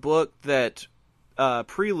the book that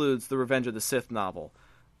preludes the Revenge of the Sith novel.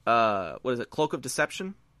 What is it? Cloak of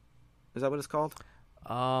Deception? Is that what it's called?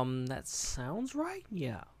 That sounds right.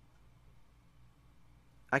 Yeah.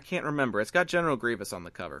 I can't remember. It's got General Grievous on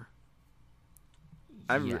the cover.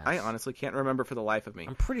 Yes. I honestly can't remember for the life of me.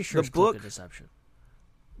 I'm pretty sure it's Cloak of Deception.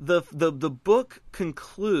 The book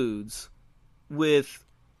concludes with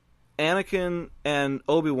Anakin and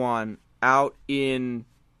Obi-Wan out in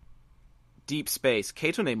deep space.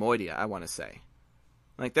 Cato Neimoidia, I want to say.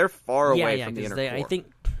 Like, they're far away from the inner core.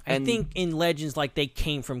 I think in Legends, like, they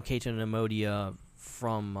came from Cato Neimoidia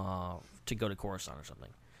to go to Coruscant or something.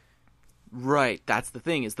 Right, that's the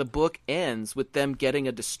thing, is the book ends with them getting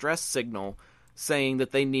a distress signal saying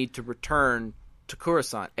that they need to return to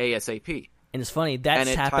Coruscant ASAP. And it's funny, that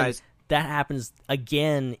happens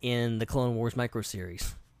again in the Clone Wars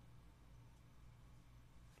microseries.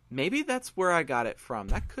 Maybe that's where I got it from.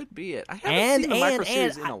 That could be it. I haven't seen the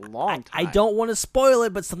microseries in a long time. I don't want to spoil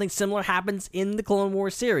it, but something similar happens in the Clone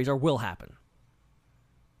Wars series, or will happen.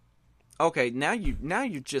 Okay, now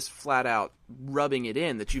you're just flat out rubbing it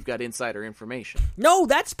in that you've got insider information. No,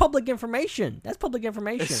 that's public information.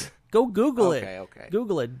 Go Google it. Okay.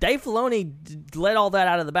 Google it. Dave Filoni let all that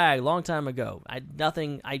out of the bag a long time ago.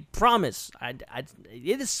 I promise.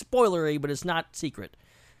 It is spoilery, but it's not secret.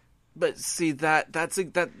 But see, that's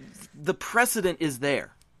the precedent is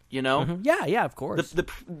there, Mm-hmm. Yeah, of course.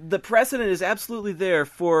 The precedent is absolutely there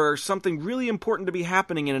for something really important to be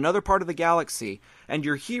happening in another part of the galaxy, and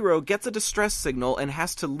your hero gets a distress signal and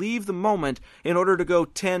has to leave the moment in order to go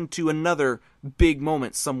tend to another big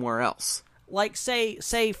moment somewhere else. like say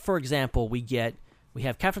for example, we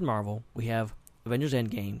have Captain Marvel, we have Avengers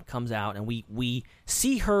Endgame comes out, and we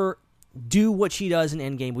see her do what she does in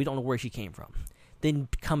Endgame. We don't know where she came from. Then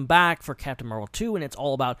come back for Captain Marvel 2, and it's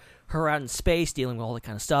all about her out in space dealing with all that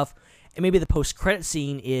kind of stuff. And maybe the post-credit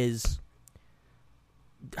scene is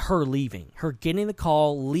her leaving, her getting the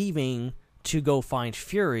call, leaving to go find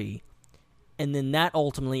Fury, and then that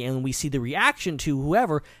ultimately, and we see the reaction to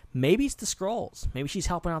whoever. Maybe it's the Skrulls. Maybe she's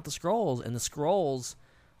helping out the Skrulls, and the Skrulls,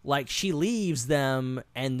 like, she leaves them,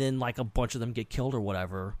 and then, like, a bunch of them get killed or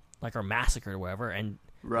whatever, like, or massacred or whatever, and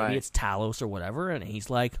maybe it's Talos or whatever, and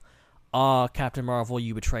he's like, Captain Marvel,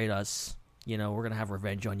 you betrayed us. You know, we're going to have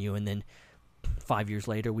revenge on you. And then 5 years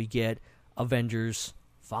later, we get Avengers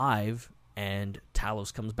 5, and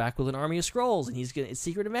Talos comes back with an army of Skrulls, and he's getting a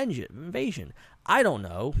secret invasion. I don't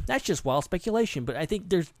know. That's just wild speculation, but I think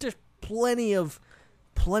there's plenty of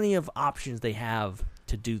options they have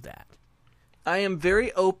to do that. I am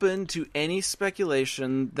very open to any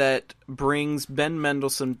speculation that brings Ben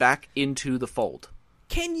Mendelsohn back into the fold.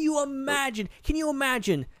 Can you imagine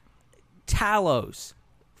Talos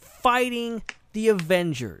fighting the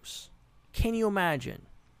Avengers? Can you imagine?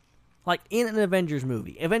 Like, in an Avengers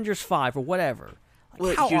movie, Avengers 5 or whatever. Like,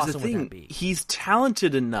 well, how here's awesome the thing. would that be? He's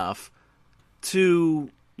talented enough to,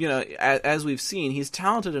 you know, as we've seen, he's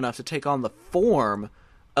talented enough to take on the form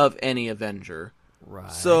of any Avenger.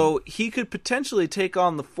 Right. So he could potentially take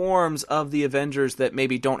on the forms of the Avengers that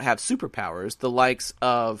maybe don't have superpowers, the likes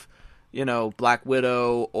of, you know, Black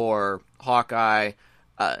Widow or Hawkeye.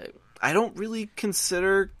 I don't really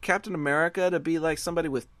consider Captain America to be like somebody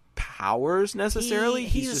with powers necessarily.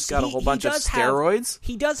 He's just got a whole bunch of steroids.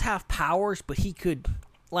 He does have powers, but he could,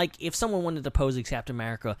 like, if someone wanted to pose as Captain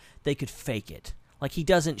America, they could fake it. Like, he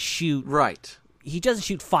doesn't shoot... Right. He doesn't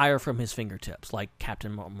shoot fire from his fingertips like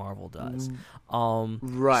Captain Marvel does.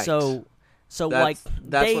 Right. So that's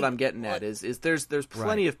what I'm getting at is there's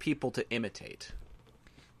plenty of people to imitate.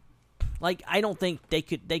 Like, I don't think they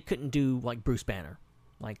couldn't do like Bruce Banner.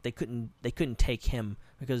 Like, they couldn't take him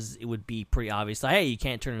because it would be pretty obvious. Like, hey, you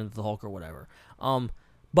can't turn into the Hulk or whatever.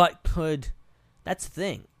 But that's the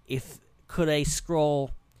thing. Could a Skrull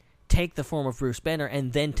take the form of Bruce Banner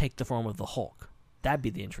and then take the form of the Hulk? That'd be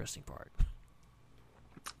the interesting part.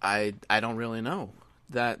 I don't really know.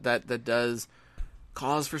 That does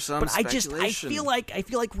cause for some speculation. I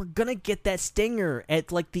feel like we're gonna get that stinger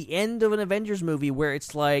at like the end of an Avengers movie where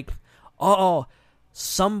it's like, oh,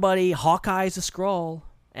 somebody, Hawkeye's a Skrull,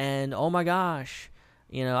 and oh my gosh,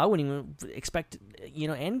 you know, I wouldn't even expect, you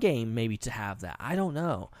know, Endgame maybe to have that. I don't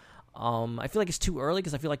know. I feel like it's too early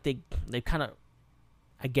because I feel like they've kind of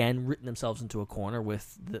again written themselves into a corner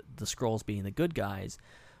with the Skrulls being the good guys,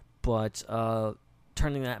 but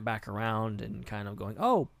turning that back around and kind of going,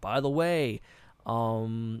 oh, by the way,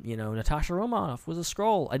 you know, Natasha Romanoff was a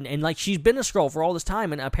Skrull, and like she's been a Skrull for all this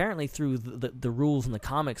time, and apparently through the rules in the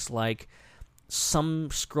comics, like some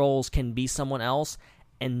Skrulls can be someone else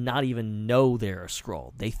and not even know they're a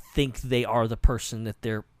Skrull. They think they are the person that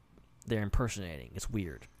they're impersonating. It's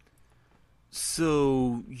weird.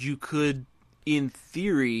 So you could, in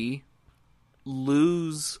theory,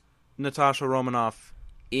 lose Natasha Romanoff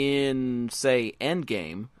in, say,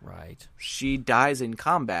 Endgame. Right. She dies in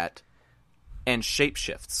combat and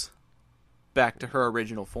shapeshifts back to her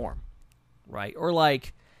original form. Right. Or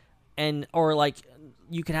like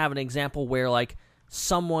you can have an example where like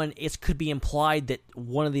someone, it could be implied that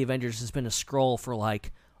one of the Avengers has been a Skrull for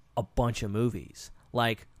like a bunch of movies.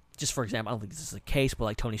 Like, just for example, I don't think this is the case, but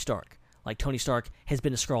like Tony Stark. Like, Tony Stark has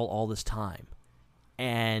been a Skrull all this time.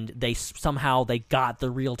 And they got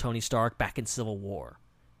the real Tony Stark back in Civil War.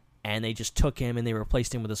 And they just took him and they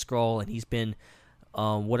replaced him with a Skrull, and he's been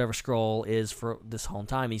whatever Skrull is for this whole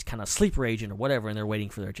time. He's kind of sleeper agent or whatever, and they're waiting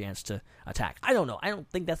for their chance to attack. I don't know. I don't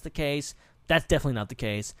think that's the case. That's definitely not the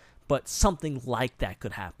case. But something like that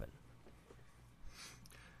could happen.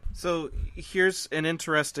 So here's an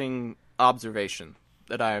interesting observation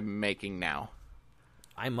that I'm making now.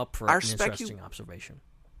 I'm up for an interesting observation.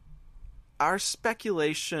 Our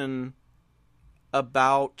speculation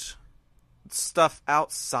about stuff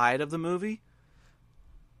outside of the movie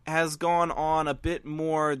has gone on a bit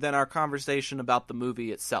more than our conversation about the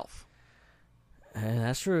movie itself.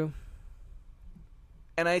 That's true.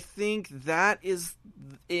 And I think that is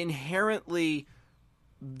inherently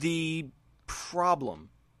the problem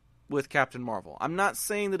with Captain Marvel. I'm not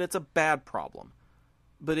saying that it's a bad problem,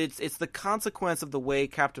 but it's the consequence of the way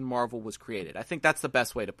Captain Marvel was created. I think that's the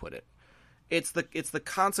best way to put it. It's the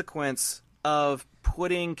consequence of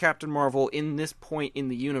putting Captain Marvel in this point in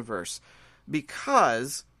the universe,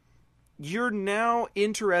 because you're now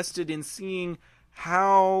interested in seeing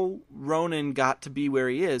how Ronan got to be where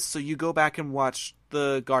he is, so you go back and watch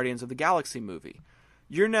the Guardians of the Galaxy movie.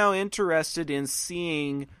 You're now interested in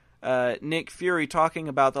seeing Nick Fury talking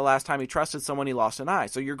about the last time he trusted someone, he lost an eye.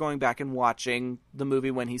 So you're going back and watching the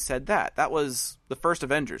movie when he said that. That was the first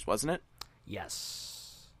Avengers, wasn't it?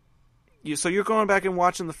 Yes. So you're going back and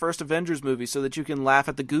watching the first Avengers movie so that you can laugh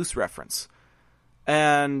at the Goose reference.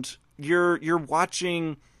 And you're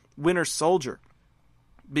watching Winter Soldier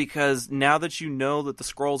because now that you know that the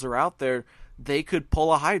Skrulls are out there, they could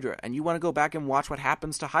pull a Hydra, and you want to go back and watch what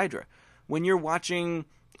happens to Hydra. When you're watching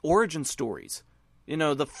origin stories,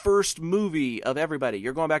 the first movie of everybody,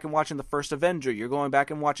 you're going back and watching the first Avenger, you're going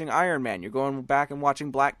back and watching Iron Man, you're going back and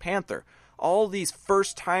watching Black Panther. All these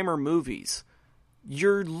first-timer movies,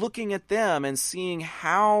 you're looking at them and seeing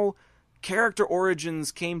how character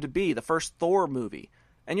origins came to be, the first Thor movie.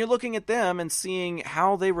 And you're looking at them and seeing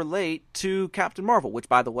how they relate to Captain Marvel, which,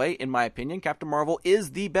 by the way, in my opinion, Captain Marvel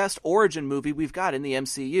is the best origin movie we've got in the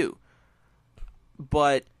MCU.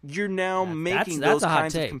 But you're now making those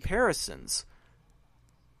kinds of comparisons.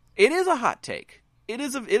 It is a hot take. It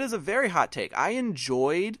is a very hot take. I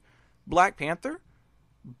enjoyed Black Panther,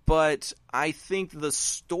 but I think the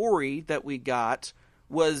story that we got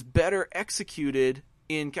was better executed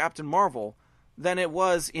in Captain Marvel than it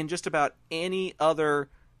was in just about any other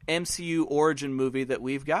MCU origin movie that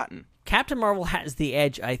we've gotten. Captain Marvel has the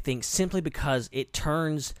edge, I think, simply because it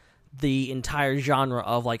turns the entire genre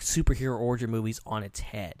of like superhero origin movies on its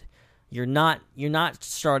head. You're not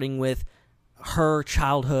starting with her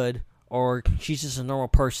childhood or she's just a normal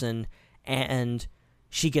person and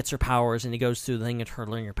she gets her powers and it goes through the thing of her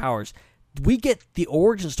learning her powers. We get the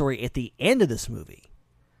origin story at the end of this movie.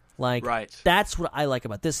 Like, right. That's what I like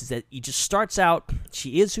about this, is that he just starts out,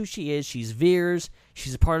 she is who she is, she's Veers,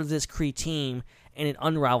 she's a part of this Kree team, and it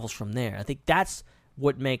unravels from there. I think that's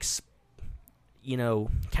what makes,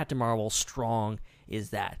 Captain Marvel strong,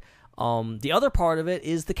 is that. The other part of it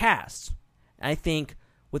is the cast. I think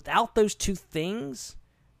without those two things,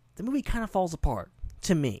 the movie kind of falls apart,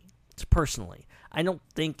 to me, personally. I don't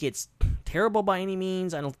think it's terrible by any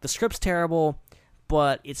means, I don't think the script's terrible,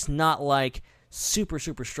 but it's not like super,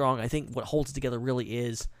 super strong. I think what holds it together really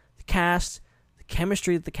is the cast, the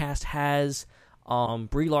chemistry that the cast has,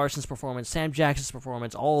 Brie Larson's performance, Sam Jackson's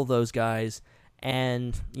performance, all of those guys,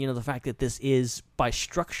 and, the fact that this is, by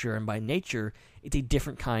structure and by nature, it's a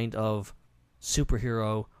different kind of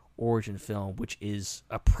superhero origin film, which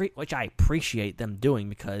I appreciate them doing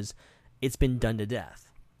because it's been done to death.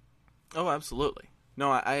 Oh, absolutely.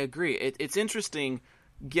 No, I agree. It's interesting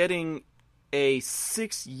getting a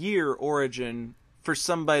 6-year origin for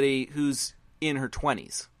somebody who's in her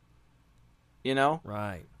 20s.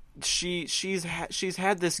 Right. She's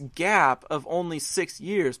had this gap of only 6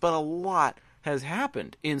 years, but a lot has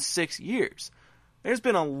happened in 6 years. There's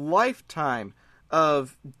been a lifetime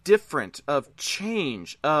of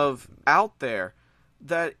change, of out there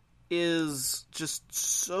that is just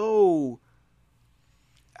so,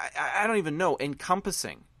 I don't even know,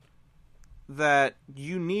 encompassing, that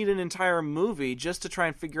you need an entire movie just to try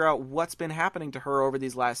and figure out what's been happening to her over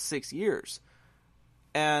these last 6 years.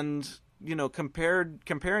 And,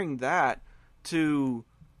 comparing that to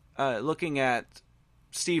looking at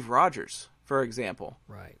Steve Rogers, for example.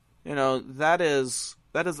 Right. That is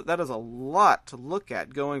a lot to look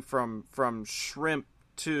at, going from shrimp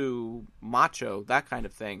to macho, that kind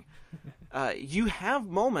of thing. You have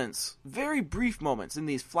moments, very brief moments, in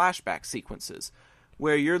these flashback sequences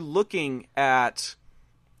where you're looking at,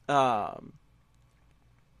 when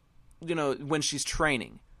she's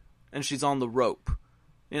training and she's on the rope.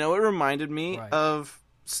 It reminded me of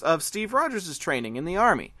Steve Rogers' training in the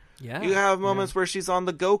Army. Yeah. You have moments where she's on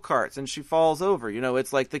the go-karts and she falls over.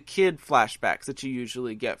 It's like the kid flashbacks that you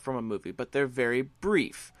usually get from a movie, but they're very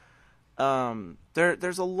brief.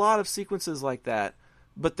 There's a lot of sequences like that,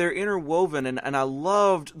 but they're interwoven, and I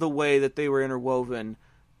loved the way that they were interwoven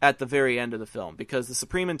at the very end of the film, because the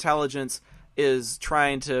Supreme Intelligence is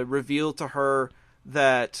trying to reveal to her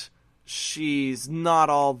that she's not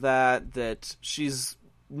all that she's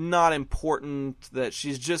not important, that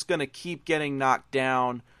she's just going to keep getting knocked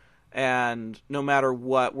down, and no matter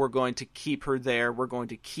what, we're going to keep her there, we're going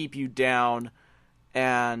to keep you down.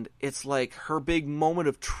 And it's like her big moment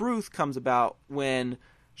of truth comes about when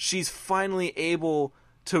she's finally able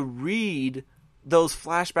to read those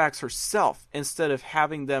flashbacks herself instead of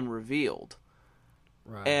having them revealed.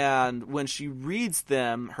 Right. And when she reads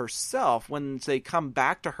them herself, when they come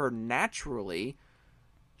back to her naturally,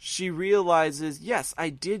 she realizes, yes, I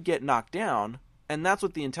did get knocked down, and that's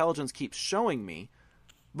what the intelligence keeps showing me.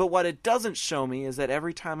 But what it doesn't show me is that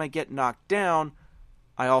every time I get knocked down,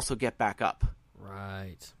 I also get back up.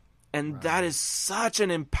 Right. And that is such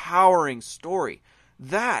an empowering story.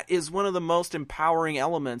 That is one of the most empowering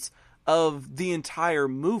elements of the entire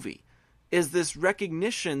movie, is this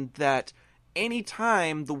recognition that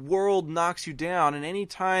anytime the world knocks you down and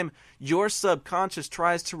anytime your subconscious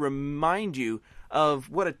tries to remind you of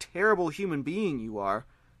what a terrible human being you are,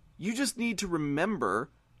 you just need to remember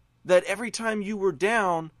that every time you were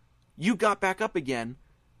down, you got back up again,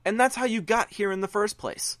 and that's how you got here in the first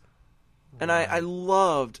place. And I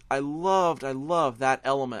loved that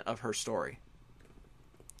element of her story.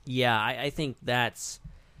 Yeah, I think that's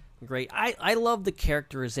great. I love the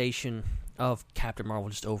characterization of Captain Marvel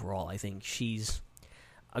just overall. I think she's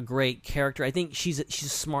a great character. I think she's a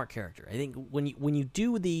smart character. I think when you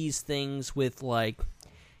do these things with, like,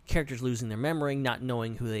 characters losing their memory, not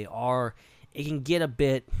knowing who they are, it can get a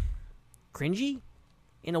bit cringy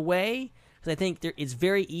in a way. Because I think it's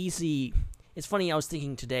very easy. It's funny, I was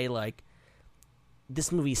thinking today, like,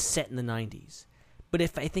 this movie's set in the 90s. But I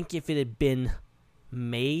think if it had been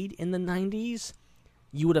made in the 90s,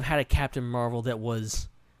 you would have had a Captain Marvel that was,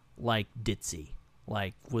 like, ditzy.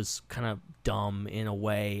 Like, was kind of dumb in a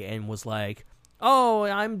way, and was like, oh,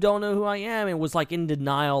 I don't know who I am, and was, like, in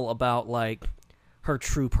denial about, like, her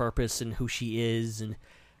true purpose and who she is, and,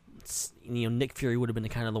 you know, Nick Fury would have been the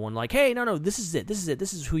kind of the one, like, hey, no, this is it,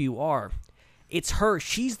 this is who you are. It's her,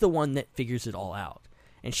 she's the one that figures it all out.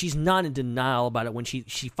 And she's not in denial about it when she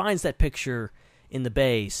finds that picture in the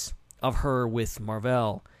base of her with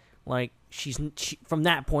Marvel. Like, she from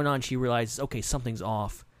that point on, she realizes, okay, something's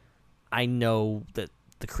off. I know that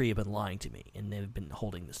the Kree have been lying to me, and they've been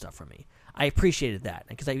holding this stuff from me. I appreciated that,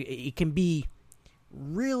 because it can be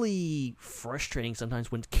really frustrating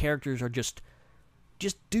sometimes when characters are just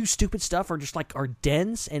do stupid stuff, or just, like, are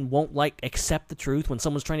dense and won't, like, accept the truth when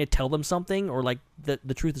someone's trying to tell them something, or, like,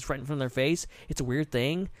 the truth is right in front of their face. It's a weird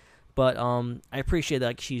thing, but I appreciate that,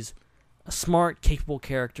 like, she's a smart, capable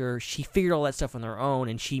character. She figured all that stuff on her own,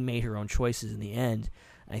 and she made her own choices in the end.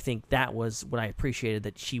 I think that was what I appreciated,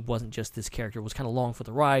 that she wasn't just this character who was kind of along for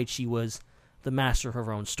the ride. She was the master of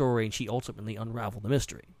her own story, and she ultimately unraveled the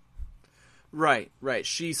mystery. Right.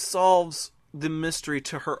 She solves the mystery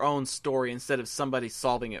to her own story instead of somebody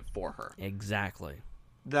solving it for her. Exactly.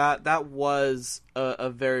 That was a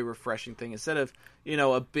very refreshing thing. Instead of, you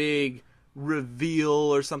know, a big reveal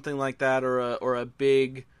or something like that, or a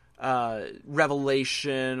big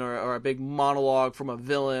revelation, or a big monologue from a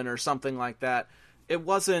villain or something like that. It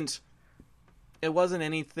wasn't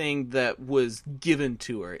anything that was given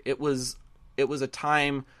to her. It was a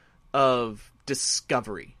time of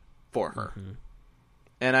discovery for her. Mm-hmm.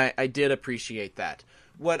 And I did appreciate that.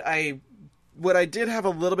 What I did have a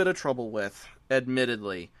little bit of trouble with,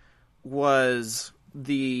 admittedly, was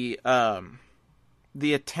the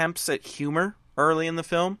attempts at humor early in the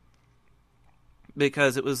film.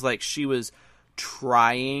 Because it was like she was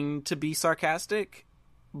trying to be sarcastic,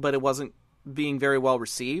 but it wasn't being very well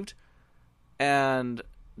received. And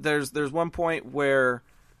there's one point where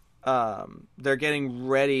they're getting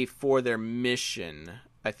ready for their mission,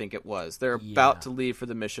 I think it was. They're about to leave for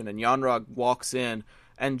the mission, and Yon-Rogg walks in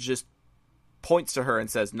and just points to her and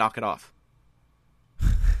says, knock it off.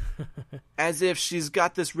 As if she's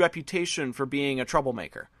got this reputation for being a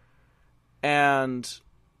troublemaker. And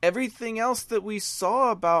everything else that we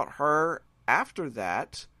saw about her after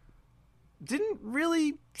that didn't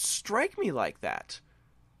really strike me like that.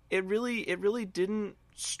 It really didn't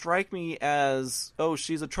strike me as, oh,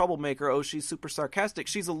 she's a troublemaker, oh, she's super sarcastic.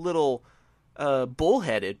 She's a little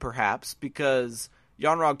bullheaded, perhaps, because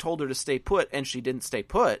Yon-Rogg told her to stay put, and she didn't stay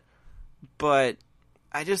put. But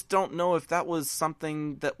I just don't know if that was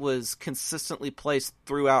something that was consistently placed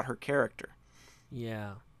throughout her character.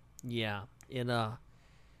 Yeah.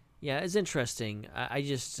 It's interesting. I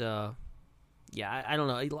just, I don't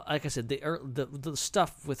know. Like I said, the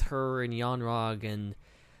stuff with her and Yon-Rogg and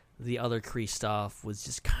the other Kree stuff was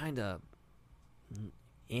just kind of,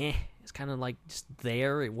 It's kind of like just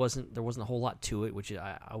there. There wasn't a whole lot to it, which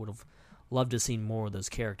I would have loved to have seen more of those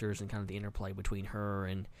characters and kind of the interplay between her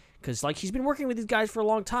and, because like she's been working with these guys for a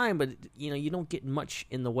long time, but you know, you don't get much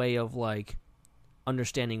in the way of like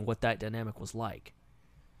understanding what that dynamic was like.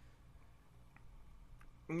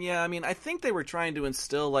 Yeah, I mean, I think they were trying to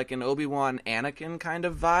instill like an Obi-Wan Anakin kind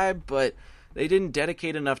of vibe, but they didn't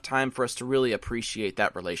dedicate enough time for us to really appreciate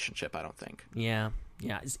that relationship, I don't think. Yeah.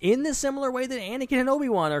 It's in the similar way that Anakin and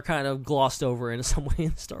Obi-Wan are kind of glossed over in some way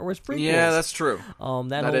in Star Wars prequels. Yeah, that's true.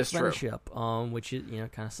 That whole friendship, which is,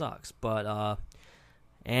 kind of sucks. But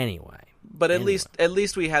anyway. But at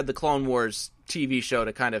least we had the Clone Wars TV show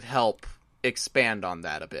to kind of help expand on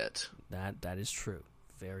that a bit. That is true.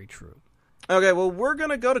 Very true. Okay, well, we're going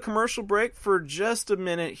to go to commercial break for just a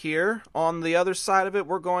minute here. On the other side of it,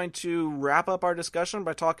 we're going to wrap up our discussion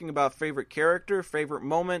by talking about favorite character, favorite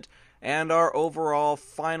moment, and our overall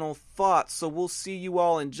final thoughts. So we'll see you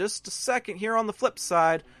all in just a second here on the flip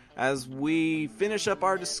side as we finish up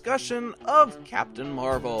our discussion of Captain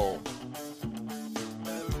Marvel.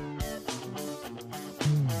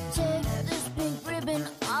 Take this pink ribbon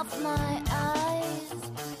off my eyes.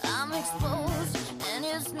 I'm exposed, and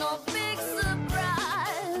it's no big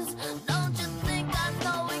surprise. Don't you think I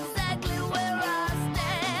know exactly where I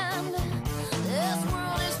stand? This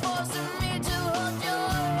world is forcing me to hold your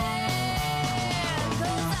hand.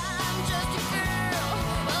 'Cause I'm just a girl,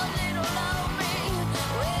 a little lonely.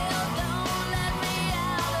 Well, don't let me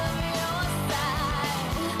out of your sight.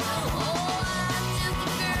 Oh, I'm just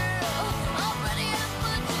a girl, all pretty and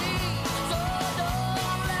petite. So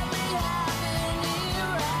don't let me have any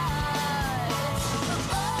rights.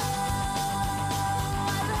 Oh,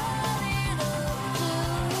 I let it up to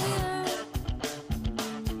here.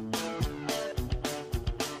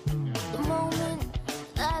 The moment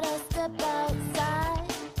that I step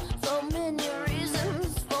outside, so many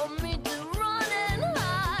reasons for me to run and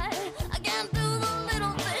hide. I can't do the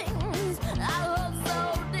little things I love so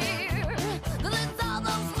dear. 'Cause it's all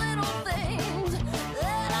those little things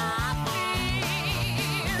that I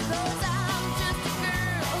fear. 'Cause I'm just a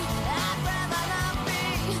girl, I'd rather not be.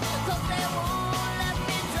 'Cause they won't let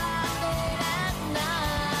me drive late at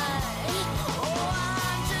night. Oh,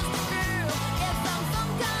 I'm just a girl, yes, I'm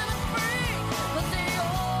some kind of freak. But they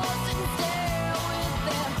all sit and stare with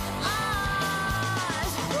their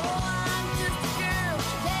eyes. Oh, I'm just a girl,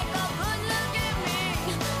 take a good look at me.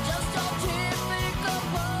 Just your typical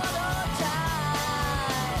prototype.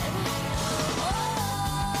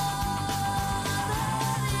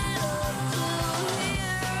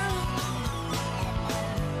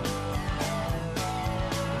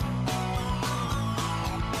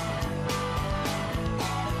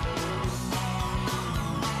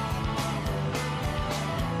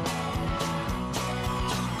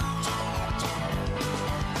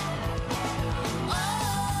 Oh,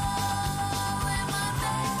 am I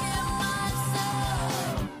making myself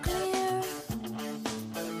clear?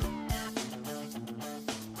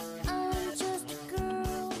 I'm just a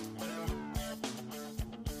girl.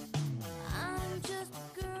 I'm just a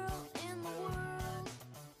girl in the world.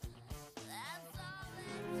 That's all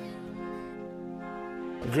that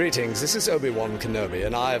you. Greetings, this is Obi-Wan Kenobi,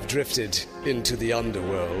 and I have drifted into the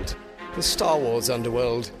underworld. The Star Wars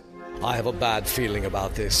underworld. I have a bad feeling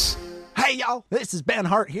about this. Hey y'all, this is Ben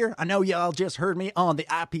Hart here. I know y'all just heard me on the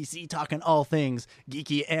IPC talking all things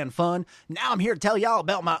geeky and fun. Now I'm here to tell y'all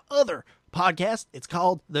about my other podcast. It's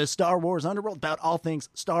called The Star Wars Underworld, about all things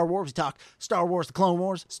Star Wars. We talk Star Wars The Clone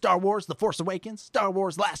Wars, Star Wars The Force Awakens, Star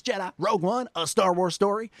Wars Last Jedi, Rogue One, A Star Wars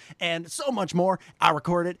Story, and so much more. I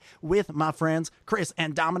record it with my friends Chris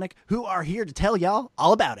and Dominic, who are here to tell y'all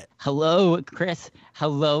all about it. Hello, Chris.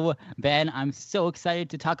 Hello, Ben. I'm so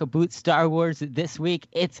excited to talk about Star Wars this week.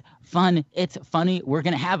 It's fun. It's funny. We're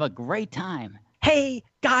going to have a great time. Hey,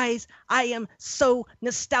 guys, I am so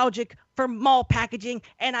nostalgic for mall packaging,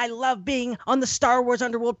 and I love being on the Star Wars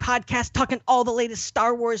Underworld podcast talking all the latest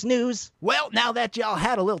Star Wars news. Well, now that y'all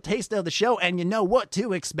had a little taste of the show and you know what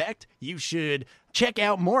to expect, you should check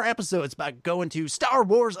out more episodes by going to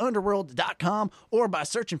StarWarsUnderworld.com or by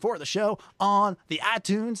searching for the show on the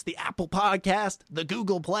iTunes, the Apple Podcast, the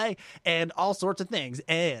Google Play, and all sorts of things.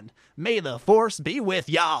 And may the Force be with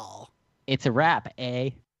y'all. It's a wrap, eh?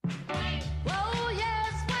 Oh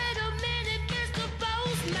yes, wait a minute, Mr.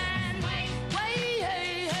 Postman. Wait,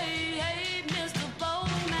 hey, hey, hey, Mr.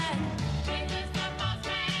 Postman.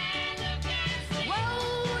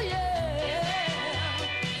 Whoa, yeah.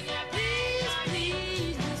 Please,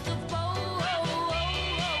 please, Mr. Postman.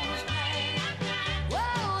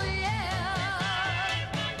 Whoa, yeah.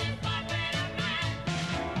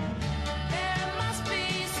 There must be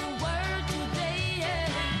some word today, yeah,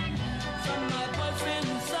 from my boyfriend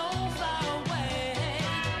so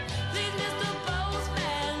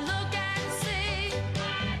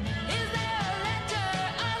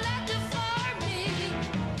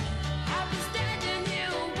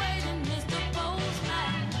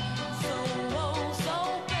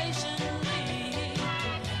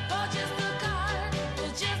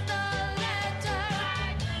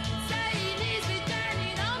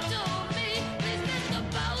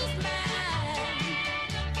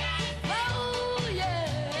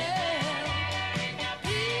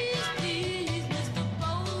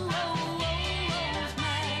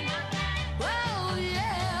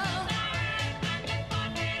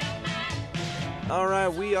All right,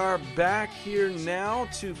 we are back here now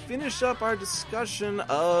to finish up our discussion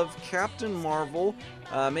of Captain Marvel.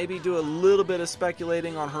 Maybe do a little bit of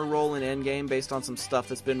speculating on her role in Endgame based on some stuff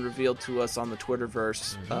that's been revealed to us on the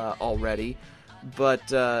Twitterverse already. But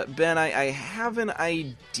Ben, I have an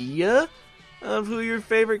idea of who your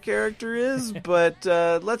favorite character is, but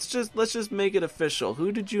let's just make it official.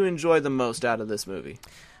 Who did you enjoy the most out of this movie?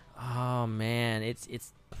 Oh man, it's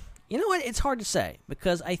you know what? It's hard to say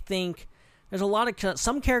because I think there's a lot of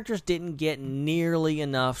some characters didn't get nearly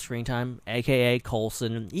enough screen time, aka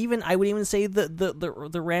Coulson. Even I would even say the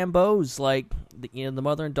Rambos, like the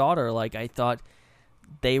mother and daughter. Like I thought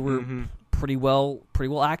they were pretty well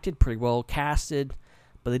acted, pretty well casted,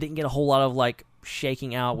 but they didn't get a whole lot of like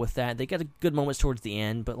shaking out with that. They got good moments towards the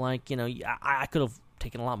end, but like I could have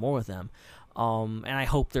taken a lot more with them. And I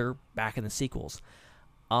hope they're back in the sequels.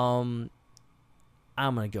 I'm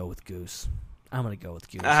gonna go with Goose. Gotta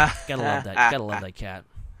love that cat.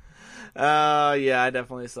 Yeah, I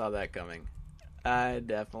definitely saw that coming.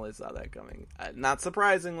 Not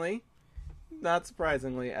surprisingly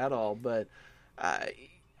at all. But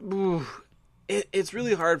it's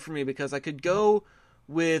really hard for me because I could go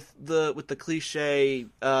with the cliche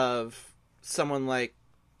of someone like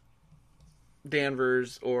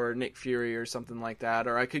Danvers or Nick Fury or something like that,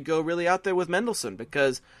 or I could go really out there with Mendelsohn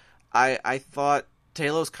because I thought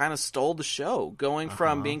Talos kind of stole the show, going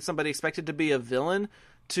from being somebody expected to be a villain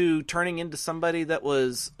to turning into somebody that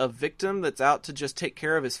was a victim that's out to just take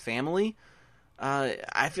care of his family.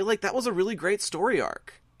 I feel like that was a really great story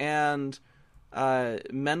arc. And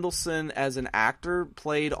Mendelsohn, as an actor,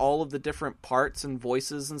 played all of the different parts and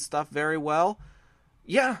voices and stuff very well.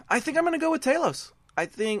 Yeah, I think I'm going to go with Talos. I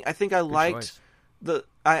think I liked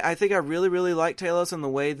I think I really, really liked Talos in the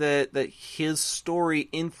way that his story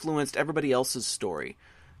influenced everybody else's story.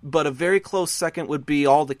 But a very close second would be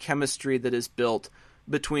all the chemistry that is built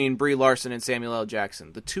between Brie Larson and Samuel L.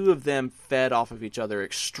 Jackson. The two of them fed off of each other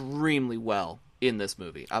extremely well in this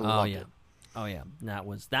movie. I loved it. Oh yeah,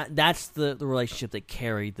 that's the relationship that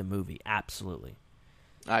carried the movie. Absolutely.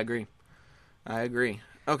 I agree.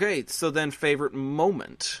 Okay, so then favorite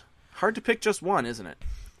moment. Hard to pick just one, isn't it?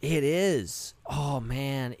 It is. Oh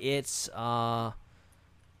man, it's I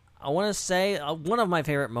want to say one of my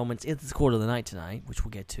favorite moments is the Court of the Night tonight, which we'll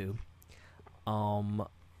get to.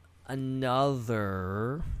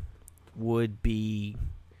 Another would be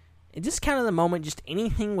just kind of the moment, just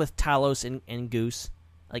anything with Talos and Goose,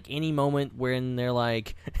 like any moment when they're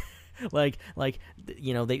like, they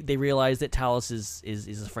realize that Talos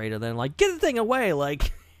is afraid of them, like get the thing away,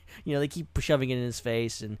 like. They keep shoving it in his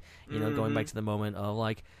face, and going back to the moment of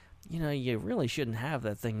like, you really shouldn't have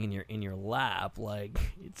that thing in your lap. Like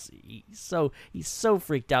he's so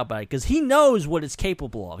freaked out by it because he knows what it's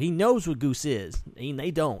capable of. He knows what Goose is.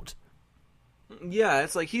 They don't. Yeah,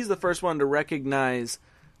 it's like he's the first one to recognize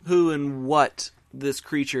who and what this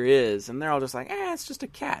creature is, and they're all just like, it's just a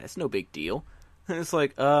cat. It's no big deal. And it's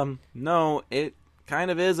like, no, it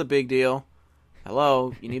kind of is a big deal.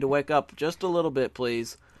 Hello, you need to wake up just a little bit,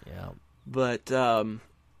 please. Yeah. But,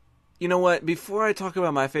 you know what? Before I talk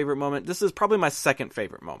about my favorite moment, this is probably my second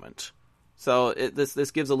favorite moment. So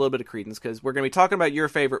this gives a little bit of credence, because we're going to be talking about your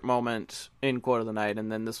favorite moment in Quote of the Night,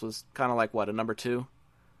 and then this was kind of like, what, a number 2?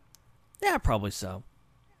 Yeah, probably so.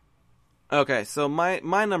 Okay, so my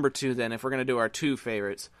number 2 then, if we're going to do our 2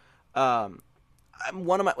 favorites, I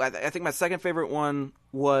think my second favorite one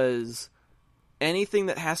was anything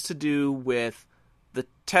that has to do with the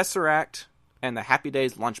Tesseract and the Happy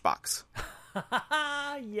Days lunchbox.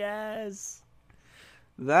 Yes.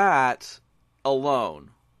 That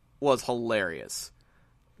alone was hilarious.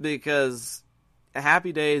 Because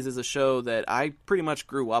Happy Days is a show that I pretty much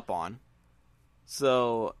grew up on.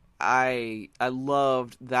 So I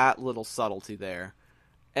loved that little subtlety there.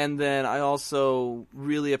 And then I also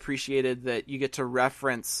really appreciated that you get to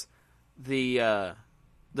reference the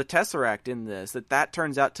Tesseract in this, that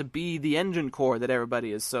turns out to be the engine core that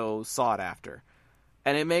everybody is so sought after.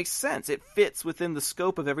 And it makes sense. It fits within the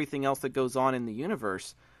scope of everything else that goes on in the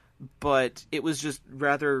universe. But it was just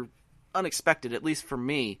rather unexpected, at least for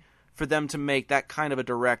me, for them to make that kind of a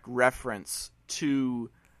direct reference to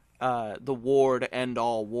the war to end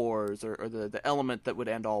all wars, or the element that would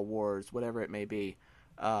end all wars, whatever it may be.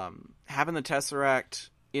 Having the Tesseract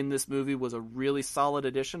in this movie was a really solid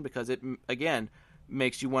addition, because it, again,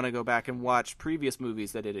 makes you want to go back and watch previous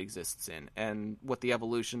movies that it exists in, and what the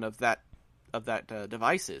evolution of that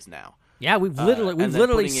device is now. Yeah, we've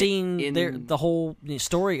literally seen the whole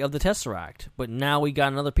story of the Tesseract, but now we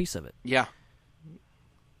got another piece of it. Yeah.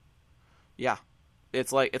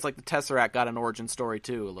 It's like the Tesseract got an origin story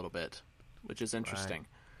too, a little bit, which is interesting.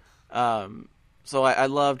 Right. So I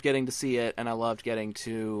loved getting to see it, and I loved getting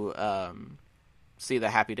to see the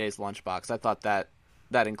Happy Days lunchbox. I thought that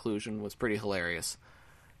inclusion was pretty hilarious.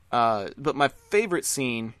 But my favorite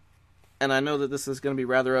scene, and I know that this is going to be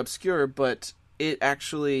rather obscure, but it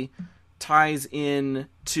actually ties in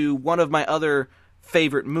to one of my other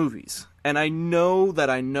favorite movies. And I know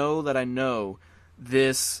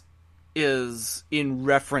this is in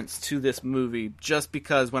reference to this movie, just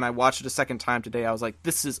because when I watched it a second time today, I was like,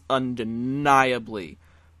 this is undeniably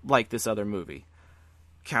like this other movie.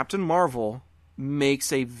 Captain Marvel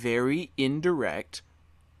makes a very indirect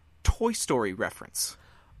Toy Story reference.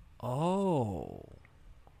 Oh.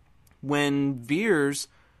 When Veers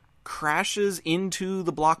crashes into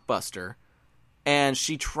the Blockbuster and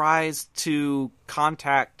she tries to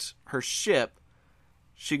contact her ship,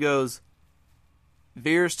 she goes,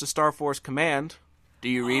 "Veers to Star Force Command. Do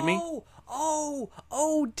you read me?"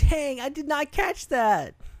 Oh, dang. I did not catch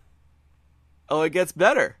that. Oh, it gets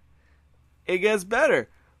better. It gets better.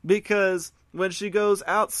 Because when she goes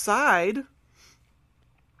outside,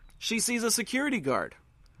 she sees a security guard.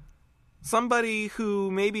 Somebody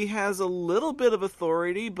who maybe has a little bit of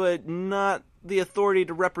authority, but not the authority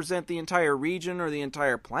to represent the entire region or the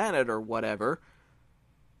entire planet or whatever.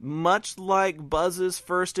 Much like Buzz's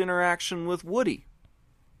first interaction with Woody.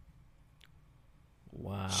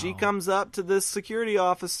 Wow. She comes up to this security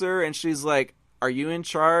officer and she's like, "Are you in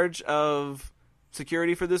charge of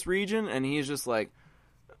security for this region?" And he's just like,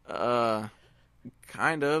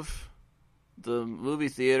 kind of. The movie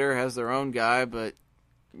theater has their own guy, but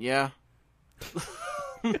yeah."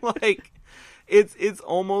 Like, it's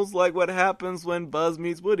almost like what happens when Buzz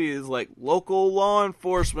meets Woody is like, "Local law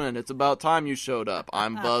enforcement, it's about time you showed up.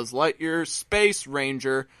 I'm Buzz Lightyear, Space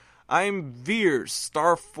Ranger. I'm Veers,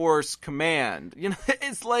 Star Force Command." You know,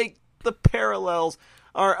 it's like the parallels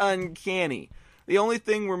are uncanny. The only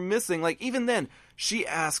thing we're missing, like, even then, she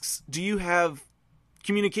asks, "Do you have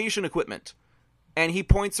communication equipment?" And he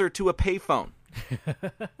points her to a payphone.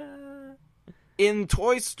 In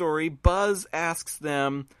Toy Story, Buzz asks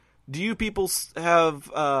them, "Do you people have,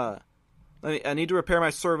 I need to repair my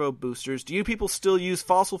servo boosters. Do you people still use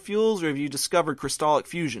fossil fuels, or have you discovered crystallic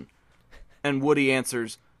fusion?" And Woody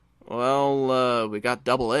answers, "Well, we got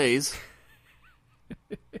double A's."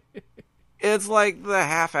 It's like the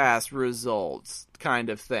half-ass results kind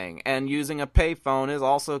of thing. And using a payphone is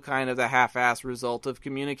also kind of the half-ass result of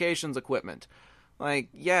communications equipment. Like,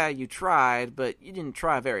 yeah, you tried, but you didn't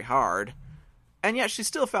try very hard. And yet she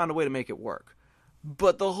still found a way to make it work.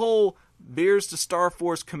 But the whole "Veers to Star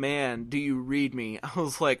Force Command, do you read me?" I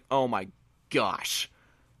was like, oh my gosh.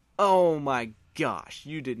 Oh my gosh.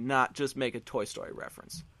 You did not just make a Toy Story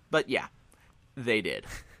reference. But yeah, they did.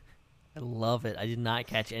 I love it. I did not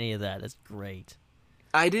catch any of that. That's great.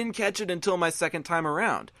 I didn't catch it until my second time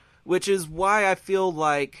around, which is why I feel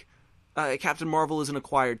like Captain Marvel is an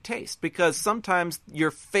acquired taste. Because sometimes your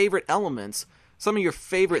favorite elements, some of your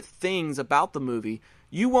favorite things about the movie,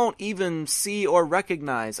 you won't even see or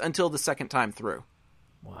recognize until the second time through.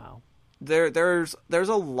 Wow. There's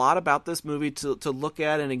a lot about this movie to look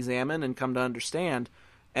at and examine and come to understand,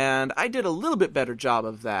 and I did a little bit better job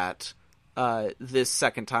of that this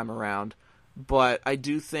second time around. But I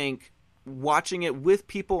do think watching it with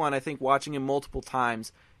people, and I think watching it multiple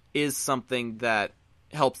times, is something that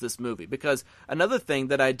helps this movie. Because another thing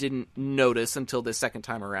that I didn't notice until this second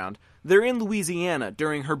time around, they're in Louisiana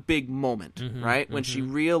during her big moment, right? When she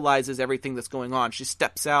realizes everything that's going on. She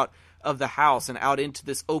steps out of the house and out into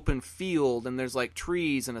this open field, and there's like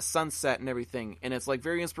trees and a sunset and everything, and it's like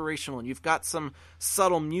very inspirational, and you've got some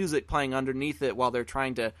subtle music playing underneath it while they're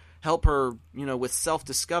trying to help her, you know, with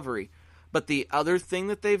self-discovery. But the other thing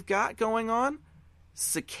that they've got going on,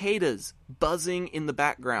 cicadas buzzing in the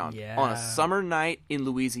background on a summer night in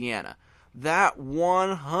Louisiana. That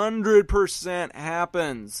 100%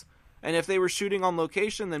 happens. And if they were shooting on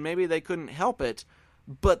location, then maybe they couldn't help it.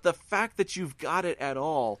 But the fact that you've got it at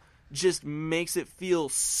all just makes it feel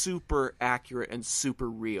super accurate and super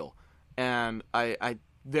real. And I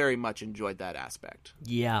very much enjoyed that aspect.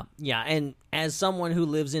 Yeah. And as someone who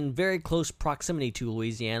lives in very close proximity to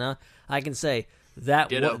Louisiana, I can say that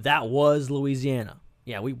that was Louisiana.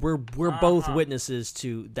 Yeah, we're both witnesses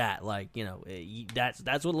to that. Like, you know,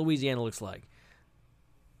 that's what Louisiana looks like.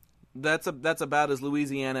 That's about as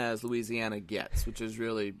Louisiana gets, which is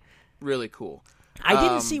really, really cool. I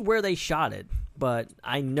didn't see where they shot it, but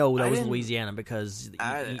I know that was Louisiana because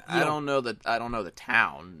I don't know the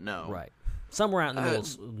town. No, right, somewhere out in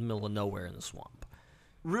the middle of nowhere in the swamp.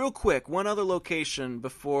 Real quick, one other location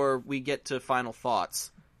before we get to final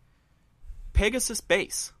thoughts. Pegasus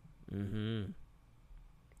Base. Mm-hmm.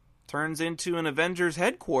 Turns into an Avengers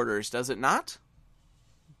headquarters, does it not?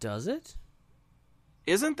 Does it?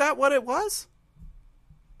 Isn't that what it was?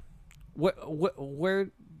 Where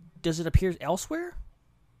does it appear elsewhere?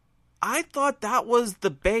 I thought that was the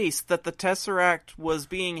base that the Tesseract was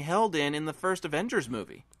being held in the first Avengers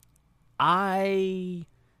movie. I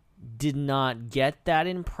did not get that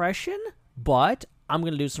impression, but I'm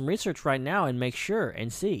going to do some research right now and make sure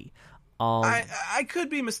and see. I could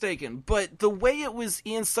be mistaken, but the way it was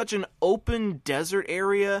in such an open desert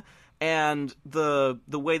area, and the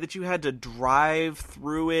way that you had to drive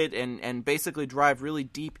through it and basically drive really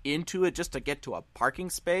deep into it just to get to a parking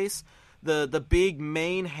space, the big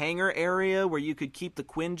main hangar area where you could keep the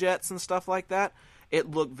Quinjets and stuff like that, it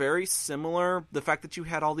looked very similar. The fact that you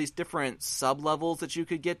had all these different sub-levels that you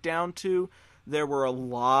could get down to, there were a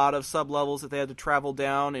lot of sub-levels that they had to travel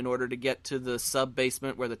down in order to get to the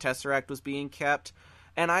sub-basement where the Tesseract was being kept.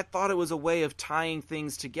 And I thought it was a way of tying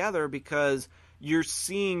things together because you're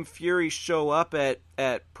seeing Fury show up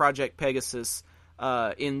at Project Pegasus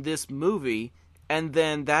in this movie, and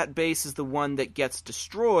then that base is the one that gets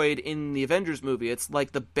destroyed in the Avengers movie. It's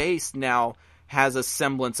like the base now has a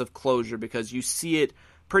semblance of closure because you see it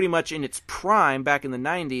pretty much in its prime back in the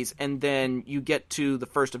 90s, and then you get to the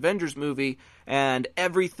first Avengers movie, and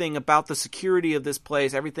everything about the security of this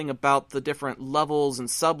place, everything about the different levels and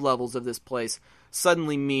sub-levels of this place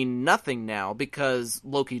suddenly mean nothing now because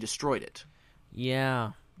Loki destroyed it.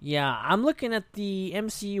 Yeah. I'm looking at the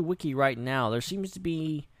MCU wiki right now. There seems to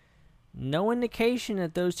be no indication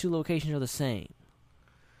that those two locations are the same.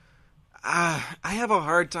 I have a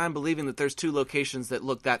hard time believing that there's two locations that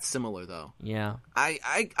look that similar, though. Yeah.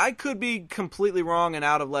 I could be completely wrong and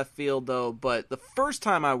out of left field, though, but the first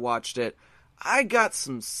time I watched it, I got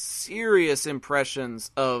some serious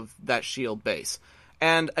impressions of that S.H.I.E.L.D. base.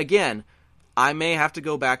 And again, I may have to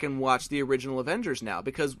go back and watch the original Avengers now,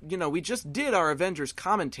 because, we just did our Avengers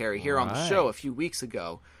commentary here on the show a few weeks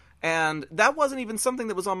ago, and that wasn't even something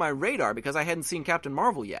that was on my radar because I hadn't seen Captain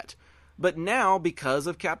Marvel yet. But now, because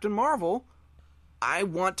of Captain Marvel, I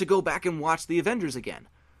want to go back and watch the Avengers again.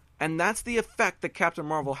 And that's the effect that Captain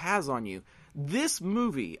Marvel has on you. This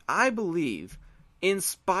movie, I believe,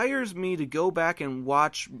 inspires me to go back and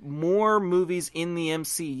watch more movies in the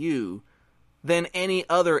MCU than any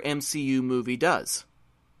other MCU movie does.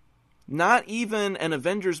 Not even an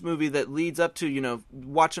Avengers movie that leads up to,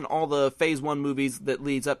 watching all the Phase 1 movies that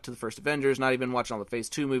leads up to the first Avengers, not even watching all the Phase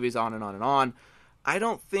 2 movies, on and on and on. I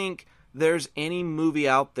don't think there's any movie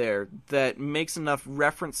out there that makes enough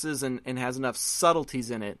references and has enough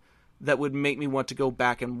subtleties in it that would make me want to go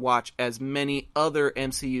back and watch as many other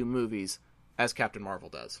MCU movies as Captain Marvel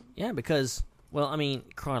does. Yeah, because,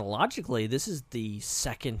 chronologically, this is the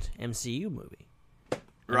second MCU movie.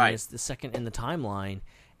 Right. It's the second in the timeline,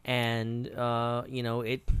 and,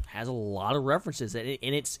 it has a lot of references. And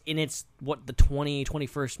it's what, the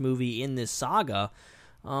 21st movie in this saga,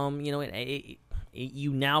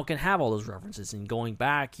 you now can have all those references, and going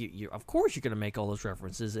back, you of course you're going to make all those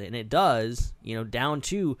references, and it does, down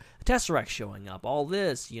to the Tesseract showing up, all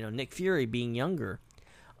this, Nick Fury being younger.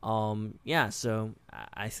 So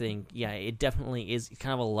I think, it definitely is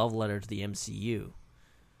kind of a love letter to the MCU.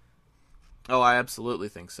 Oh, I absolutely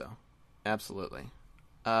think so. Absolutely.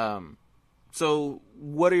 So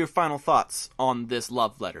what are your final thoughts on this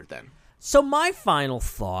love letter, then? So my final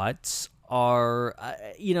thoughts are,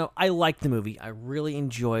 I like the movie. I really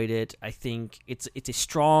enjoyed it. I think it's a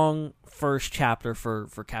strong first chapter for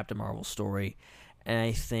Captain Marvel's story. And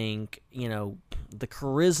I think, the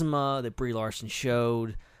charisma that Brie Larson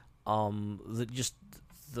showed,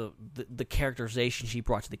 the characterization she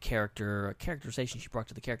brought to the character,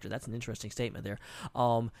 that's an interesting statement there.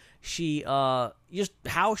 She, just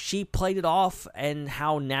how she played it off and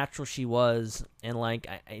how natural she was. And, I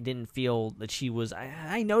didn't feel that she was,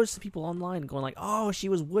 I noticed people online going like, oh, she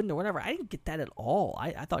was wooden or whatever. I didn't get that at all.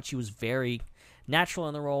 I thought she was very natural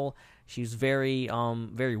in the role. She was very,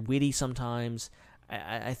 very witty sometimes.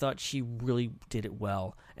 I thought she really did it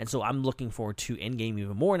well. And so I'm looking forward to Endgame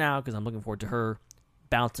even more now, because I'm looking forward to her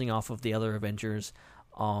bouncing off of the other Avengers,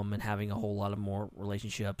 and having a whole lot of more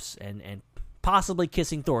relationships, and possibly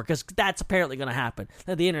kissing Thor, because that's apparently going to happen.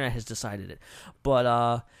 The internet has decided it. But,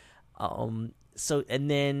 and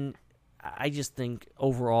then I just think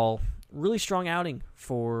overall, really strong outing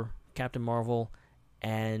for Captain Marvel.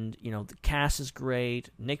 And, the cast is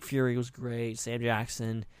great. Nick Fury was great. Sam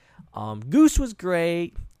Jackson. Goose was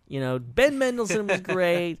great. Ben Mendelsohn was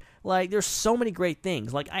great. There's so many great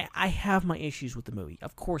things. I have my issues with the movie.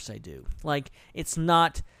 Of course I do. It's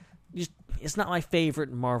not my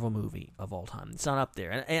favorite Marvel movie of all time. It's not up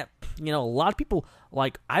there. And a lot of people,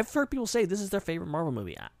 I've heard people say this is their favorite Marvel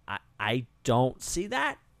movie. I don't see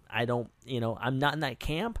that. I don't, I'm not in that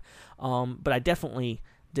camp, but I definitely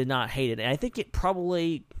did not hate it. And I think it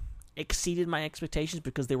probably exceeded my expectations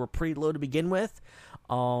because they were pretty low to begin with.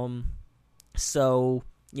 So,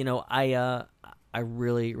 I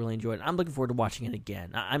really, really enjoyed it. I'm looking forward to watching it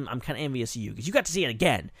again. I'm kind of envious of you because you got to see it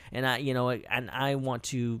again, and I want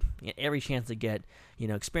to every chance to get,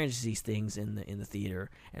 experience these things in the theater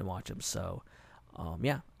and watch them. So,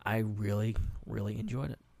 I really, really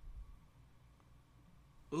enjoyed it.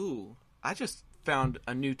 Ooh, I just found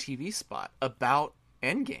a new TV spot about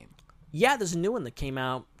Endgame. Yeah, there's a new one that came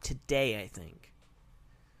out today, I think.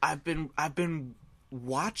 I've been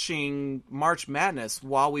watching March Madness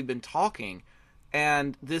while we've been talking,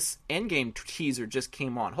 and this Endgame teaser just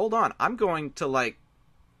came on. Hold on, I'm gonna do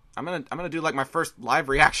like my first live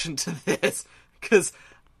reaction to this because,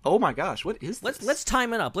 oh my gosh, what is this? Let's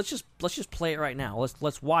time it up. Let's just play it right now.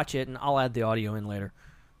 Let's watch it, and I'll add the audio in later.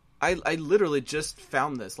 I literally just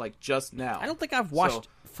found this like just now. I don't think I've watched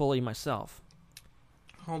fully myself.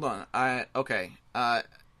 Hold on. I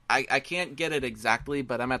can't get it exactly,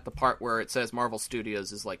 but I'm at the part where it says Marvel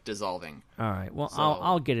Studios is like dissolving. All right. Well, so,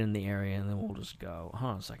 I'll get in the area and then we'll just go.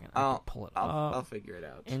 Hold on a second. I'll pull it up. I'll figure it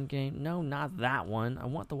out. Endgame. No, not that one. I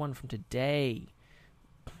want the one from today.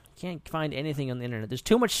 Can't find anything on the internet. There's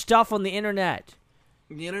too much stuff on the internet.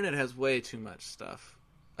 The internet has way too much stuff.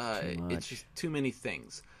 It's just too many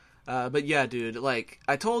things. But yeah, dude, like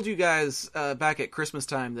I told you guys back at Christmas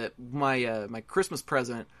time that my Christmas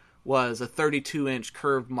present was a 32-inch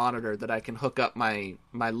curved monitor that I can hook up my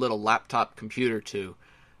little laptop computer to.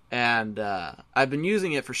 And I've been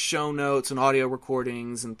using it for show notes and audio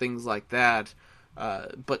recordings and things like that.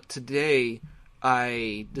 But today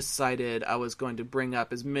I decided I was going to bring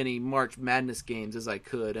up as many March Madness games as I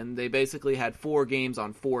could. And they basically had 4 games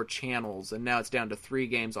on 4 channels, and now it's down to 3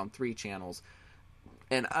 games on 3 channels.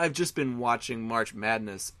 And I've just been watching March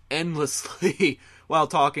Madness endlessly while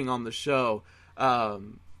talking on the show.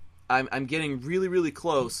 I'm getting really, really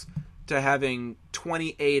close to having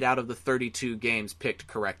 28 out of the 32 games picked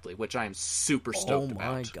correctly, which I am super stoked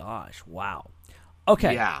about. Oh my gosh, wow.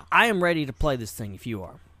 Okay, yeah. I am ready to play this thing if you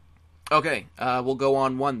are. Okay, we'll go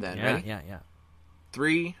on 1 then. Yeah, Ready? Yeah.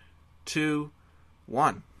 3, 2,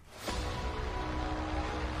 1.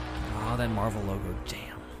 Oh, that Marvel logo,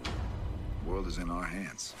 damn. World is in our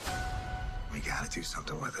hands. We gotta do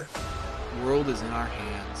something with it. World is in our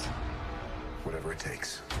hands. Whatever it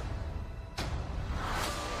takes.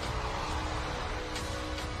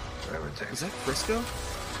 Whatever it takes. Is that Frisco?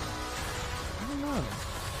 I don't know.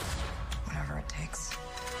 Whatever it takes.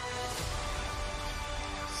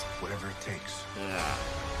 Whatever it takes. Yeah.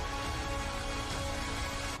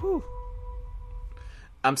 Whew.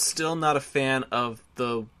 I'm still not a fan of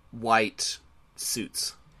the white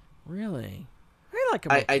suits. Really? I like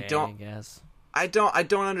them okay, I guess. I don't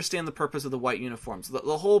understand the purpose of the white uniforms.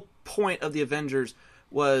 The whole point of the Avengers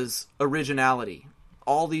was originality.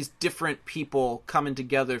 All these different people coming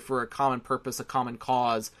together for a common purpose, a common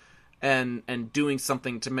cause, and doing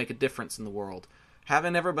something to make a difference in the world.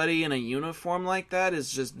 Having everybody in a uniform like that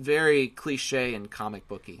is just very cliche and comic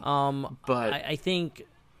booky. But I think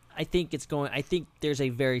there's a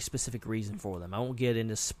very specific reason for them. I won't get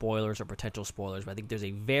into spoilers or potential spoilers, but I think there's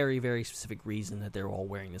a very, very specific reason that they're all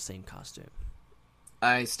wearing the same costume.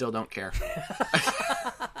 I still don't care.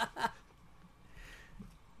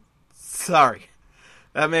 Sorry.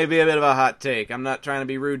 That may be a bit of a hot take. I'm not trying to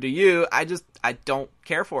be rude to you. I don't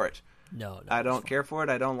care for it. No, I don't care for it.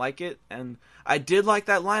 I don't like it. And I did like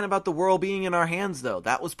that line about the world being in our hands, though.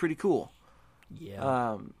 That was pretty cool.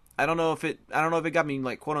 Yeah. I don't know if it got me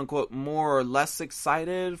like quote unquote more or less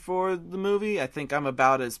excited for the movie. I think I'm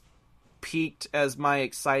about as peaked as my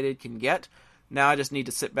excited can get. Now I just need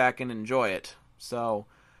to sit back and enjoy it. So,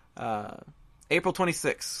 April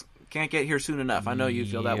 26th. Can't get here soon enough. I know you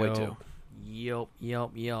feel that way too. Yep.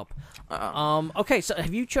 Okay, so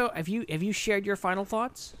have you shared your final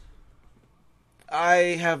thoughts? I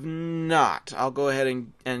have not. I'll go ahead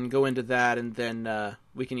and go into that, and then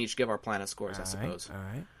we can each give our planet scores, I suppose. All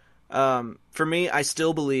right. For me, I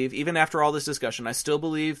still believe, even after all this discussion, I still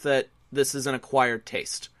believe that this is an acquired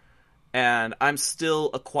taste. And I'm still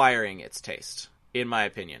acquiring its taste, in my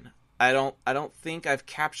opinion. I don't think I've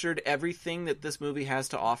captured everything that this movie has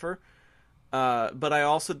to offer. But I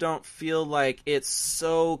also don't feel like it's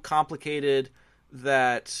so complicated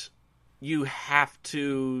that you have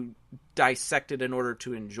to dissect it in order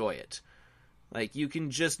to enjoy it. Like, you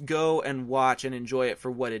can just go and watch and enjoy it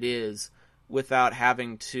for what it is without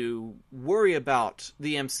having to worry about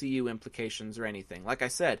the MCU implications or anything. Like I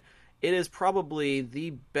said, it is probably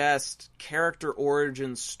the best character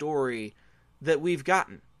origin story that we've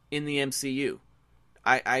gotten in the MCU.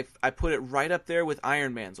 I put it right up there with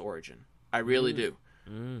Iron Man's origin. I really do.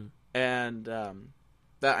 And that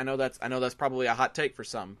I know that's probably a hot take for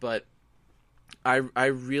some, but I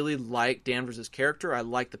really like Danvers' character. I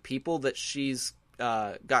like the people that she's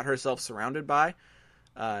got herself surrounded by.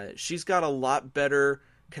 She's got a lot better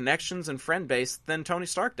connections and friend base than Tony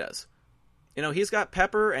Stark does. You know, he's got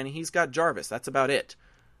Pepper and he's got Jarvis. That's about it.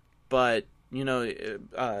 But, you know,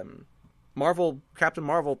 Captain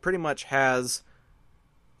Marvel pretty much has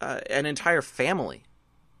an entire family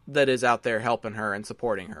that is out there helping her and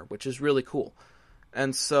supporting her, which is really cool.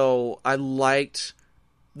 And so I liked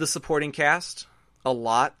the supporting cast a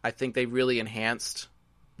lot. I think they really enhanced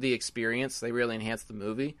the experience. They really enhanced the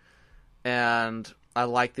movie. And I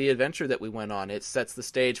like the adventure that we went on. It sets the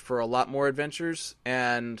stage for a lot more adventures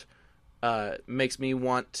and makes me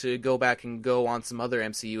want to go back and go on some other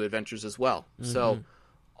MCU adventures as well. So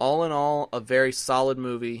all in all, a very solid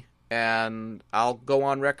movie. And I'll go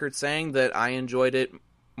on record saying that I enjoyed it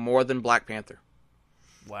more than Black Panther.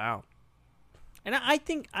 Wow. And I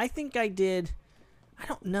think I did. I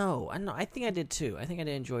don't know. I think I did too. I think I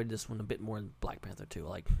enjoyed this one a bit more than Black Panther too.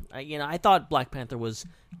 Like, I thought Black Panther was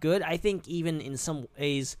good. I think even in some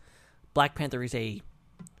ways, Black Panther is a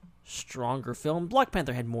stronger film. Black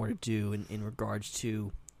Panther had more to do in regards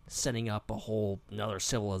to setting up a whole another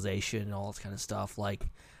civilization and all this kind of stuff. Like,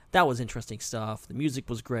 that was interesting stuff. The music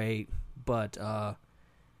was great, but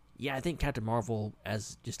yeah, I think Captain Marvel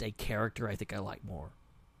as just a character, I think I like more.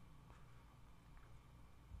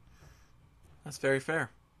 That's very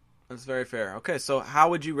fair. That's very fair. Okay, so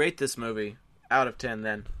how would you rate this movie out of 10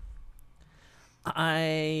 then?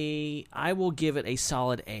 I will give it a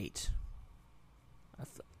solid 8.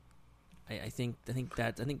 I think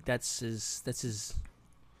that's as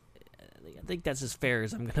fair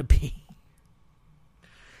as I'm gonna be.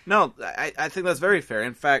 No, I think that's very fair.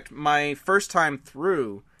 In fact, my first time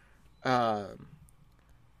through, I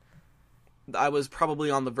was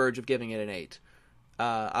probably on the verge of giving it an 8.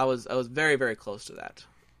 I was very, very close to that.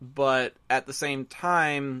 But at the same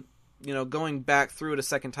time, you know, going back through it a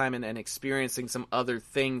second time and experiencing some other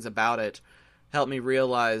things about it helped me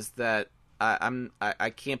realize that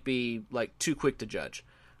I can't be like too quick to judge.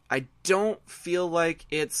 I don't feel like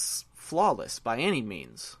it's flawless by any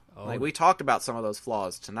means. Oh. Like, we talked about some of those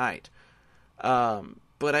flaws tonight.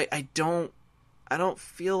 But I don't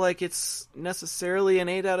feel like it's necessarily an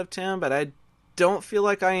 8 out of 10, but I don't feel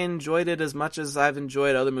like I enjoyed it as much as I've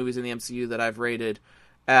enjoyed other movies in the MCU that I've rated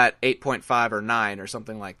at 8.5 or 9 or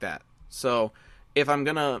something like that. So if I'm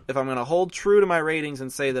gonna hold true to my ratings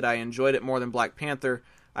and say that I enjoyed it more than Black Panther,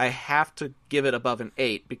 I have to give it above an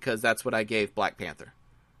 8 because that's what I gave Black Panther.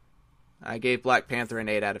 I gave Black Panther an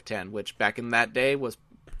 8 out of 10, which back in that day was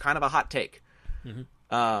kind of a hot take.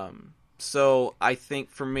 So I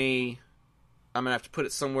think for me, I'm going to have to put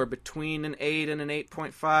it somewhere between an 8 and an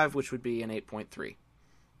 8.5, which would be an 8.3.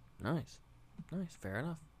 Nice. Fair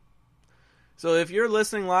enough. So if you're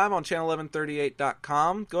listening live on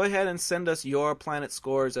channel1138.com, go ahead and send us your planet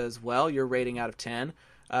scores as well, your rating out of 10.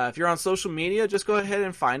 If you're on social media, just go ahead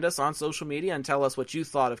and find us on social media and tell us what you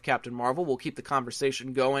thought of Captain Marvel. We'll keep the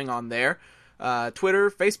conversation going on there. Twitter,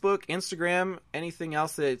 Facebook, Instagram, anything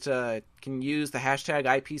else that can use the hashtag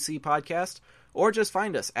IPC podcast. Or just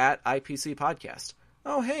find us at IPC Podcast.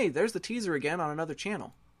 Oh, hey, there's the teaser again on another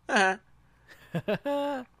channel. I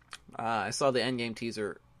saw the Endgame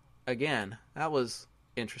teaser again. That was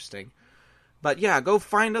interesting. But yeah, go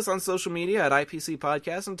find us on social media at IPC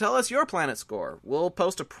Podcast and tell us your planet score. We'll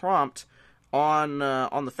post a prompt on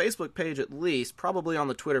the Facebook page at least, probably on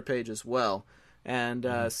the Twitter page as well, and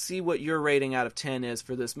see what your rating out of 10 is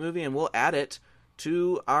for this movie, and we'll add it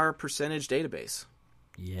to our percentage database.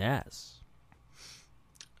 Yes.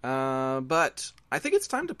 But I think it's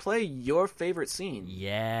time to play your favorite scene.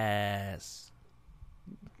 Yes.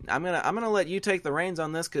 I'm gonna let you take the reins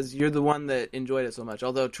on this because you're the one that enjoyed it so much.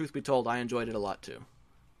 Although, truth be told, I enjoyed it a lot too.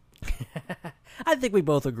 I think we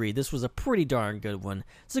both agree this was a pretty darn good one.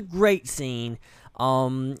 It's a great scene.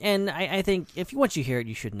 And I think once you hear it,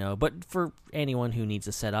 you should know. But for anyone who needs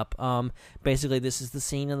a setup, basically this is the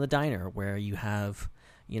scene in the diner where you have,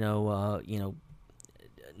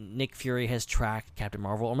 Nick Fury has tracked Captain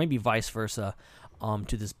Marvel, or maybe vice versa,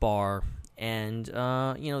 to this bar, and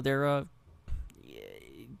they're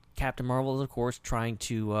Captain Marvel is of course trying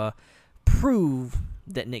to prove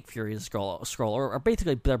that Nick Fury is a Skrull, or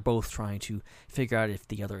basically they're both trying to figure out if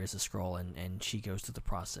the other is a Skrull, and she goes through the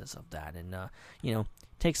process of that, and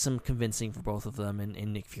takes some convincing for both of them,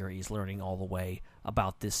 and Nick Fury is learning all the way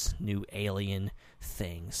about this new alien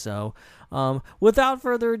thing. So, without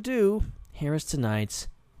further ado, here is tonight's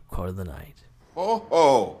quote of the night.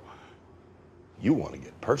 Oh, You want to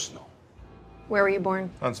get personal. Where were you born?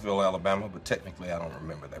 Huntsville, Alabama, but technically I don't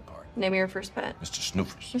remember that part. Name of your first pet. Mr.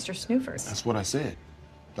 Snoofers. Mr. Snoofers. That's what I said.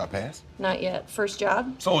 Did I pass? Not yet. First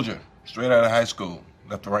job? Soldier. Straight out of high school.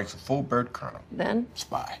 Left the ranks of full bird colonel. Then?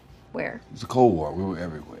 Spy. Where? It was the Cold War. We were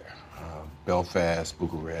everywhere. Belfast,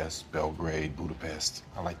 Bucharest, Belgrade, Budapest.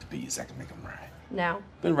 I like the bees. I can make them rhyme. Now?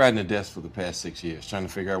 Been riding the desk for the past 6 years, trying to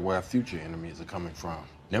figure out where our future enemies are coming from.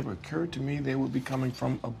 Never occurred to me they would be coming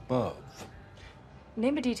from above.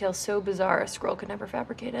 Name a detail so bizarre a scroll could never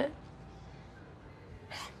fabricate it.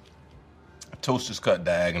 A toast is cut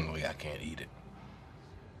diagonally. I can't eat it.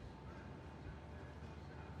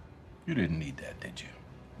 You didn't need that, did you?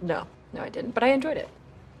 No, I didn't, but I enjoyed it.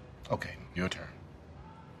 Okay, your turn.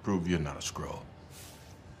 Prove you're not a scroll.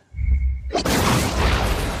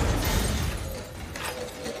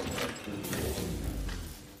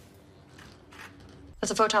 That's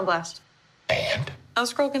a photon blast. And? A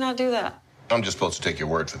scroll cannot do that. I'm just supposed to take your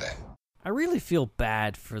word for that. I really feel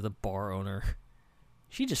bad for the bar owner.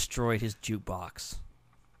 She destroyed his jukebox.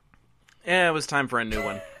 Yeah, it was time for a new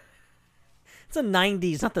one. It's the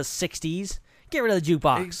 90s, not the 60s. Get rid of the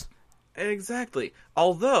jukebox. Exactly.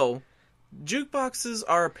 Although, jukeboxes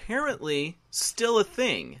are apparently still a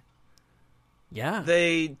thing. Yeah.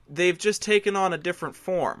 They've just taken on a different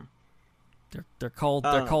form. They're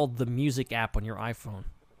called the music app on your iPhone.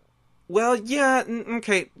 Well, yeah,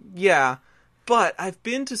 okay, yeah. But I've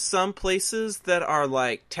been to some places that are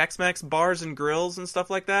like Tex-Mex bars and grills and stuff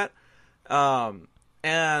like that.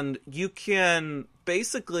 And you can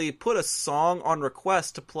basically put a song on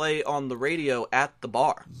request to play on the radio at the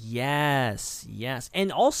bar. Yes.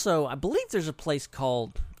 And also, I believe there's a place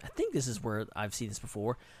called, I think this is where I've seen this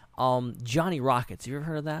before, Johnny Rockets. Have you ever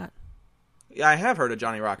heard of that? Yeah, I have heard of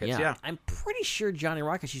Johnny Rockets, yeah. I'm pretty sure Johnny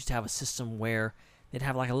Rockets used to have a system where they'd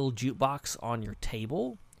have like a little jukebox on your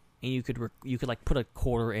table, and you could like put a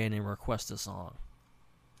quarter in and request a song.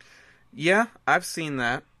 Yeah, I've seen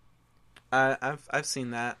that. I've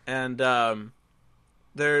seen that, and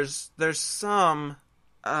there's some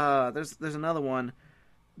there's another one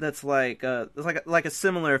that's like a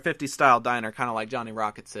similar 50 style diner, kind of like Johnny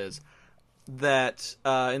Rockets is. That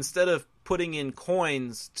instead of putting in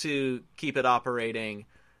coins to keep it operating,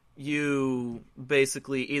 you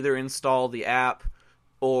basically either install the app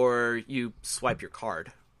or you swipe your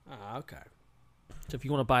card. Okay. So if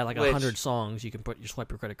you want to buy like 100 songs, you can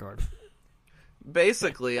swipe your credit card.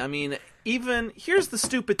 Basically, I mean, here's the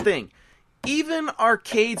stupid thing. Even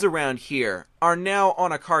arcades around here are now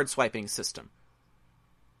on a card swiping system.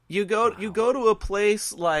 You go to a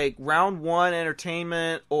place like Round One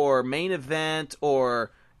Entertainment or Main Event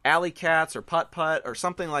or Alley Cats or Putt Putt or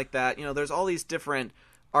something like that. You know, there's all these different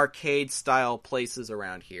arcade style places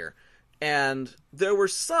around here. And there were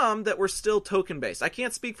some that were still token based. I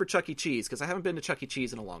can't speak for Chuck E. Cheese because I haven't been to Chuck E.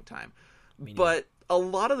 Cheese in a long time. But a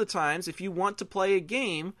lot of the times, if you want to play a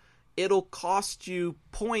game, it'll cost you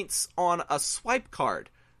points on a swipe card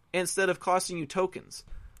instead of costing you tokens.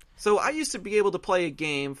 So I used to be able to play a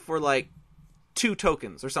game for like 2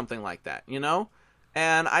 tokens or something like that, you know?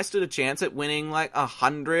 And I stood a chance at winning like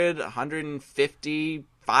 100, 150,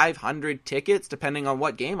 500 tickets, depending on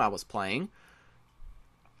what game I was playing.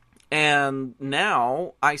 And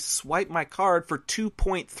now I swipe my card for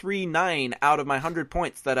 2.39 out of my 100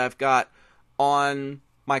 points that I've got on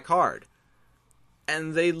my card.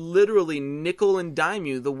 And they literally nickel and dime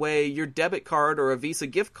you the way your debit card or a Visa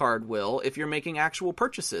gift card will if you're making actual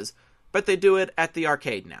purchases. But they do it at the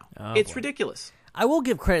arcade now. It's ridiculous. I will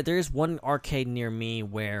give credit. There is one arcade near me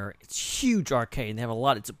where it's huge arcade. And they have a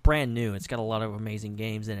lot. It's brand new. It's got a lot of amazing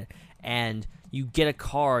games in it. And you get a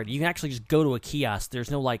card. You can actually just go to a kiosk.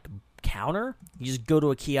 There's no like counter. You just go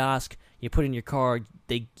to a kiosk. You put in your card.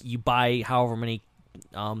 You buy however many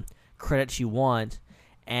credits you want,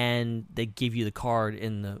 and they give you the card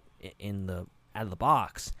out of the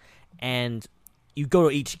box. And you go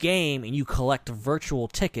to each game and you collect virtual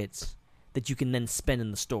tickets that you can then spend in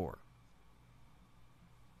the store.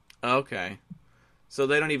 Okay. So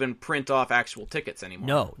they don't even print off actual tickets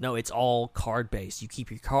anymore. No, it's all card-based. You keep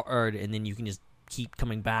your card, and then you can just keep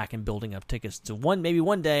coming back and building up tickets to maybe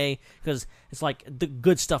one day, because it's like the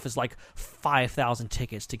good stuff is like 5,000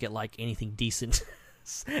 tickets to get like anything decent.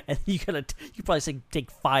 And you probably take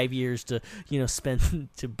 5 years to spend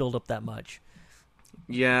to build up that much.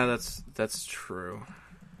 Yeah, that's true.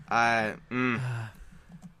 Man,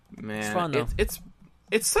 it's fun though.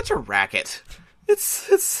 It's such a racket. It's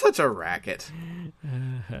such a racket.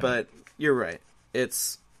 But you're right.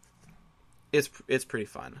 It's pretty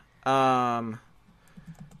fun.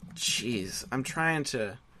 Jeez, I'm trying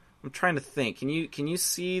to I'm trying to think. Can you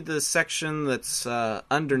see the section that's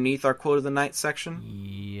underneath our quote of the night section?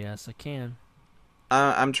 Yes, I can.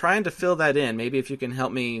 I'm trying to fill that in. Maybe if you can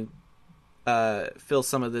help me fill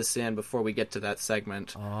some of this in before we get to that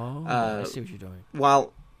segment. Oh, I see what you're doing.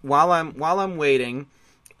 While I'm waiting,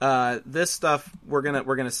 this stuff we're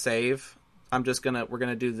gonna save. We're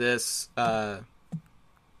gonna do this for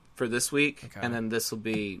this week, okay. and then this will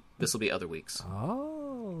be other weeks.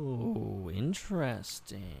 Oh,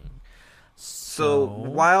 interesting. So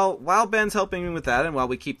while Ben's helping me with that, and while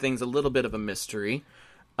we keep things a little bit of a mystery,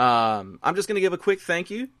 I'm just going to give a quick thank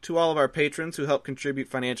you to all of our patrons who help contribute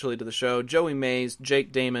financially to the show. Joey Mays,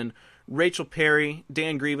 Jake Damon, Rachel Perry,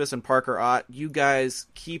 Dan Grievous, and Parker Ott. You guys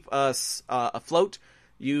keep us afloat.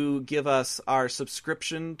 You give us our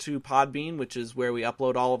subscription to Podbean, which is where we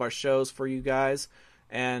upload all of our shows for you guys.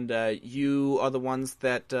 And you are the ones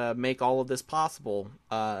that make all of this possible,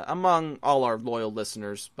 among all our loyal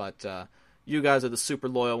listeners. But you guys are the super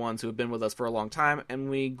loyal ones who have been with us for a long time, and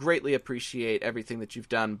we greatly appreciate everything that you've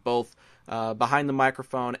done, both behind the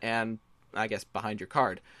microphone and, I guess, behind your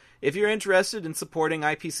card. If you're interested in supporting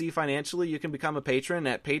IPC financially, you can become a patron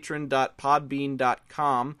at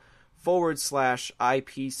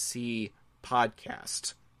patron.podbean.com/IPC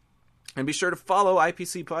podcast. And be sure to follow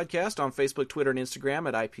IPC Podcast on Facebook, Twitter, and Instagram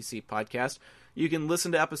at IPC Podcast. You can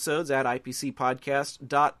listen to episodes at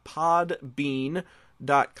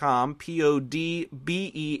ipcpodcast.podbean.com,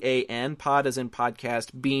 PODBEAN, pod as in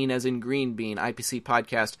podcast, bean as in green bean,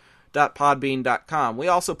 ipcpodcast.podbean.com. We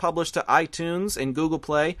also publish to iTunes and Google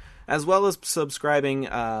Play, as well as subscribing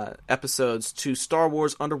episodes to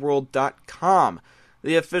StarWarsUnderworld.com,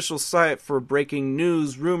 the official site for breaking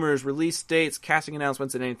news, rumors, release dates, casting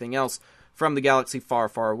announcements, and anything else from the galaxy far,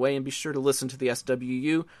 far away. And be sure to listen to the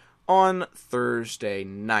SWU on Thursday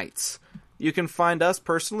nights. You can find us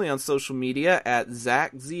personally on social media at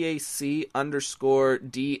Zach,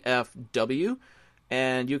 ZAC_DFW.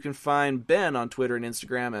 And you can find Ben on Twitter and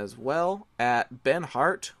Instagram as well at Ben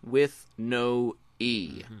Hart with no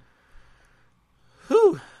E. Mm-hmm.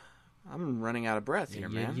 Whew. I'm running out of breath here,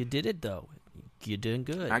 man. You did it, though. You're doing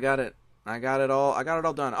good. I got it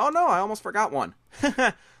all done. Oh no, I almost forgot one.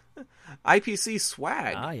 IPC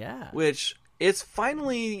swag. Ah, yeah. Which it's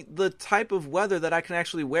finally the type of weather that I can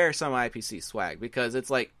actually wear some IPC swag, because it's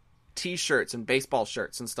like t-shirts and baseball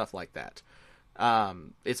shirts and stuff like that.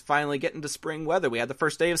 It's finally getting to spring weather. We had the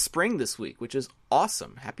first day of spring this week, which is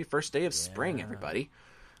awesome. Happy first day of spring, everybody.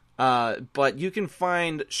 But you can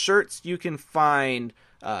find shirts, you can find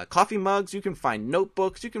coffee mugs, you can find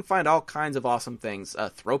notebooks, you can find all kinds of awesome things.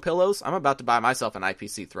 Throw pillows. I'm about to buy myself an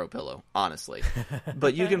IPC throw pillow, honestly.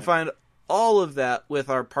 But you can find all of that with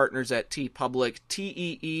our partners at TeePublic,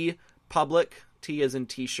 TEE Public, T as in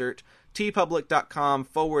t-shirt,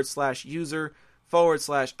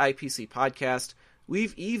 teepublic.com/user/IPC podcast.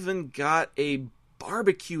 We've even got a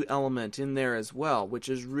barbecue element in there as well, which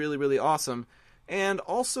is really, really awesome. And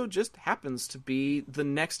also just happens to be the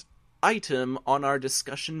next item on our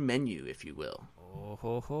discussion menu, if you will. Oh,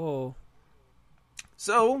 ho, ho.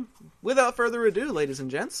 So, without further ado, ladies and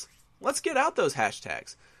gents, let's get out those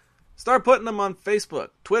hashtags. Start putting them on Facebook,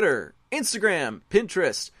 Twitter, Instagram,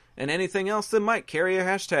 Pinterest, and anything else that might carry a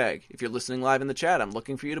hashtag. If you're listening live in the chat, I'm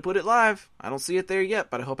looking for you to put it live. I don't see it there yet,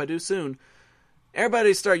 but I hope I do soon.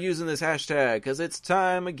 Everybody start using this hashtag, because it's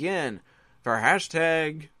time again for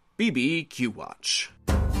hashtag BBQ Watch.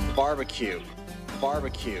 Barbecue.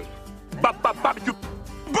 Barbecue. Barbecue!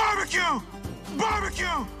 Barbecue!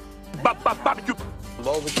 Barbecue! Barbecue!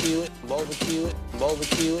 Barbecue it, barbecue it,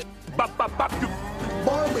 barbecue it. Barbecue!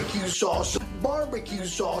 Barbecue sauce! Barbecue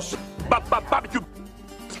sauce! Barbecue!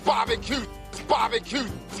 Barbecue! Barbecue!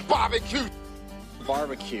 Barbecue!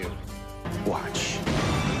 Barbecue. Watch.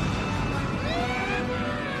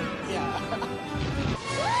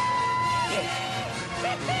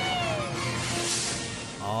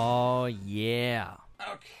 Oh, yeah.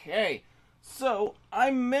 Okay, so I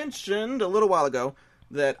mentioned a little while ago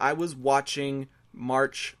that I was watching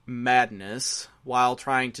March Madness while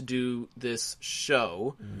trying to do this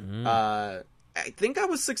show. Mm-hmm. I think I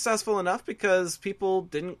was successful enough because people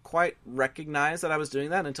didn't quite recognize that I was doing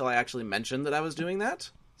that until I actually mentioned that I was doing that.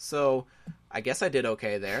 So I guess I did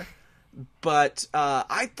okay there. But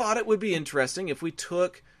I thought it would be interesting if we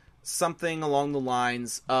took something along the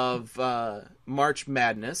lines of March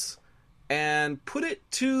Madness and put it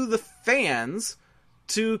to the fans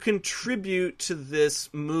to contribute to this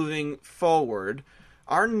moving forward.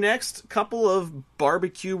 Our next couple of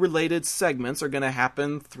barbecue-related segments are going to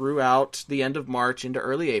happen throughout the end of March into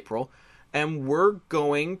early April, and we're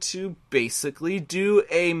going to basically do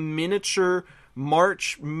a miniature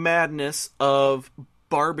March Madness of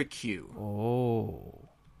barbecue. Oh.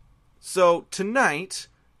 So tonight,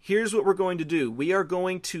 here's what we're going to do. We are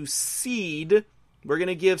going to seed, we're going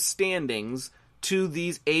to give standings to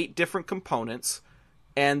these 8 different components,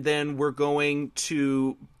 and then we're going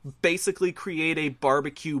to basically create a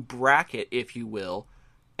barbecue bracket, if you will,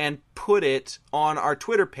 and put it on our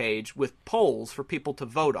Twitter page with polls for people to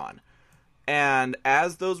vote on. And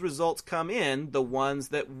as those results come in, the ones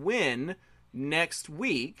that win next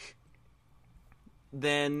week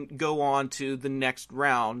then go on to the next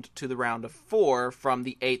round, to the round of 4 from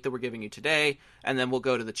the 8 that we're giving you today, and then we'll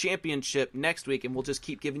go to the championship next week, and we'll just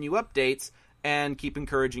keep giving you updates and keep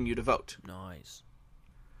encouraging you to vote. Nice.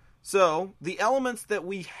 So, the elements that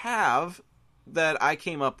we have that I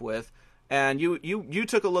came up with, and you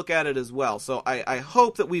took a look at it as well, so I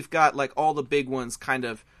hope that we've got like all the big ones kind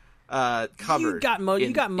of covered. You got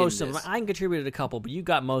most of them. this. I contributed a couple, but you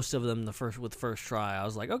got most of them with first try. I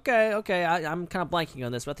was like, okay, I'm kind of blanking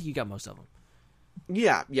on this, but I think you got most of them.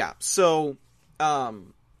 Yeah. So,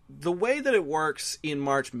 the way that it works in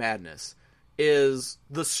March Madness is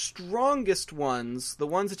the strongest ones, the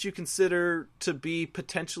ones that you consider to be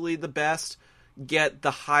potentially the best, get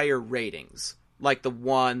the higher ratings, like the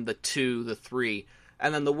 1, the 2, the 3,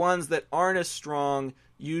 and then the ones that aren't as strong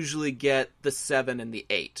usually get the 7 and the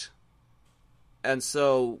 8. And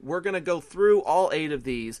so we're going to go through all 8 of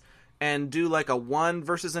these and do like a 1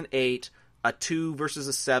 versus an 8, a 2 versus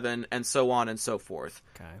a 7, and so on and so forth.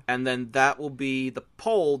 Okay. And then that will be the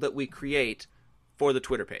poll that we create for the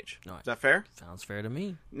Twitter page. Nice. Is that fair? Sounds fair to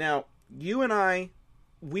me. Now, you and I,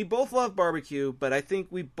 we both love barbecue, but I think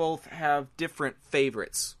we both have different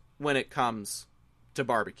favorites when it comes to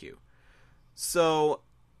barbecue. So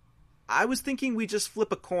I was thinking we just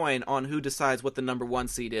flip a coin on who decides what the number 1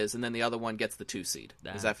 seed is, and then the other one gets the 2 seed.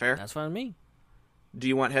 Is that fair? That's fine with me. Do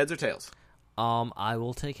you want heads or tails? I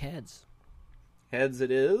will take heads. Heads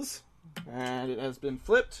it is. And it has been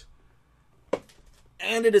flipped.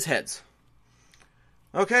 And it is heads.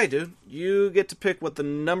 Okay, dude. You get to pick what the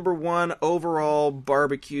number 1 overall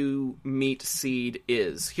barbecue meat seed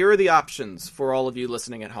is. Here are the options for all of you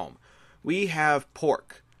listening at home. We have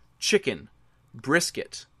pork, chicken,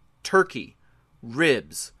 brisket, turkey,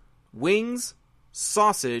 ribs, wings,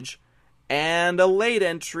 sausage, and a late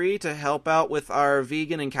entry to help out with our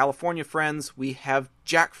vegan and California friends. We have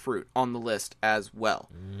jackfruit on the list as well.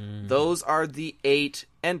 Those are the 8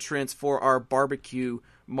 entrants for our barbecue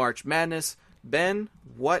March Madness. Ben,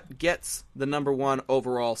 what gets the number 1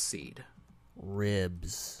 overall seed?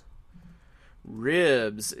 Ribs.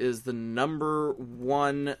 Ribs is the number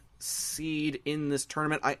 1 seed in this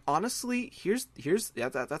tournament. I honestly,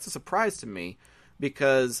 that's a surprise to me,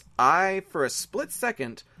 because I, for a split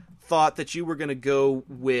second, thought that you were going to go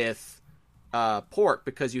with pork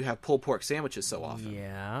because you have pulled pork sandwiches so often.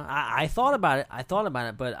 Yeah, I thought about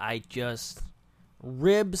it, but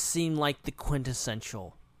ribs seem like the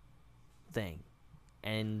quintessential thing,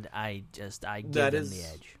 and I give them the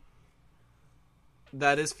edge.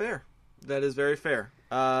 That is fair. That is very fair.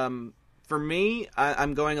 For me,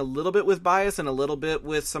 I'm going a little bit with bias and a little bit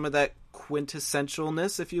with some of that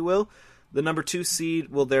quintessentialness, if you will. The number 2 seed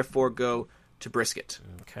will therefore go to brisket.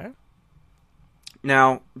 Okay.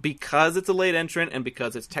 Now, because it's a late entrant and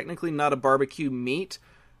because it's technically not a barbecue meat,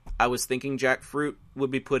 I was thinking jackfruit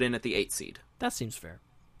would be put in at the 8 seed. That seems fair.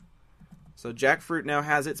 So jackfruit now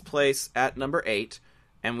has its place at number 8,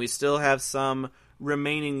 and we still have some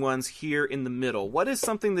remaining ones here in the middle. What is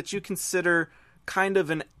something that you consider kind of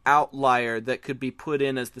an outlier that could be put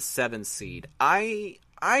in as the 7 seed? I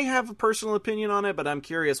have a personal opinion on it, but I'm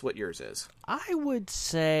curious what yours is. I would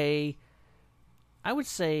say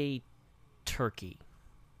turkey.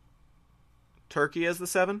 Turkey as the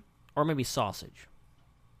 7? Or maybe sausage.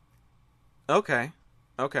 Okay.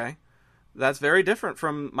 That's very different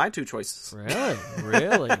from my 2 choices.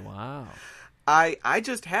 Really? Wow. I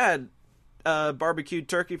just had barbecued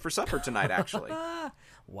turkey for supper tonight, actually.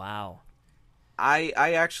 Wow. I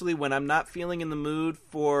actually, when I'm not feeling in the mood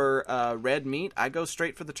for red meat, I go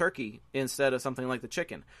straight for the turkey instead of something like the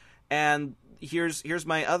chicken. And here's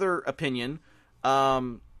my other opinion.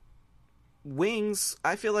 Wings,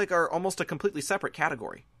 I feel like, are almost a completely separate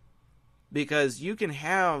category. Because you can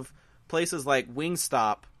have places like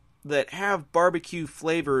Wingstop that have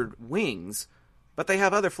barbecue-flavored wings, but they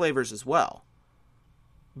have other flavors as well.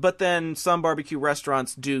 But then some barbecue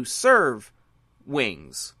restaurants do serve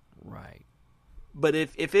wings. Right. But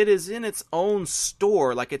if it is in its own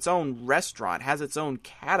store, like its own restaurant, has its own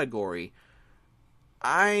category,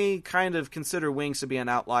 I kind of consider wings to be an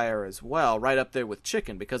outlier as well, right up there with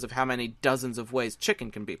chicken, because of how many dozens of ways chicken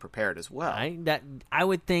can be prepared as well. I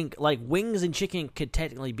would think like wings and chicken could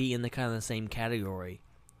technically be in the kind of the same category.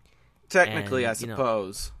 Technically, I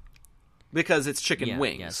suppose, because it's chicken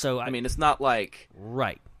wings. Yeah, so I mean, it's not like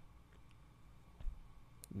right.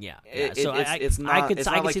 Yeah, so it's not. I could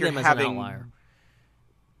like see them as an outlier.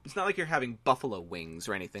 It's not like you're having buffalo wings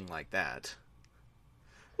or anything like that.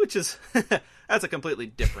 Which is that's a completely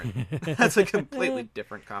different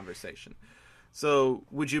conversation. So,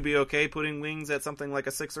 would you be okay putting wings at something like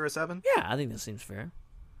a 6 or a 7? Yeah, I think that seems fair.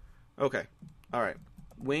 Okay, all right.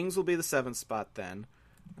 Wings will be the 7th spot then.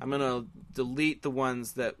 I'm gonna delete the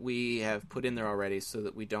ones that we have put in there already so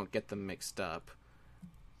that we don't get them mixed up.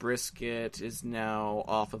 Brisket is now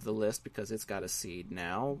off of the list because it's got a seed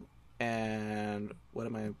now. And what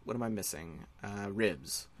am I missing?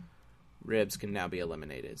 Ribs. Ribs can now be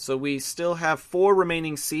eliminated. So we still have 4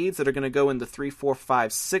 remaining seeds that are going to go in the 3, 4,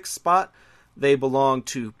 5, 6 spot. They belong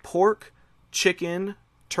to pork, chicken,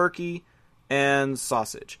 turkey, and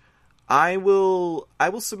sausage. I will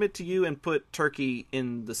submit to you and put turkey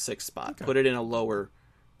in the 6th spot. Okay. Put it in a lower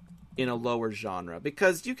genre,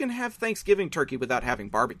 because you can have Thanksgiving turkey without having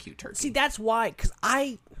barbecue turkey. See, that's why, because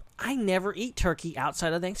I never eat turkey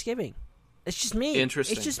outside of Thanksgiving. It's just me.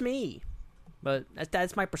 Interesting. It's just me. But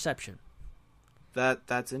that's my perception.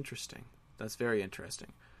 That's interesting. That's very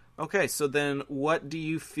interesting. Okay, so then what do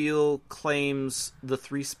you feel claims the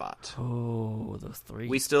 3 spot? Oh, the 3.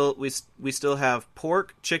 We still have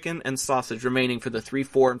pork, chicken, and sausage remaining for the 3,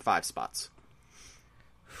 4, and 5 spots.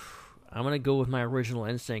 I'm gonna go with my original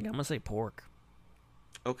instinct. I'm gonna say pork.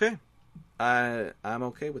 Okay, I'm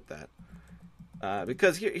okay with that.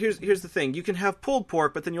 Because here's the thing: you can have pulled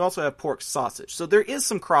pork, but then you also have pork sausage. So there is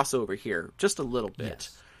some crossover here, just a little bit.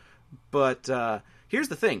 Yes. But here's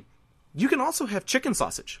the thing: you can also have chicken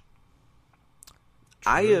sausage.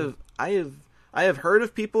 True. I have heard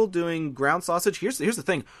of people doing ground sausage. Here's the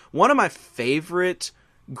thing: one of my favorite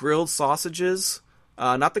grilled sausages,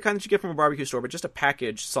 not the kind that you get from a barbecue store, but just a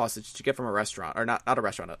packaged sausage that you get from a restaurant, or not a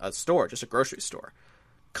restaurant, a store, just a grocery store.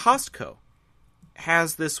 Costco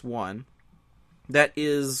has this one that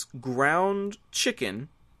is ground chicken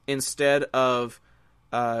instead of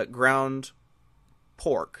ground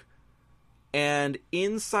pork. And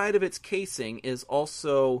inside of its casing is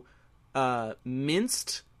also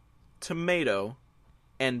minced tomato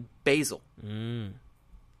and basil. Mm.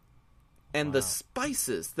 And the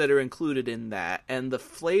spices that are included in that, and the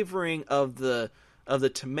flavoring of the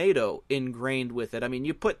tomato ingrained with it. I mean,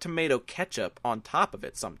 you put tomato ketchup on top of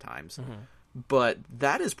it sometimes, but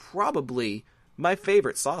that is probably my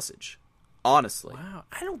favorite sausage, honestly. Wow,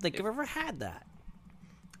 I don't think I've ever had that.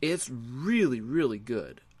 It's really, really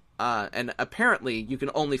good. And apparently you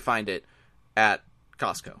can only find it at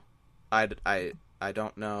Costco. I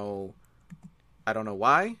don't know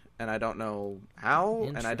why, and I don't know how,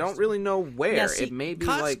 and I don't really know where. Yeah, see, it may be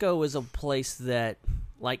Costco is a place that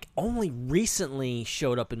like only recently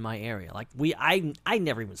showed up in my area. Like I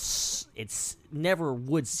never even never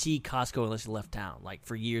would see Costco unless you left town. Like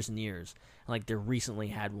for years and years. Like they recently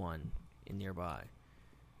had one in nearby.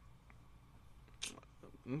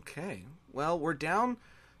 Okay, well we're down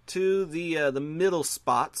to the middle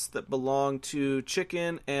spots that belong to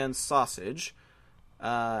chicken and sausage.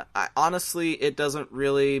 Honestly, it doesn't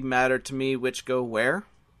really matter to me which go where,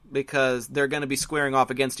 because they're going to be squaring off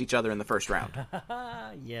against each other in the first round.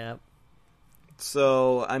 Yeah.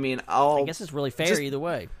 So, I mean, I guess it's really fair either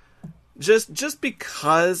way. Just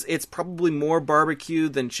because it's probably more barbecue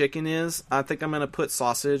than chicken is, I think I'm going to put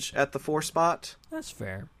sausage at the 4 spot. That's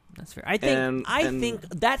fair. That's fair. I think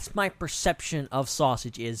that's my perception of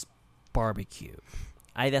sausage is barbecue.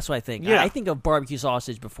 That's what I think. Yeah. I think of barbecue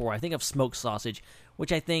sausage before I think of smoked sausage,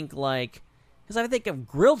 which I think like, because I think of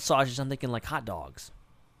grilled sausage, I'm thinking like hot dogs.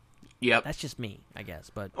 Yep. That's just me, I guess.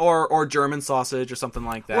 But or German sausage or something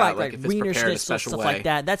like that. Right, like if it's Wiener prepared a schnitzel, special stuff way. like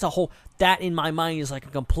that. That's a whole, that in my mind is like a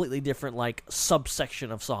completely different like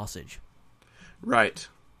subsection of sausage. Right.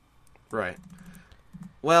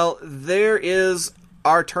 Well, there is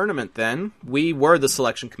our tournament then. We were the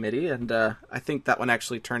selection committee, and I think that one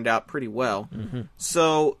actually turned out pretty well. Mm-hmm.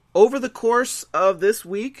 So, over the course of this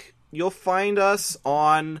week, you'll find us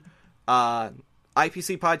on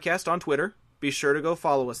IPC Podcast on Twitter. Be sure to go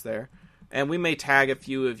follow us there. And we may tag a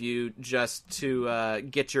few of you just to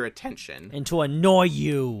get your attention. And to annoy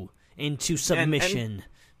you into submission.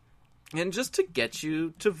 And just to get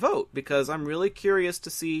you to vote, because I'm really curious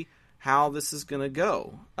to see how this is going to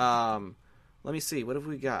go. Let me see. What have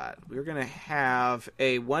we got? We're going to have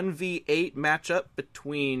a 1v8 matchup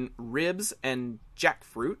between ribs and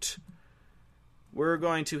jackfruit. we're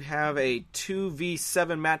going to have a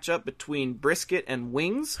 2v7 matchup between brisket and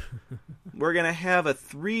wings. We're going to have a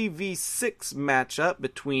 3v6 matchup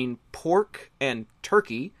between pork and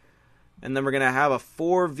turkey. And then we're going to have a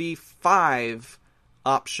 4v5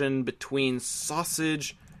 option between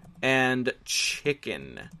sausage and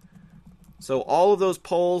chicken. So all of those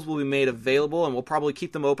polls will be made available, and we'll probably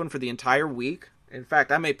keep them open for the entire week. In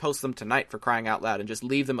fact, I may post them tonight for crying out loud and just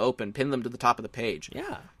leave them open, pin them to the top of the page.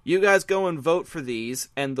 Yeah. You guys go and vote for these,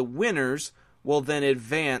 and the winners will then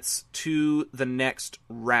advance to the next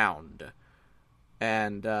round.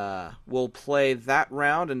 And we'll play that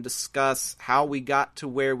round and discuss how we got to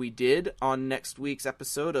where we did on next week's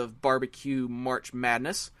episode of Barbecue March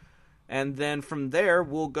Madness. And then from there,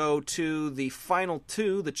 we'll go to the final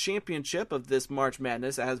two, the championship of this March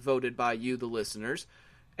Madness, as voted by you, the listeners.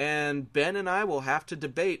 And Ben and I will have to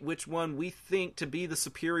debate which one we think to be the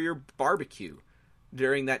superior barbecue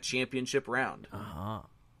during that championship round. Uh-huh.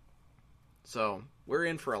 So we're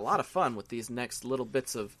in for a lot of fun with these next little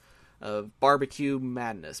bits of barbecue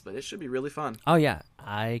madness, but it should be really fun. Oh yeah,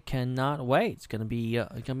 I cannot wait. It's gonna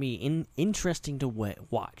be interesting to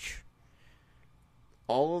watch.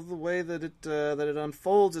 All of the way that it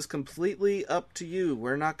unfolds is completely up to you.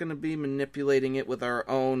 We're not going to be manipulating it with our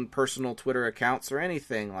own personal Twitter accounts or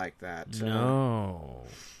anything like that. No,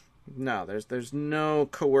 there's no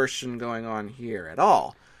coercion going on here at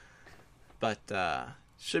all. But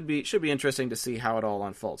should be interesting to see how it all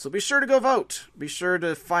unfolds. So be sure to go vote. Be sure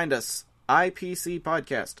to find us, IPC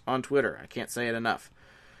Podcast, on Twitter. I can't say it enough.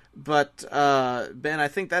 But, Ben, I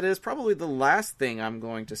think that is probably the last thing I'm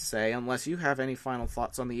going to say, unless you have any final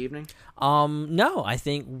thoughts on the evening. No, I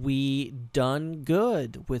think we done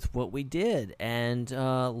good with what we did, and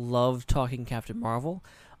loved talking Captain Marvel.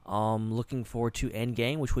 Looking forward to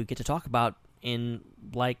Endgame, which we get to talk about in,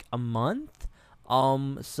 like, a month.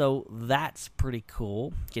 So that's pretty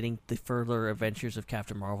cool, getting the further adventures of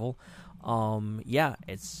Captain Marvel. Yeah,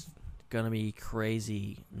 it's gonna be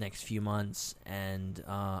crazy next few months, and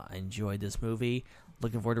I enjoyed this movie.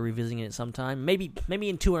 Looking forward to revisiting it sometime. Maybe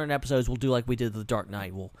in 200 episodes we'll do like we did with The Dark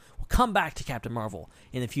Knight. We'll come back to Captain Marvel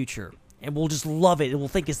in the future, and we'll just love it, and we'll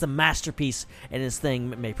think it's the masterpiece and this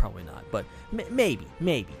thing. Probably not, but maybe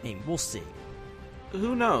we'll see.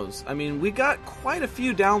 Who knows? I mean, we got quite a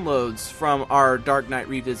few downloads from our Dark Knight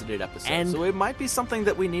Revisited episode, so it might be something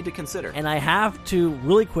that we need to consider. And I have to,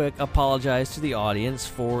 really quick, apologize to the audience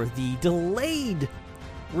for the delayed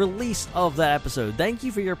release of that episode. Thank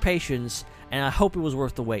you for your patience, and I hope it was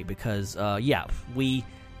worth the wait, because,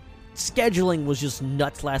 scheduling was just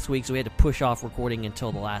nuts last week, so we had to push off recording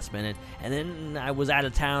until the last minute, and then I was out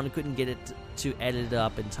of town and couldn't get it to edit it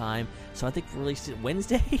up in time, so I think we released it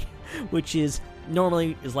Wednesday, which is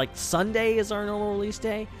normally is like Sunday is our normal release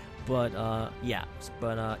day, but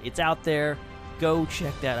it's out there. Go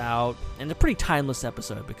check that out. And a pretty timeless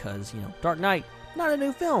episode because, Dark Knight, not a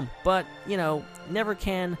new film, but, never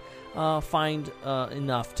can find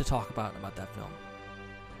enough to talk about that film.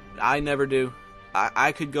 I never do.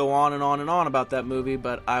 I could go on and on and on about that movie,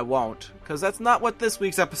 but I won't, because that's not what this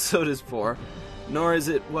week's episode is for, nor is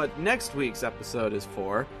it what next week's episode is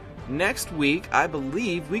for. Next week, I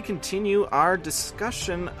believe, we continue our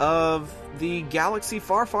discussion of the galaxy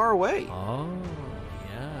far, far away. Oh,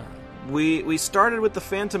 yeah. We started with the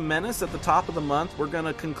Phantom Menace at the top of the month. We're going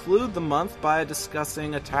to conclude the month by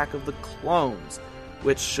discussing Attack of the Clones,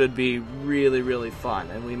 which should be really, really fun.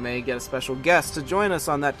 And we may get a special guest to join us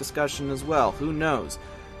on that discussion as well. Who knows?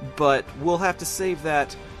 But we'll have to save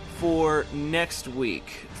that for next week.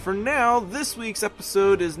 For now, this week's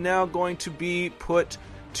episode is now going to be put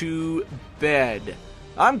to bed.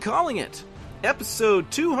 I'm calling it. Episode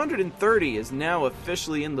 230 is now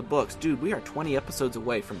officially in the books. Dude, we are 20 episodes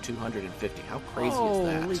away from 250. How crazy is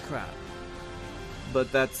that? Holy crap.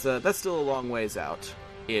 But that's still a long ways out.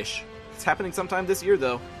 Ish. It's happening sometime this year,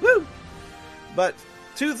 though. Woo! But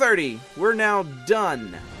 230, we're now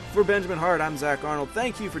done. For Benjamin Hart, I'm Zach Arnold.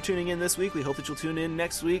 Thank you for tuning in this week. We hope that you'll tune in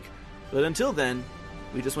next week. But until then,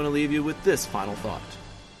 we just want to leave you with this final thought.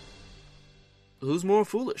 Who's more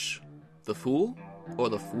foolish, the fool or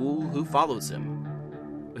the fool who follows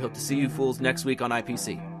him? We hope to see you fools next week on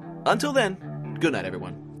IPC. Until then, good night,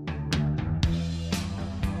 everyone.